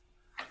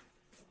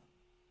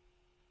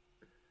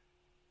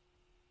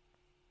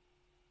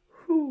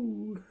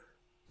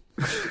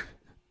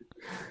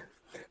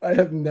 I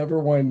have never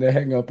wanted to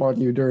hang up on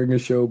you during a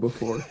show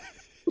before.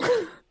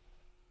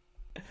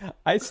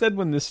 I said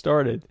when this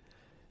started,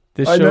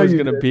 this show is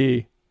going to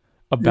be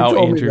about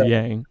Andrew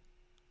Yang.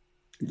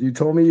 You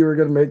told me you were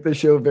going to make this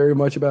show very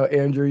much about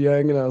Andrew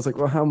Yang, and I was like,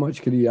 well, how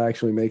much could he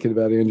actually make it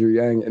about Andrew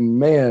Yang? And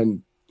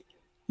man,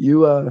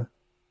 you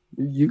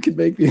could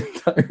make the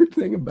entire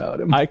thing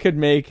about him. I could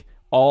make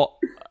all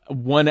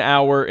 1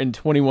 hour and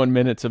 21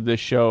 minutes of this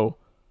show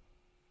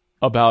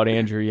about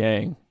Andrew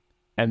Yang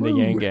and the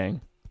Yang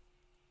Gang.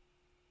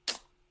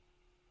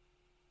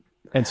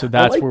 And so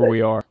that's where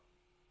we are.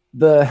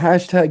 The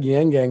hashtag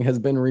Yang Gang has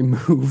been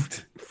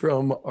removed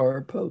from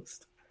our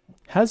post.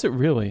 Has it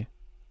really?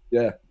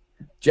 Yeah.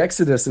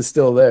 Jexodus is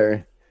still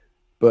there,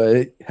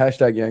 but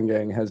hashtag Yang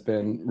Gang has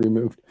been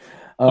removed.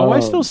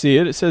 I still see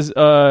it. It says it's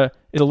a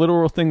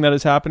literal thing that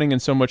is happening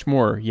and so much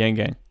more, Yang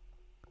Gang.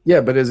 Yeah,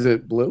 but is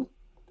it blue?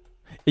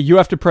 You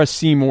have to press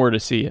see more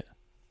to see it.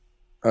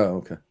 Oh,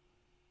 okay.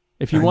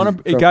 If you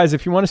want to, guys,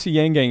 if you want to see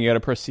Yang Gang, you got to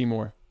press see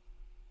more.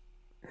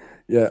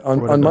 Yeah,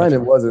 on mine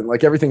it wasn't.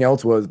 Like everything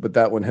else was, but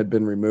that one had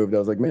been removed. I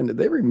was like, man, did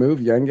they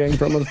remove Yang Gang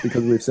from us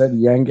because we've said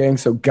Yang Gang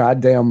so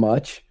goddamn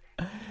much?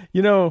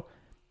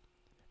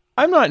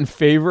 I'm not in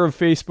favor of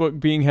Facebook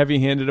being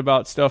heavy-handed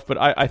about stuff, but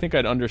I think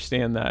I'd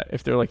understand that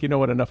if they're like, you know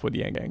what, enough with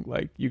Yang Gang.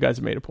 Like, you guys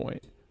have made a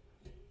point.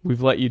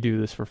 We've let you do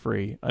this for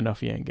free.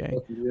 Enough Yang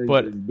Gang.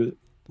 But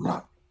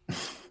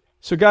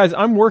so, guys,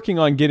 I'm working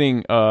on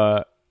getting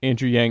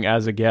Andrew Yang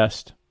as a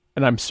guest,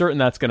 and I'm certain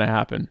that's going to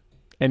happen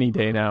any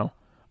day now.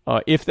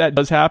 If that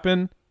does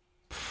happen,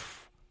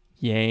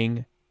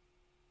 Yang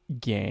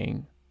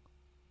Gang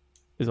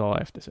is all I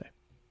have to say.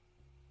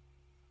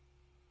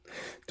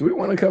 Do we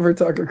want to cover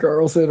Tucker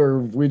Carlson, or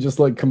we just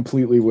like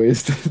completely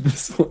wasted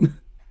this one?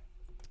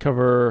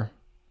 Cover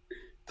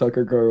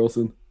Tucker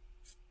Carlson.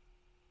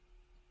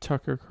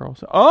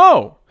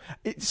 Oh,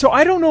 so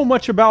I don't know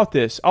much about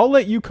this. I'll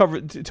let you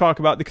talk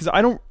about it because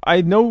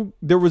I know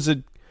there was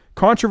a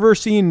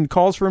controversy and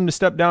calls for him to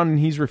step down, and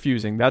he's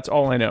refusing. That's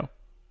all I know.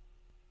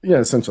 Yeah,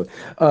 essentially.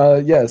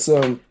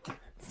 So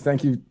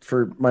thank you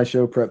for my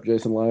show prep,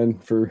 Jason Lyon,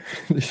 for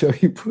the show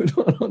you put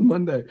on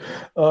Monday.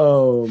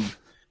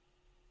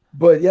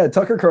 But yeah,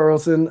 Tucker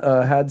Carlson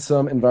had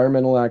some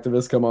environmental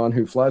activists come on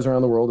who flies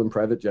around the world in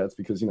private jets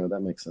because,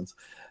 that makes sense.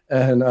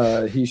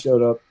 And he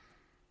showed up.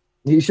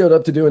 He showed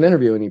up to do an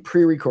interview, and he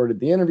pre-recorded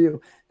the interview.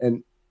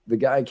 And the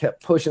guy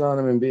kept pushing on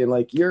him and being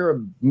like, "You're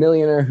a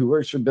millionaire who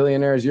works for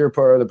billionaires. You're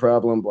part of the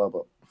problem." Blah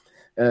blah.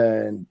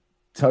 And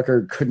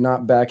Tucker could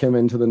not back him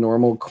into the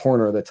normal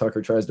corner that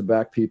Tucker tries to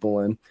back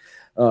people in.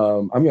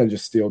 I'm going to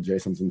just steal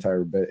Jason's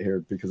entire bit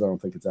here because I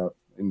don't think it's out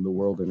in the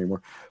world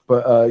anymore.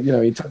 But,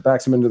 he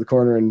backs him into the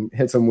corner and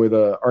hits him with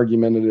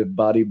argumentative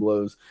body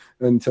blows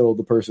until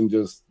the person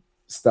just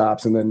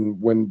stops. And then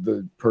when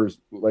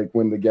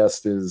the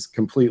guest is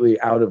completely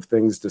out of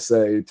things to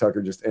say,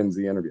 Tucker just ends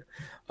the interview.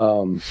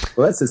 Well,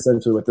 that's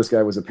essentially what this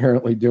guy was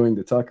apparently doing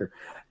to Tucker.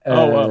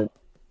 Wow.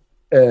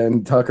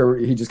 And Tucker,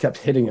 he just kept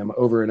hitting him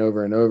over and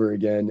over and over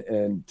again.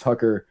 And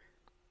Tucker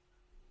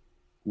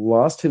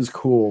lost his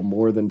cool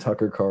more than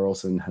Tucker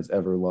Carlson has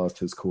ever lost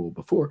his cool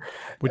before.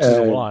 Which is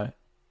a lie.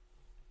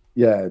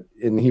 Yeah,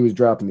 and he was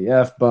dropping the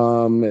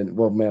F-bomb. And,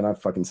 well, man, I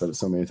fucking said it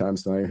so many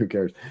times tonight. Who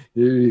cares?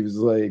 He was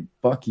like,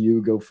 fuck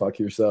you, go fuck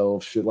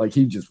yourself. Shit, like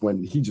he just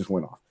went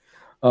off.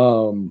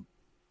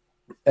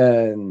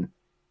 And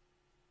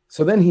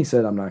so then he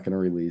said, I'm not going to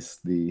release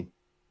the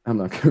I'm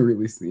not going to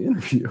release the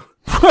interview.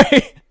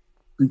 Right.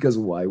 Because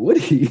why would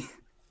he?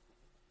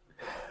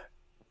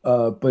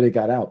 But it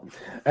got out,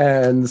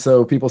 and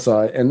so people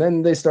saw it, and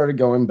then they started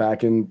going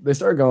back in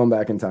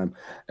time,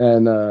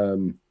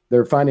 and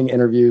they're finding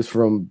interviews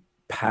from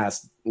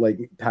past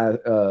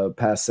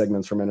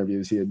segments from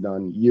interviews he had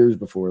done years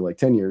before, like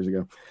 10 years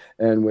ago,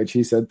 in which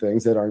he said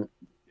things that aren't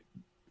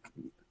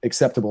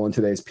acceptable in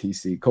today's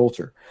PC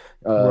culture.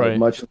 Right.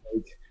 Much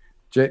like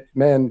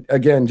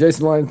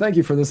Jason Lyon, thank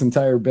you for this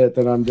entire bit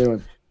that I'm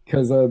doing,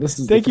 because this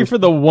is thank you for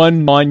the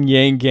one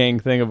Yang Gang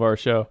thing of our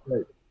show.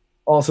 Right.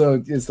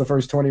 Also, it's the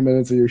first 20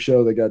 minutes of your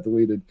show that got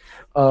deleted.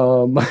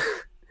 But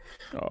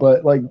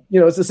like,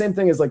 it's the same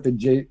thing as like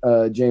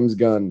the James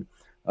Gunn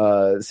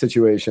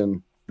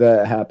situation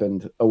that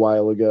happened a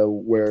while ago,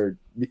 where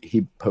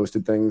he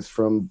posted things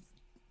from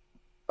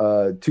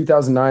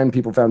 2009.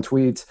 People found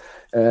tweets,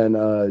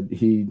 and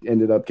he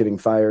ended up getting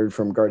fired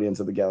from Guardians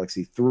of the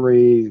Galaxy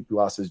 3,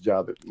 lost his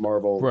job at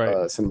Marvel,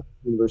 Cinematic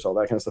Universe, all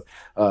that kind of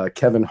stuff.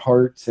 Kevin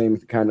Hart, same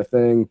kind of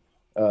thing.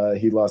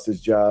 He lost his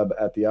job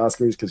at the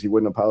Oscars because he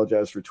wouldn't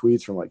apologize for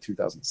tweets from like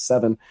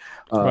 2007,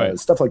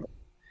 stuff like that.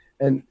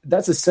 And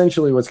that's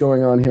essentially what's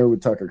going on here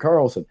with Tucker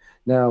Carlson.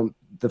 Now,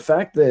 the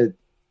fact that,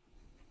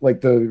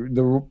 like,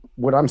 the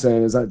what I'm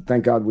saying is that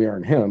thank God we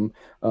aren't him,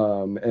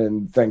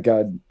 and thank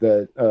God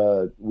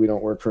that we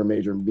don't work for a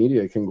major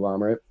media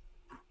conglomerate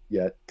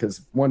yet,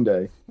 because one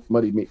day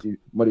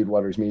Muddied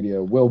Waters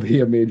Media will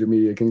be a major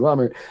media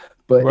conglomerate.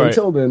 But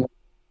until then,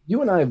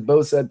 you and I have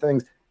both said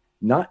things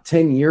not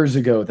 10 years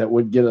ago that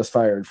would get us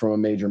fired from a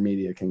major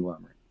media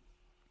conglomerate.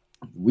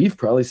 We've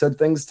probably said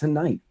things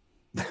tonight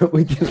that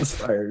would get us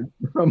fired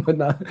from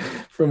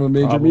a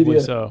major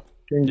media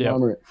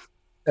conglomerate.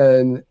 Yep.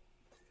 And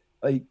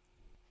like,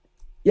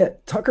 yeah,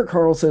 Tucker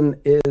Carlson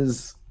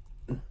is,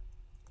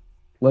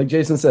 like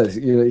Jason says,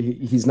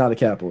 he's not a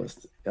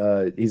capitalist.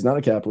 He's not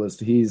a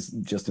capitalist. He's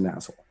just an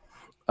asshole.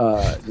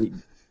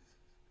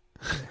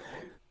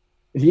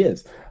 He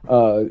is.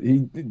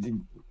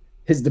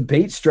 His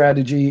debate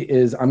strategy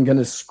is, I'm going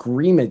to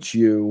scream at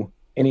you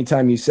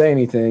anytime you say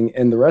anything,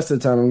 and the rest of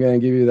the time I'm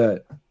going to give you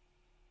that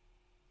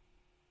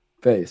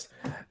face.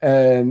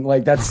 And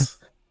like that's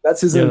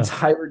his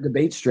entire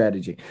debate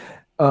strategy.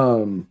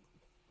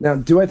 Now,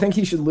 do I think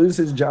he should lose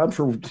his job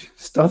for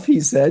stuff he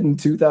said in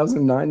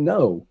 2009?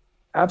 No,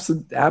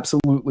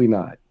 absolutely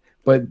not.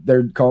 But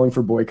they're calling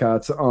for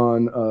boycotts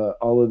on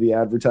all of the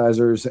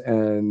advertisers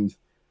and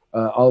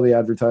all the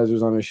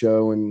advertisers on his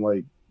show, and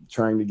like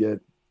trying to get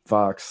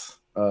Fox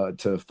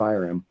to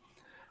fire him.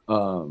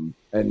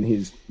 And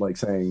he's like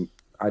saying,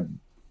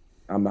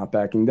 I'm not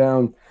backing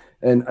down.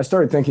 And I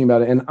started thinking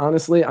about it, and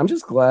honestly, I'm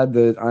just glad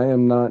that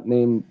I'm not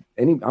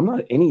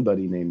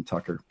anybody named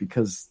Tucker,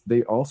 because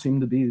they all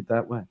seem to be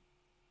that way.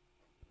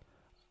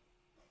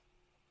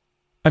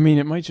 I mean,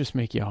 it might just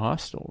make you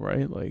hostile,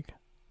 right? Like,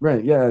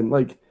 right, yeah, and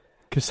like,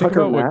 because think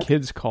about what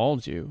kids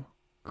called you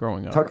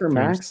growing up. Tucker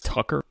Max,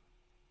 Tucker,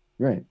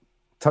 right?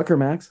 Tucker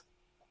Max,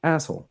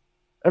 asshole.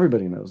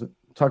 Everybody knows it.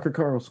 Tucker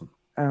Carlson,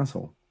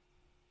 asshole.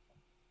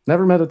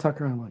 Never met a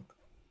Tucker I liked.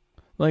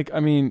 Like,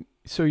 I mean,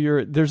 so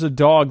there's a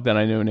dog that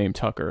I know named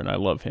Tucker, and I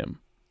love him.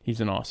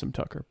 He's an awesome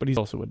Tucker, but he's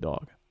also a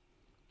dog.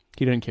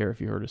 He doesn't care if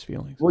you hurt his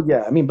feelings. Well,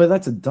 yeah, I mean, but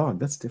that's a dog.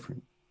 That's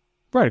different.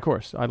 Right, of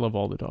course. I love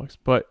all the dogs.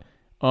 But,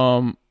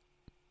 you're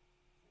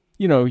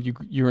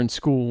in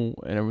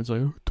school, and everyone's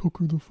like, oh,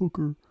 Tucker the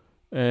fucker.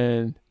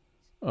 And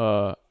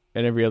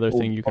every other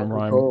thing you can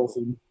rhyme.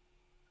 Carlson.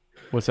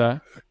 What's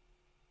that?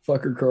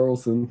 Fucker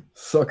Carlson.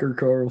 Sucker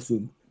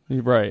Carlson.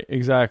 Right,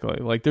 exactly.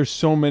 Like, there's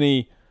so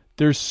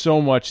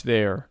much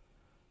there.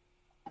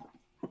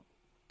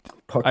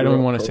 I don't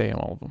even want to say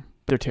all of them.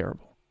 They're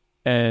terrible.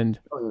 And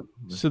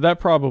so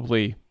that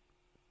probably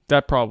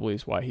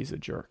is why he's a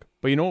jerk.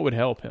 But you know what would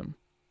help him?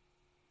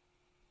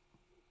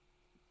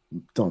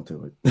 Don't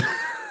do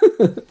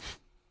it.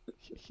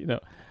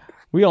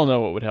 We all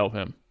know what would help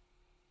him.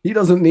 He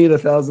doesn't need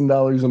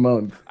 $1,000 a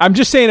month. I'm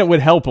just saying it would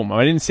help him.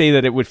 I didn't say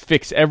that it would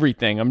fix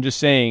everything. I'm just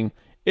saying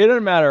it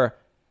doesn't matter.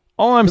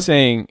 All I'm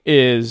saying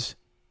is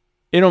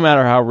it don't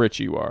matter how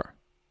rich you are.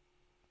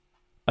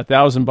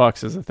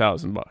 $1,000 is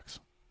 $1,000.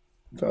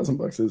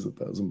 $1,000 is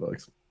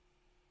 $1,000.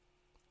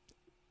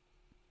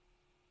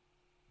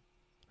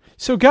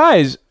 So,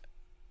 guys,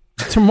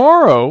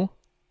 tomorrow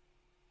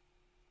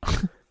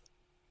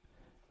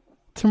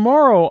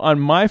on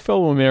My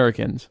Fellow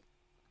Americans,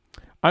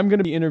 I'm going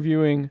to be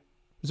interviewing.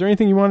 Is there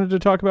anything you wanted to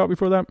talk about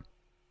before that?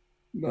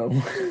 No.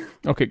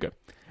 Okay, good.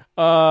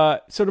 So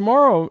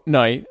tomorrow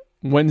night,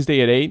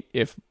 Wednesday at 8,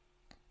 if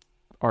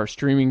our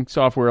streaming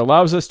software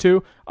allows us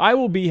to, I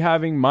will be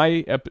having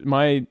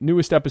my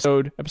newest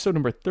episode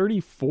number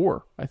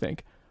 34, I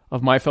think,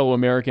 of My Fellow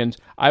Americans.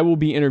 I will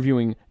be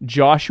interviewing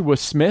Joshua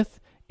Smith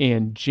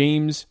and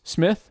James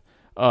Smith,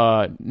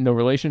 no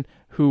relation,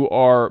 who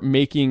are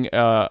making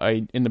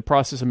in the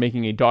process of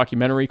making a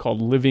documentary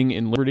called Living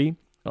in Liberty.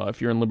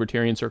 If you're in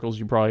libertarian circles,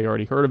 you probably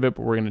already heard of it,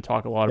 but we're going to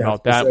talk a lot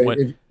about that.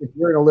 If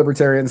you're in a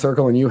libertarian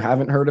circle and you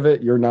haven't heard of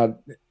it, you're not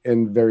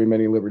in very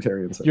many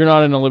libertarian circles. You're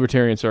not in a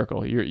libertarian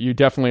circle. You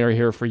definitely are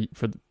here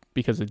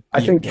because of.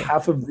 I think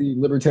half of the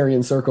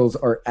libertarian circles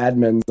are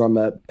admins on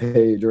that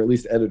page, or at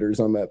least editors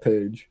on that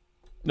page.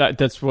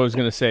 That's what I was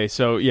going to say.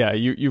 So yeah,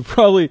 you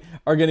probably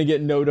are going to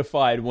get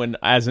notified when,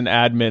 as an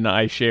admin,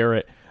 I share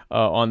it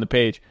on the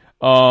page,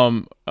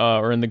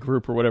 or in the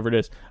group or whatever it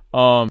is,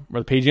 or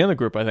the page and the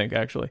group, I think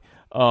actually.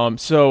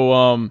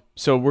 So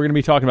we're going to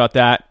be talking about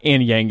that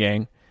and Yang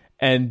Gang,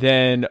 and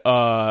then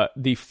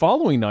the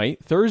following night,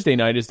 Thursday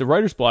night, is the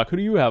Writer's Block. Who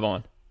do you have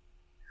on?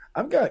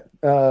 I've got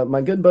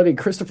my good buddy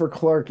Christopher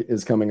Clark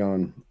is coming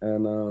on,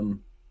 and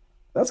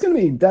that's going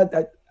to be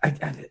that.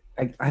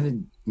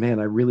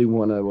 I really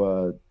want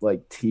to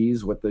like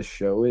tease what this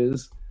show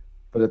is,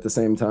 but at the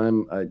same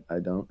time, I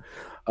don't.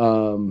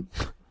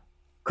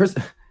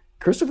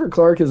 Christopher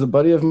Clark is a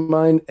buddy of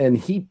mine,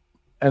 and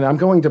I'm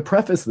going to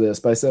preface this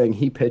by saying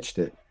he pitched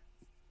it.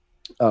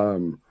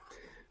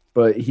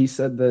 But he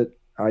said that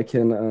I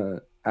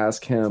can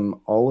ask him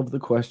all of the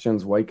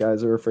questions white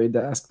guys are afraid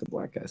to ask the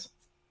black guys.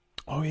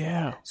 Oh,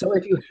 yeah. So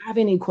if you have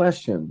any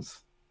questions,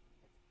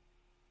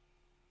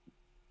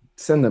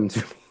 send them to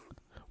me.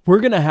 We're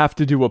going to have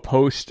to do a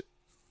post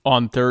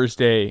on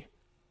Thursday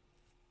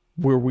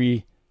where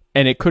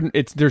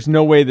there's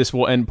no way this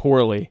will end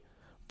poorly,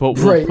 but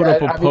we'll put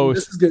up a post.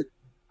 This is good.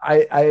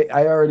 I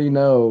already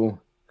know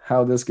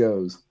how this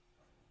goes.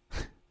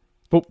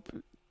 But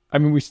I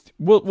mean,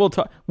 we'll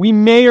talk. We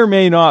may or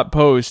may not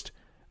post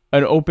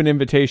an open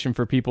invitation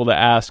for people to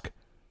ask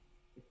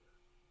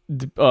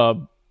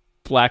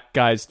black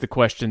guys the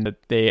question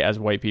that they, as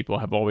white people,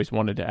 have always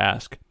wanted to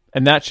ask,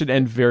 and that should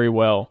end very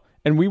well.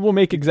 And we will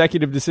make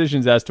executive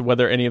decisions as to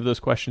whether any of those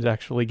questions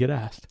actually get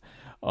asked.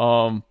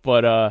 So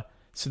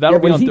that'll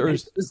be on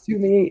Thursday. To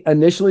me,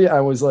 initially,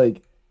 I was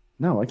like,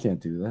 "No, I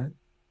can't do that,"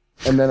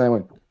 and then I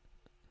went,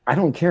 "I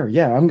don't care.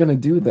 Yeah, I'm going to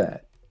do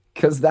that."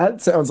 Because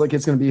that sounds like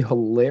it's going to be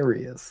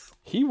hilarious.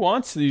 He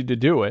wants you to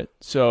do it,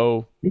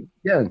 so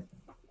yeah.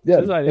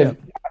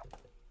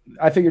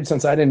 I figured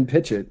since I didn't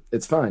pitch it,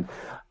 it's fine.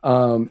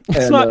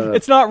 It's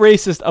not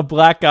racist. A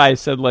black guy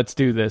said, "Let's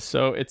do this."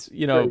 So it's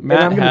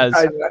Matt has,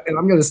 and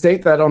I'm going to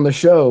state that on the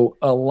show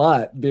a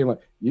lot, being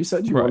like, "You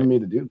said you wanted me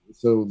to do this,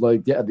 so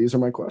like, yeah, these are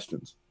my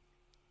questions."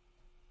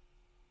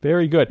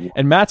 Very good.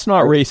 And Matt's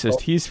not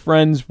racist. He's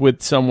friends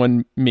with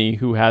me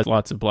who has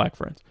lots of black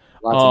friends.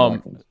 A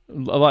lot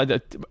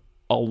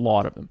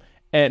of them,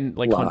 and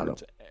like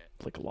hundreds,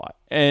 like a lot.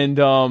 And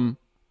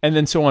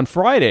then so on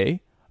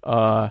Friday,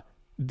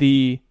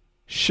 the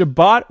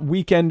Shabbat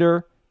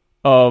weekender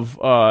of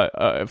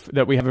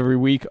that we have every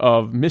week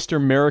of Mr.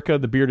 America,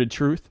 the Bearded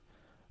Truth,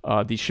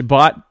 the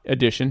Shabbat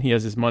edition. He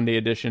has his Monday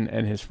edition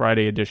and his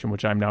Friday edition,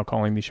 which I'm now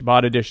calling the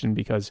Shabbat edition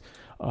because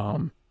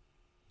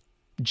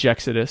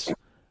Jexodus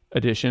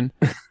edition.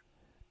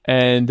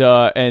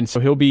 And so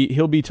he'll be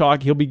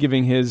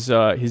giving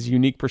his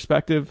unique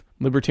perspective,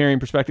 libertarian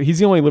perspective. He's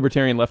the only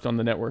libertarian left on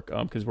the network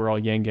because we're all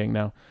Yang Gang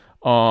now.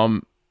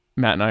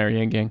 Matt and I are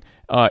Yang Gang.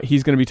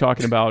 He's going to be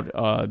talking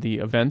about the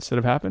events that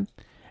have happened,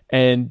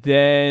 and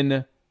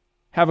then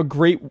have a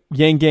great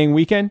Yang Gang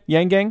weekend,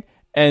 Yang Gang.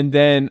 And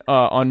then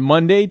on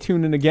Monday,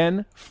 tune in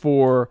again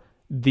for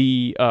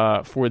the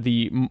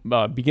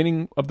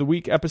beginning of the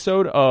week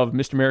episode of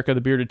Mr. America,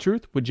 the Bearded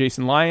Truth with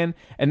Jason Lyon,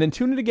 and then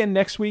tune in again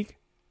next week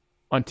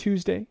on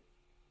Tuesday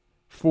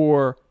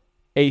for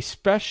a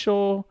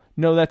special.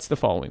 No, that's the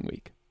following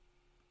week.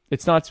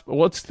 It's not.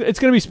 Well, it's going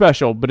to be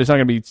special, but it's not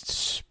going to be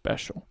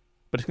special.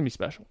 But it's going to be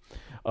special.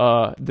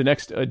 The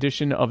next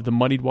edition of the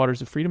Muddied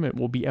Waters of Freedom, it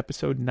will be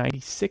episode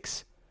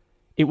 96.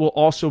 It will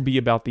also be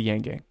about the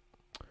Yang Gang.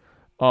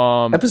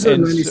 Episode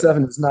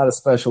 97 is not a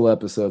special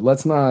episode.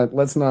 Let's not.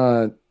 Let's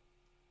not.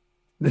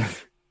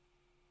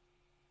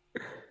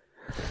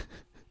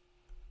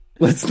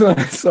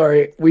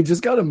 Sorry, we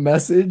just got a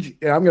message,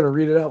 and I'm going to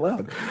read it out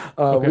loud.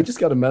 Okay. We just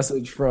got a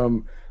message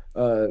from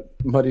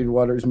Muddied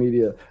Waters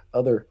Media,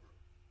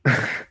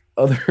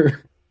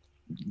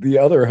 the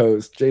other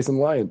host, Jason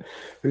Lyon,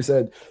 who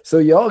said, "So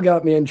y'all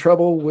got me in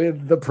trouble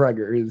with the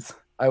preggers.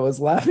 I was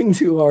laughing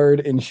too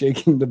hard and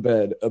shaking the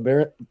bed.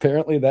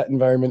 Apparently, that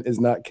environment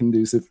is not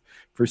conducive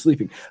for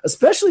sleeping,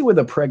 especially with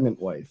a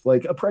pregnant wife.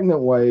 Like a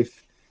pregnant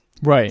wife,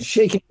 right?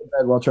 Shaking the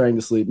bed while trying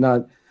to sleep.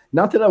 Not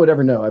that I would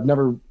ever know. I've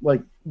never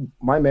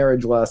my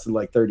marriage lasted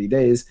like 30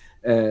 days,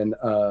 and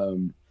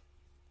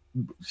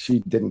she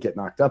didn't get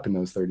knocked up in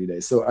those 30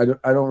 days. So I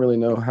don't really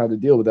know how to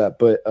deal with that.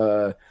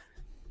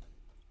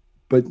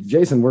 But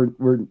Jason,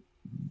 we're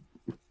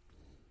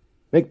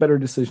make better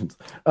decisions.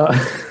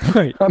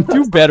 Right.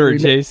 Do better,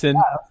 Jason.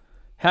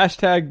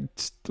 Hashtag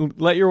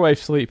let your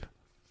wife sleep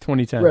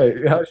 2010. Right.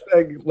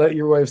 Hashtag let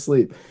your wife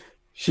sleep.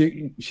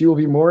 She will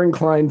be more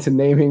inclined to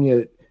naming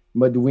it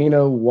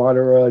Meduino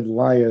Watera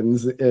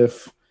Lions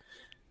if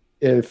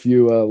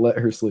you let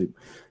her sleep.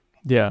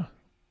 Yeah.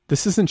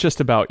 This isn't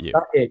just about you.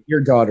 Not it.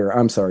 Your daughter.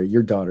 I'm sorry.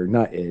 Your daughter,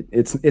 not it.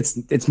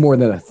 It's more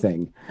than a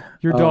thing.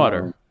 Your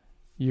daughter.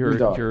 Your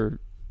daughter.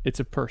 It's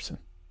a person.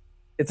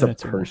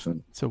 It's a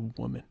person. It's a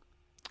woman.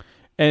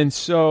 And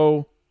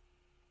so,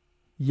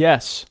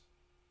 yes.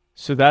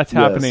 So that's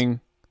happening.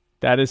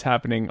 That is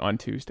happening on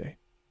Tuesday.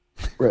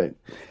 Right.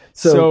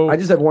 So I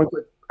just have one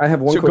quick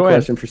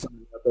question for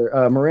somebody out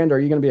there. Miranda, are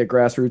you going to be at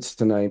Grassroots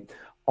tonight?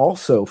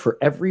 Also, for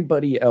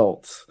everybody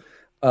else,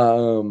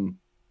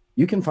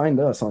 you can find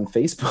us on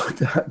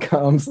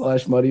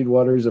Facebook.com/Muddied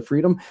Waters of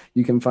Freedom.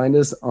 You can find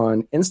us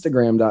on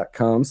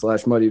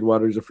Instagram.com/Muddied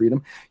Waters of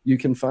Freedom. You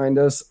can find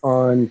us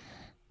on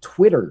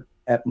Twitter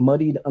at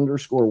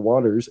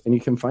 @Muddied_Waters. And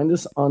you can find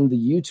us on the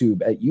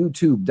YouTube at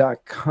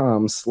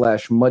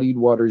YouTube.com/Muddied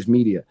Waters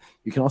Media.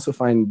 You can also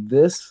find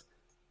this,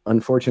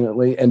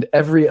 unfortunately, and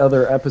every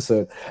other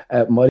episode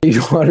at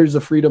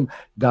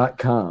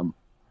MuddiedWatersOfFreedom.com.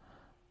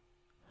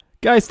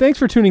 Guys, thanks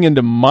for tuning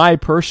into my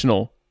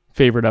personal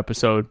favorite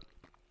episode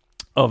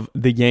of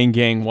the Yang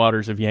Gang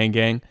Waters of Yang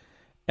Gang.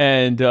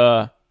 And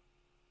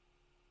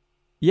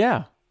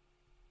yeah,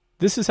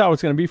 this is how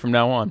it's going to be from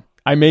now on.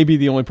 I may be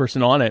the only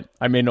person on it.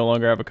 I may no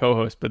longer have a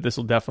co-host, but this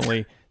will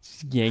definitely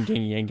Yang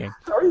Gang.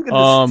 How are you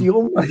going to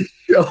steal my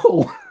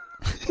show?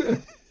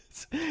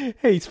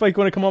 Hey, Spike,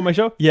 want to come on my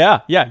show?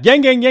 Yeah.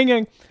 Yang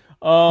Gang.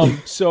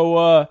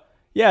 So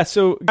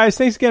guys,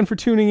 thanks again for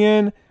tuning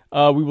in.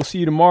 We will see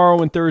you tomorrow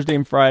and Thursday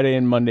and Friday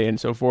and Monday and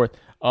so forth.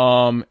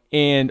 I'm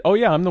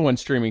the one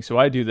streaming, so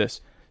I do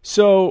this.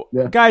 So,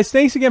 guys,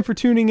 thanks again for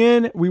tuning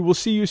in. We will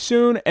see you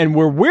soon. And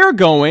where we're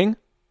going,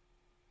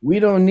 we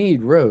don't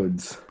need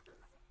roads.